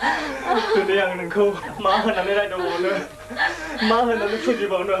 दिनै आं नोंखौ मा होननानै रायदावबावनो, मा होननानै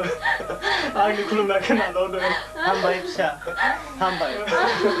फुजिबावनो आंनि खुलुमनायखौ नाजावदों। हामबाय फिसा, हामबाय।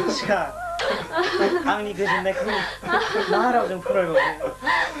 सिखा, आंनि गोजोननायखौ मा रावजों फोरमायबावनो?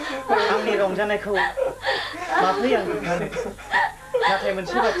 आंनि रंजानायखौ माब्रै आं खोन्थानो? नाथाय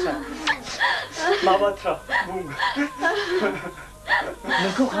मोनसे बाथ्रा। मा बाथ्रा? बुं।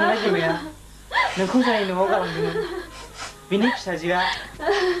 नोंखौ खांनाय बिमाया नोंखौ जाय न'आव गालांदोंमोन बिनि फिसाजोआ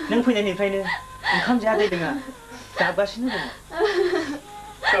नों फैनायनिफ्रायनो ओंखाम जाया दै लोङा गाबगासिनो दङ।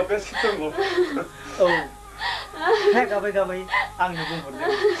 गाबगासिनो दङ? औ, बिफाया गाबै गाबै आंनो बुंहरदों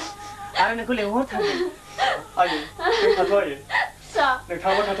आरो नोंखौ लेंहरथारदों। 아니, 너 타도 아니. 자. 너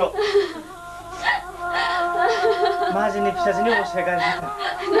타고 타도. 마지니 피자지니 오세가 아니다.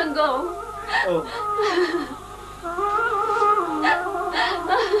 능고.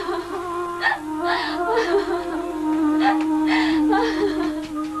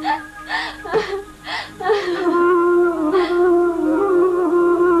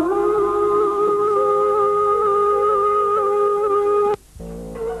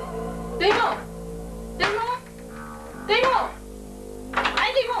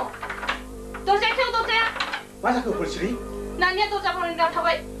 Masa ke polisi? Nanya tu jangan orang dah tahu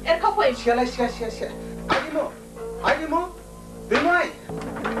erkau pun. Siapa? Adimo, Demai.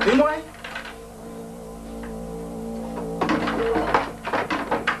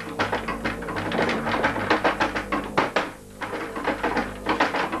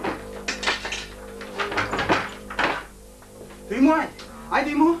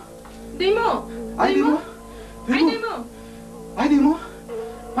 Adimo,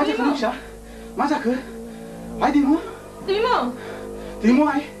 macam kenapa sih? Masa ke? Demo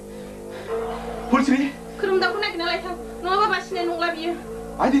ay. Polisi. Kerum dah pun nak kenal lagi. Nunggu apa sih nunggu lagi?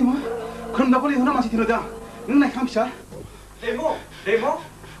 Ay demo. Kerum dah boleh huna masih tidak. Nung naik kam sih? Demo.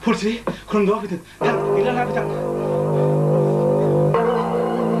 Polisi. Kerum dah betul. Dan hilang apa tak?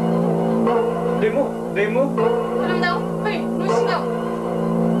 Demo. Kerum dah. Hei, nusin dah.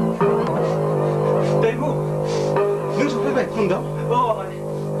 Demo. Nung supaya baik kerum dah. Oh.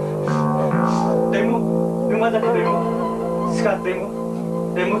 Demo. Nung mana ke demo? Sekarang demo.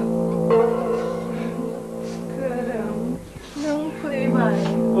 Kerum, nung pergi baik.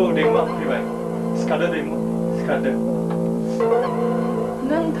 Oh, demo pergi baik. Sekarang demo.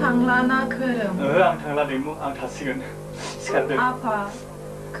 Nung tanglana kerum. Ang tangla demo, ang tasikan. Sekarang. Apa?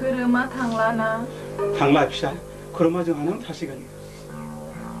 Keruma tanglana. Tangla bisa. Kerum aja hanam tasikan.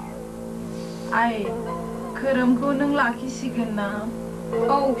 Ay, kerumku nung laki sikan na.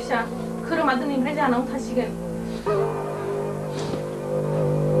 Oh, bisa. Kerum ada nih aja hanam tasikan.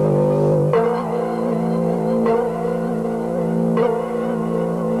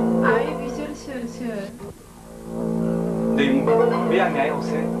 Biang ni ayah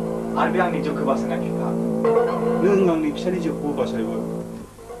usai, biang ni juga bahasa nak kita. Nwngni bisa ni juga bahasa ibu.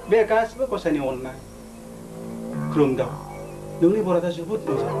 Bekas bahasa ni online. Kerum dah. Nwngni berada sebut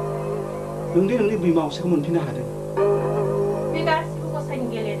tu. Nwngni bima usai kemun pindah ada. Bekas bahasa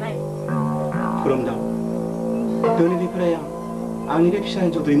Inggris ni. Kerum dah. Nwngni perayaan. Angni ni bisa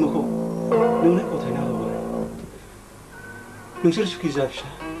yang jodoh imuku. Nwngni kau thai nak apa? Nungsir suki jah bisa.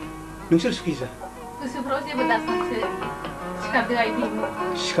 Nungsir suki jah. Usu proses berdasar se.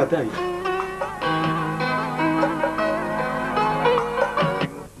 Sikadai.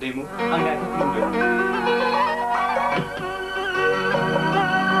 Demo, angin aku belum.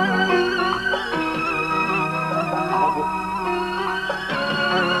 Apa?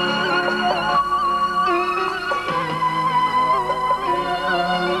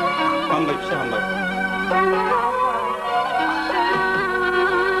 Hambai bisa hambai.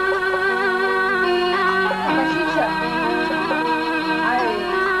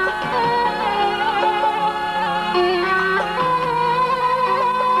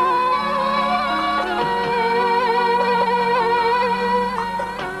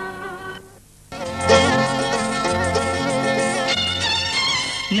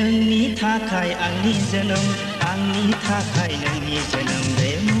 Nwngni Takai Angni Jwnwm, Angni Takai Nungni Jwnwm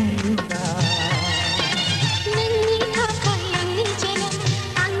be muda. Nwngni Takai Angni Jwnwm,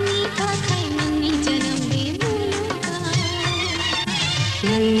 Angni Takai Nungni Jwnwm be muda.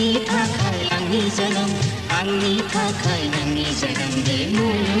 Nwngni Takai Angni Jwnwm, Angni Takai Nungni Jwnwm